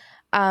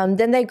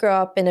 Then they grow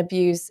up and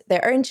abuse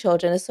their own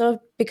children. It sort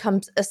of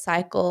becomes a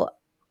cycle.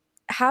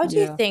 How do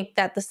you Yeah. think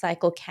that the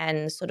cycle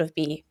can sort of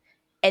be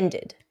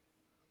ended?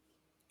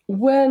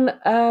 When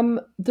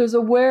there's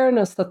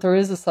awareness that there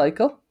is a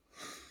cycle,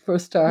 for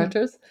Mhm.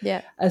 starters,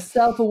 Yeah. a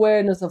self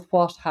awareness of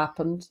what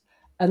happened,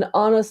 an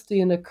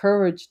honesty and a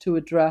courage to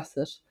address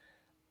it,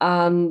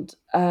 and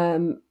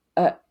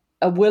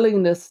a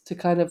willingness to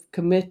kind of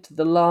commit to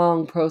the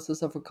long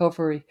process of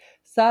recovery.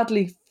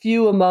 Sadly,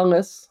 few among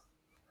us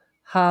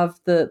have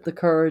the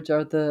courage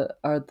or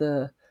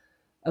the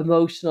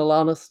emotional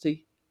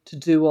honesty to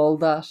do all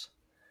that.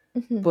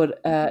 Mhm. But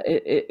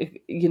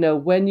you know,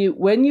 when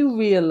you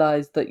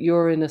realize that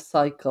you're in a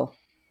cycle,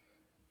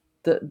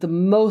 the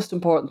most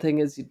important thing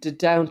is you to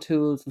down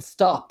tools and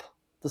stop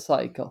the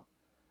cycle,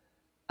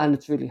 and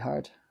it's really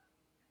hard.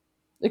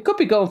 It could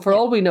be going, for Yeah.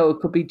 all we know, it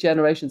could be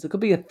generations. It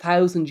could be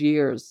 1,000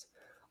 years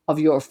of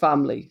your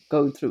family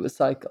going through a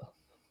cycle.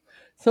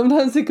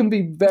 Sometimes it can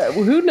be very,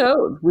 who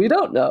knows? We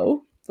don't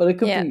know, but it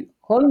could Yeah. be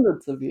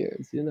hundreds of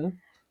years, you know?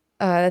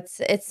 That's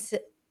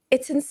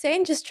it's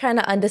insane just trying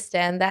to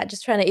understand that,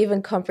 just trying to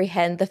even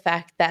comprehend the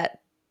fact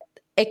that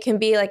it can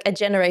be like a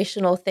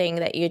generational thing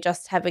that you're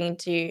just having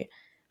to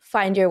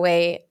find your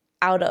way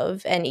out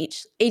of, and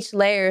each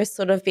layer is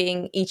sort of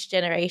being each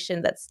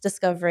generation that's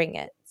discovering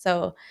it.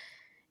 So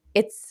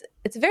it's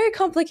a very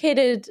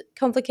complicated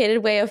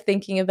way of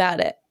thinking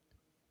about it.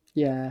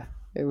 Yeah,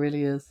 it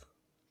really is.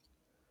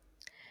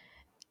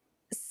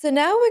 So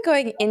now we're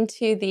going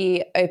into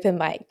the open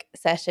mic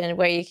session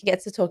where you can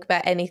get to talk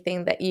about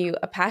anything that you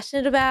are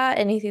passionate about,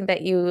 anything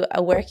that you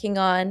are working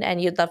on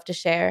and you'd love to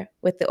share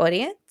with the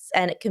audience.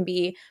 And it can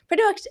be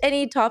pretty much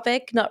any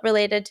topic not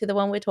related to the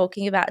one we're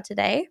talking about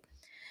today.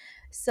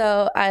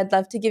 So I'd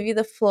love to give you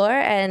the floor.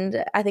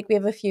 And I think we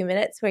have a few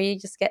minutes where you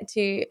just get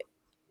to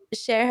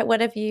share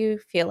whatever you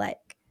feel like.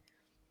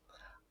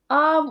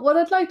 What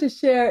I'd like to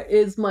share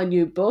is my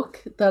new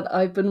book that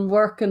I've been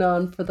working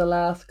on for the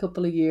last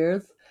couple of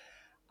years,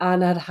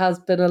 and it has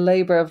been a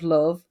labor of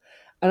love.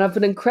 And I've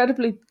been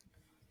incredibly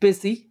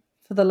busy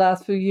for the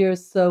last few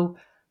years, so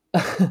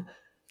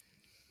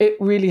it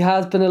really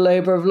has been a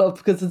labor of love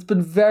because it's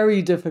been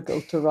very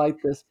difficult to write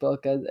this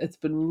book, and it's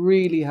been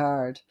really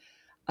hard.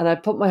 And I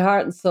put my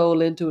heart and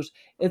soul into it.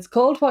 It's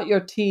called What Your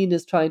Teen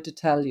is Trying to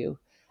Tell You,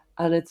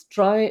 and it's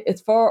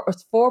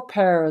for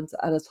parents,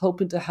 and it's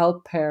hoping to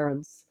help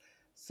parents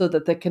so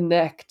that they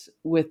connect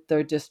with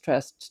their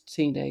distressed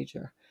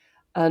teenager.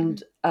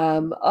 And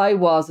I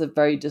was a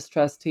very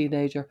distressed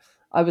teenager.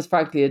 I was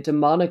frankly a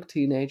demonic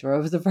teenager. I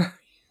was a very,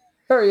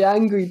 very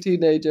angry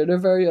teenager and a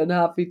very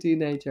unhappy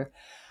teenager.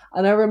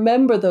 And I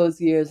remember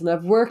those years, and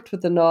I've worked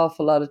with an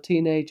awful lot of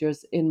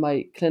teenagers in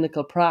my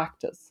clinical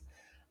practice.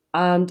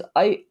 And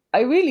I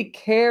really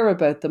care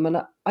about them.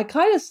 And I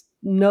kind of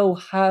know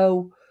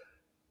how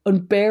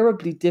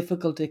unbearably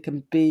difficult it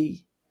can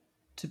be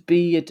to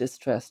be a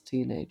distressed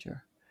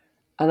teenager.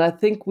 And I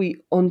think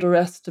we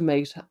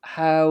underestimate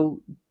how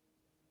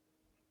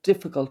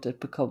difficult it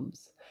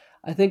becomes.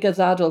 I think as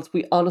adults,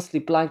 we honestly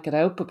blank it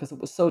out because it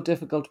was so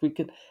difficult.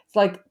 It's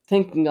like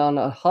thinking on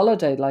a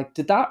holiday, like,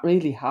 did that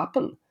really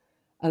happen?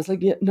 And it's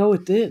like, yeah, no,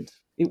 it did.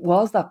 It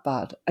was that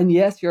bad. And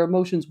yes, your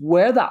emotions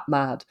were that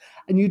mad.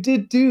 And you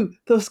did do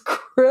those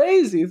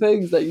crazy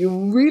things that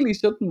you really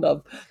shouldn't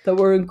have, that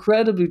were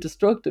incredibly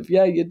destructive.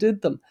 Yeah, you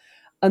did them.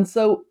 And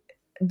so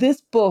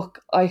this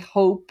book, I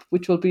hope,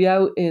 which will be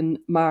out in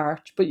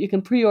March, but you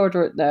can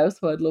pre-order it now.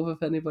 So I'd love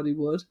if anybody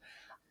would.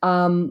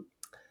 Um,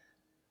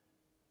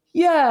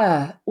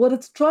 yeah, what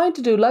it's trying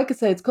to do, like I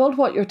say, it's called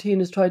What Your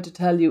Teen is Trying to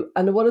Tell You.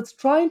 And what it's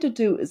trying to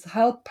do is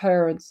help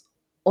parents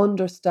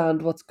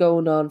understand what's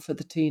going on for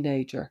the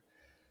teenager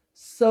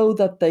so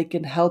that they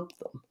can help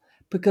them.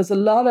 Because a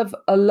lot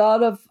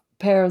of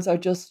parents are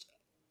just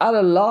at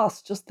a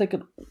loss, just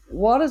thinking,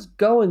 what is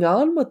going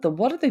on with them?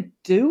 What are they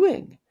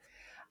doing?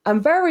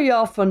 And very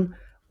often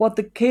what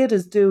the kid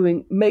is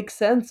doing makes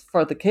sense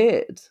for the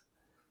kid,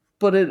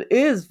 but it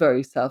is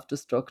very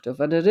self-destructive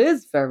and it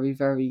is very,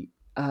 very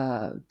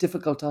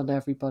difficult on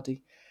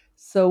everybody.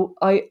 So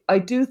I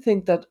do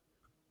think that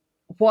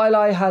while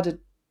I had a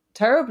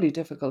terribly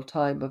difficult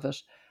time of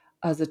it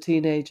as a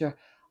teenager,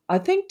 I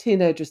think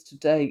teenagers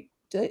today,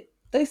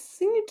 they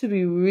seem to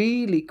be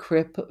really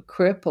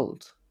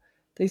crippled.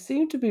 They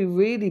seem to be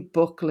really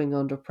buckling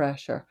under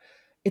pressure.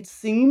 It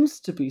seems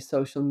to be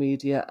social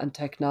media and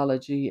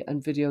technology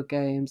and video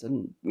games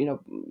and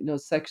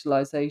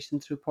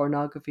sexualization through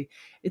pornography.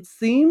 It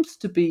seems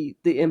to be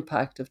the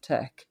impact of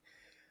tech,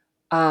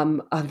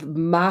 and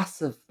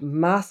massive,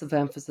 massive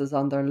emphasis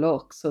on their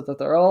looks, so that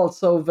they're all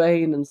so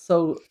vain and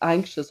so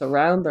anxious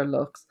around their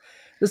looks.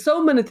 There's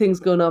so many things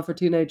going on for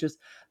teenagers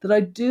that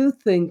I do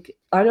think,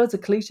 I know it's a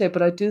cliche,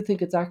 but I do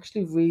think it's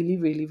actually really,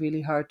 really,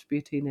 really hard to be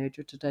a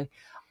teenager today.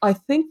 I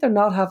think they're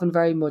not having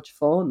very much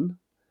fun.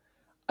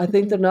 I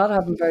think they're not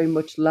having very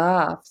much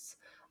laughs.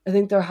 I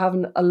think they're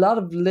having a lot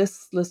of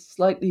listless,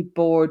 slightly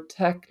bored,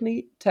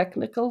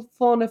 technical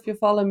fun, if you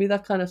follow me,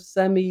 that kind of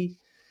semi,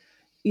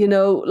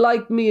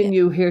 like me Yeah. and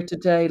you here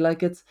today.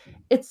 Like, it's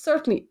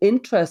certainly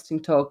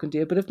interesting talking to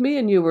you, but if me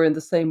and you were in the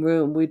same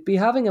room, we'd be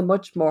having a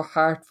much more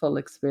heartful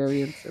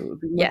experience. It would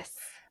be much Yes.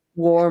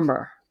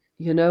 warmer,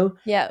 you know,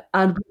 Yeah.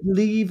 and we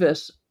leave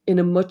it in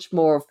a much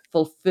more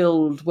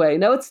fulfilled way.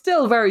 Now, it's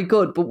still very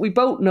good, but we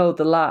both know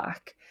the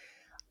lack.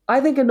 I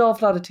think an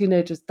awful lot of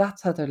teenagers,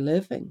 that's how they're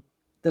living.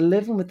 They're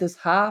living with this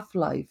half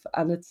life,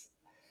 and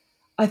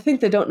I think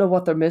they don't know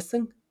what they're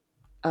missing,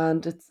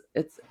 and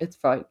it's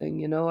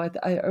frightening. I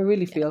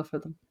really Yeah. feel for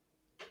them.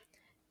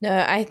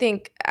 No, I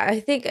think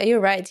you're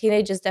right.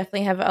 Teenagers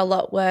definitely have it a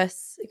lot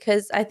worse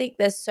because I think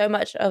there's so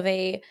much of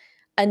a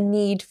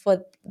need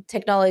for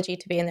technology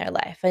to be in their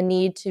life, a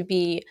need to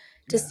Yeah.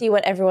 see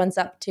what everyone's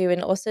up to,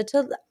 and also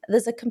to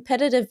there's a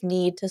competitive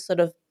need to sort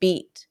of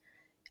beat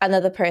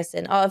another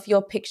person. Oh, if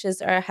your pictures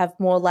have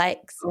more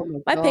likes, Oh my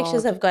my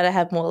pictures God. have got to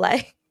have more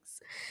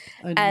likes.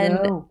 I And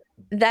know.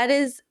 that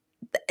is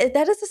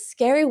that is a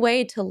scary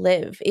way to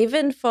live,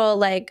 even for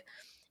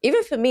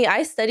me.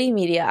 I study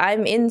media,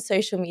 I'm in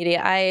social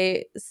media,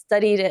 I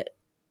studied it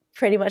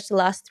pretty much the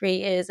last 3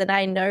 years, and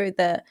I know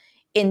the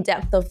in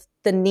depth of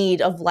the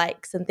need of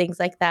likes and things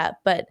like that.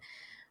 But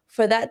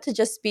for that to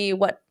just be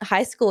what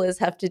high schoolers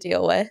have to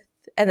deal with,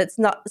 and it's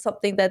not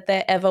something that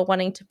they're ever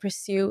wanting to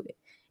pursue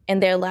in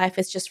their life,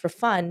 it's just for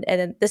fun, and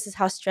then this is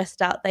how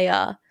stressed out they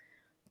are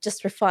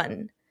just for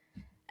fun.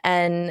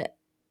 And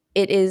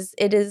it is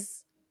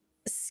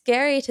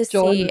scary to see.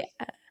 Joyless.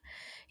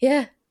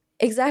 Yeah,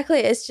 exactly.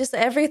 It's just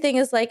everything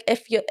is like,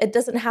 it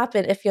doesn't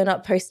happen if you're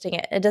not posting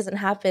it. It doesn't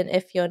happen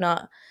if you're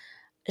not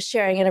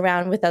sharing it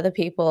around with other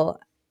people.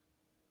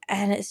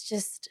 And it's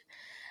just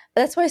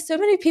that's why so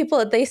many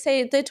people, they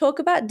talk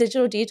about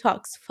digital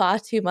detox far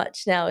too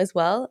much now as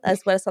well,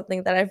 as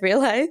something that I've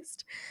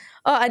realized.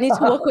 Oh, I need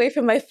to walk away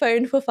from my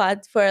phone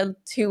for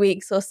 2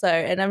 weeks or so.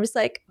 And I'm just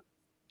like,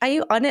 are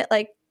you on it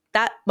like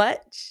that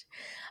much?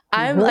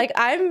 I'm Mhm. like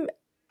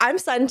I'm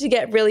starting to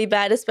get really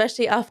bad,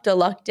 especially after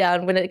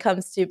lockdown, when it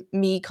comes to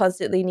me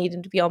constantly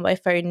needing to be on my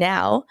phone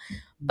now.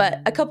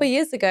 But a couple of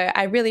years ago,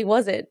 I really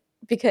wasn't,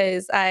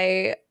 because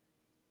I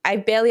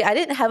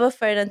didn't have a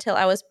phone until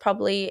I was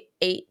probably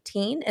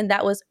 18, and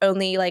that was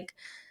only like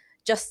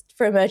just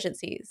for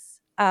emergencies,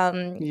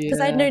 because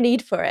I had Yeah. no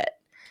need for it.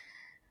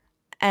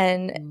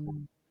 And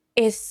Mm.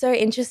 it's so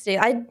interesting.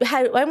 I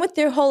went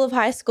through whole of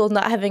high school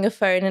not having a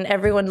phone, and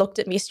everyone looked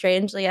at me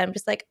strangely. I'm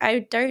just like,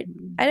 I don't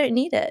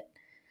need it.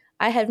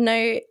 I have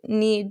no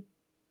need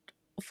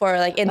for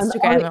like And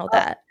Instagram and all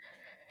that.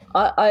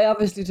 I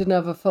obviously didn't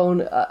have a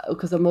phone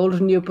because I'm older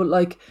than you, but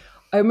like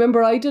I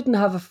remember I didn't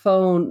have a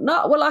phone.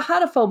 Not well, I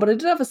had a phone, but I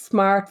didn't have a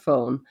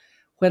smartphone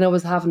when I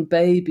was having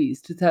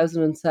babies,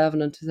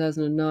 2007 and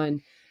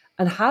 2009.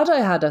 And had I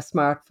had a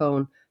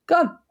smartphone,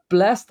 God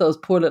bless those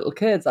poor little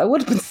kids, I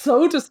would have been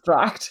so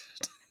distracted.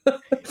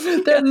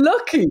 They're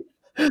lucky.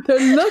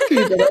 They're lucky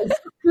that I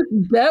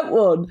didn't get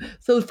one.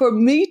 So for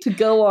me to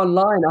go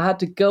online, I had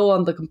to go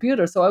on the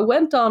computer. So I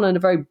went on in a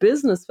very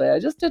business way. I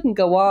just didn't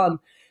go on.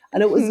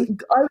 And I was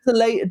a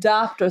late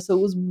adapter, so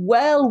it was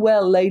well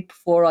late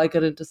before I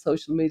got into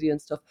social media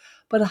and stuff.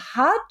 But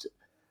had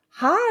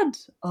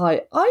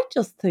I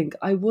just think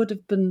I would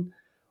have been,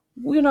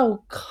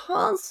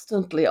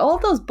 constantly, all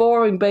those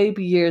boring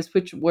baby years,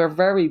 which were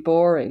very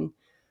boring,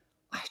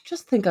 I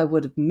just think I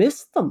would have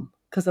missed them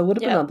because I would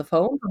have been Yeah. on the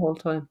phone the whole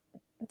time.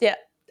 Yeah.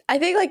 I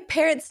think like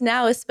parents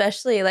now,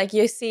 especially, like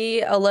you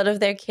see a lot of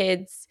their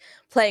kids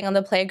playing on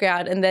the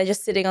playground and they're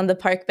just sitting on the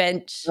park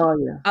bench Oh,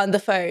 yeah. on the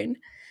phone.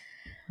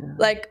 Yeah.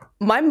 Like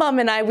my mom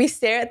and I, we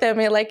stare at them and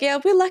we're like, yeah,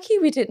 we're lucky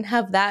we didn't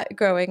have that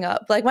growing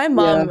up. Like my Yeah.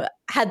 mom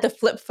had the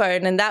flip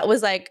phone and that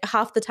was like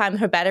half the time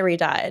her battery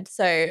died.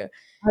 So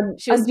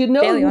she And was you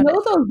know, barely you on know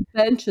it. those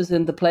benches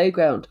in the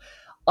playground.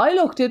 I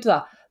looked into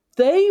that.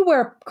 They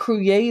were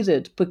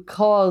created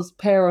because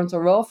parents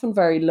are often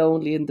very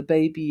lonely in the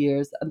baby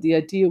years, and the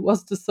idea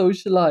was to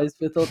socialize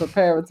with other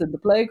parents in the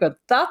playground.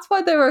 That's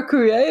why they were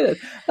created,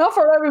 not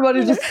for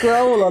everybody to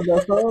scroll on their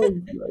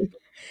phones.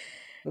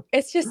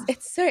 It's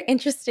so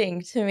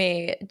interesting to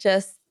me,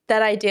 just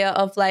that idea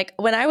of like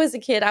when I was a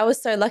kid, I was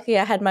so lucky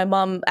I had my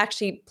mom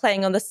actually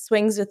playing on the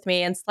swings with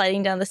me and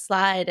sliding down the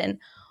slide and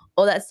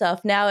all that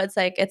stuff. Now it's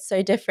like it's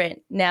so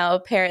different. Now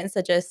parents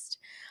are just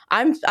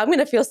I'm going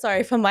to feel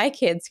sorry for my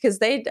kids because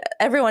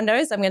everyone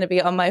knows I'm going to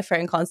be on my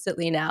phone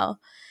constantly now.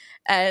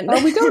 And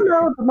We don't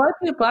know. There might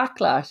be a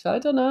backlash. I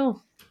don't know.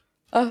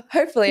 oh,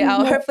 hopefully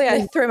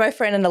I throw my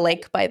phone in a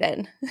lake by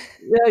then.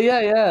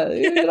 Yeah.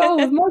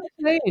 It might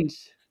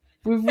change.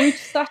 We've reached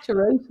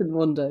saturation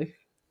one day.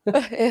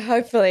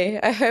 Hopefully.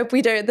 I hope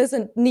we don't there's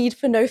a need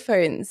for no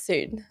phones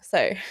soon.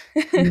 So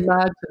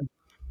Imagine.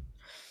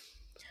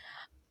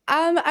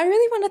 I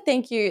really want to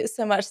thank you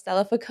so much,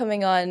 Stella, for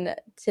coming on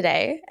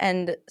today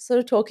and sort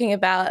of talking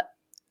about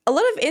a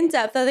lot of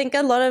in-depth. I think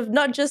a lot of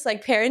not just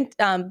like parent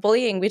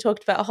bullying. We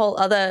talked about a whole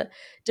other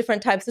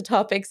different types of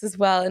topics as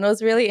well, and it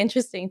was really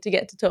interesting to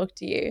get to talk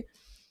to you.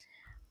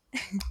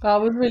 Oh,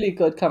 it was really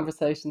good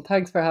conversation.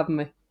 Thanks for having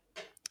me.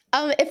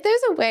 If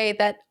there's a way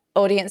that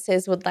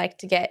audiences would like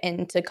to get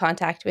into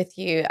contact with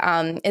you,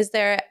 is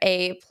there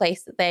a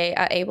place that they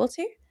are able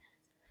to?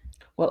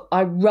 Well,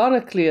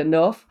 ironically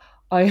enough,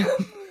 I am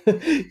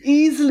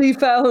easily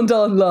found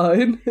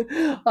online.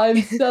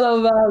 I'm Stella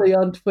O'Malley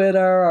on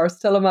Twitter or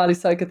Stella O'Malley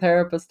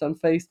Psychotherapist on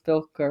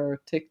Facebook or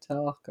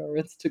TikTok or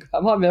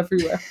Instagram. I'm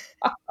everywhere.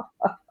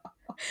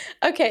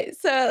 Okay,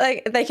 so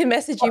like they can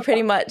message you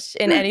pretty much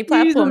in any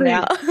platform Easily.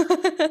 now.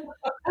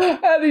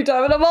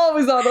 Anytime, and I'm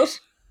always on it.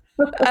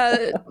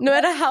 No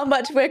matter how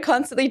much we're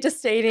constantly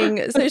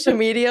disdaining social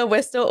media,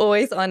 we're still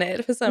always on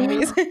it for some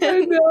reason.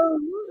 I know.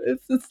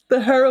 It's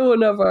the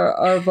heroine of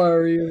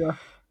our era.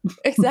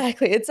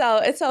 Exactly. It's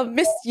our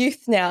missed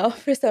youth now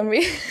for some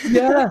reason.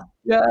 Yeah.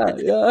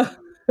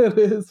 It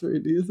is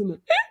really, isn't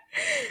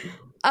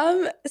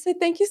it? So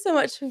thank you so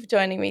much for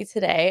joining me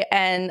today.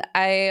 And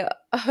I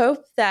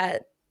hope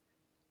that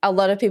a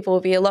lot of people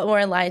will be a lot more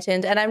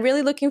enlightened. And I'm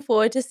really looking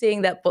forward to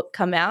seeing that book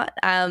come out.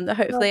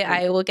 Hopefully Okay.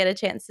 I will get a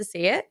chance to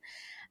see it.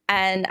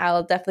 And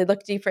I'll definitely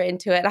look deeper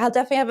into it. I'll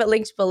definitely have it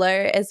linked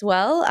below as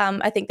well.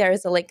 I think there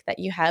is a link that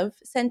you have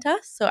sent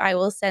us. So I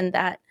will send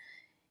that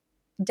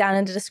down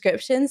in the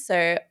description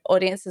so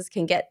audiences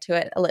can get to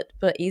it a little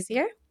bit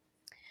easier.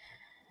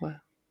 Wow.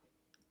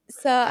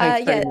 So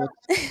Thanks very yeah, much.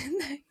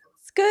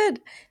 it's good.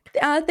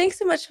 Thanks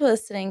so much for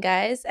listening,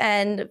 guys,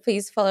 and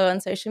please follow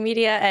on social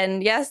media.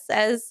 And yes,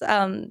 as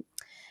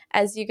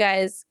you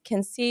guys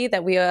can see,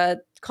 that we are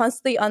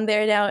constantly on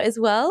there now as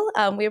well.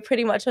 We are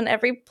pretty much on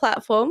every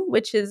platform,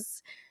 which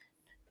as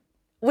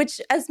much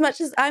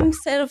as I'm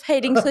sort of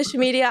hating social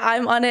media,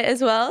 I'm on it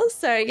as well.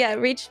 So yeah,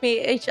 reach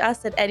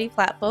us at any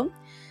platform.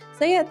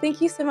 So yeah, thank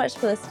you so much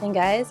for listening,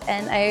 guys,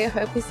 and I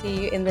hope to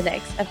see you in the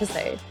next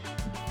episode.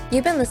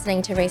 You've been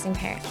listening to Raising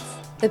Parents,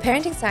 the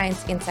Parenting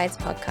Science Insights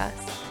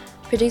podcast,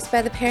 produced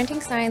by the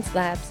Parenting Science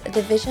Labs, a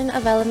division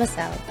of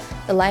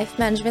LMSL, the Life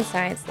Management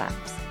Science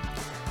Labs.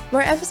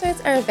 More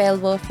episodes are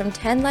available from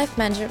 10 life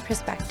management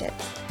perspectives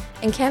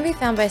and can be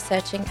found by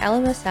searching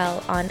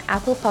LMSL on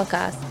Apple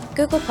Podcasts,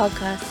 Google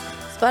Podcasts,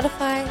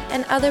 Spotify,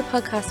 and other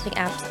podcasting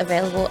apps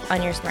available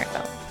on your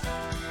smartphone.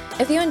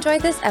 If you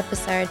enjoyed this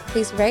episode,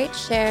 please rate,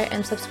 share,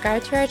 and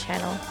subscribe to our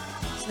channel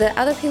so that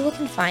other people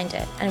can find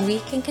it and we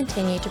can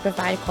continue to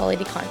provide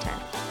quality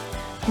content.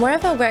 More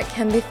of our work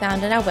can be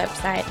found on our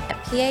website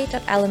at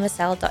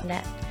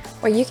pa.lmsl.net,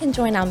 where you can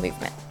join our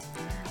movement.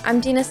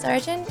 I'm Dina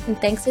Sargent, and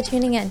thanks for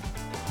tuning in.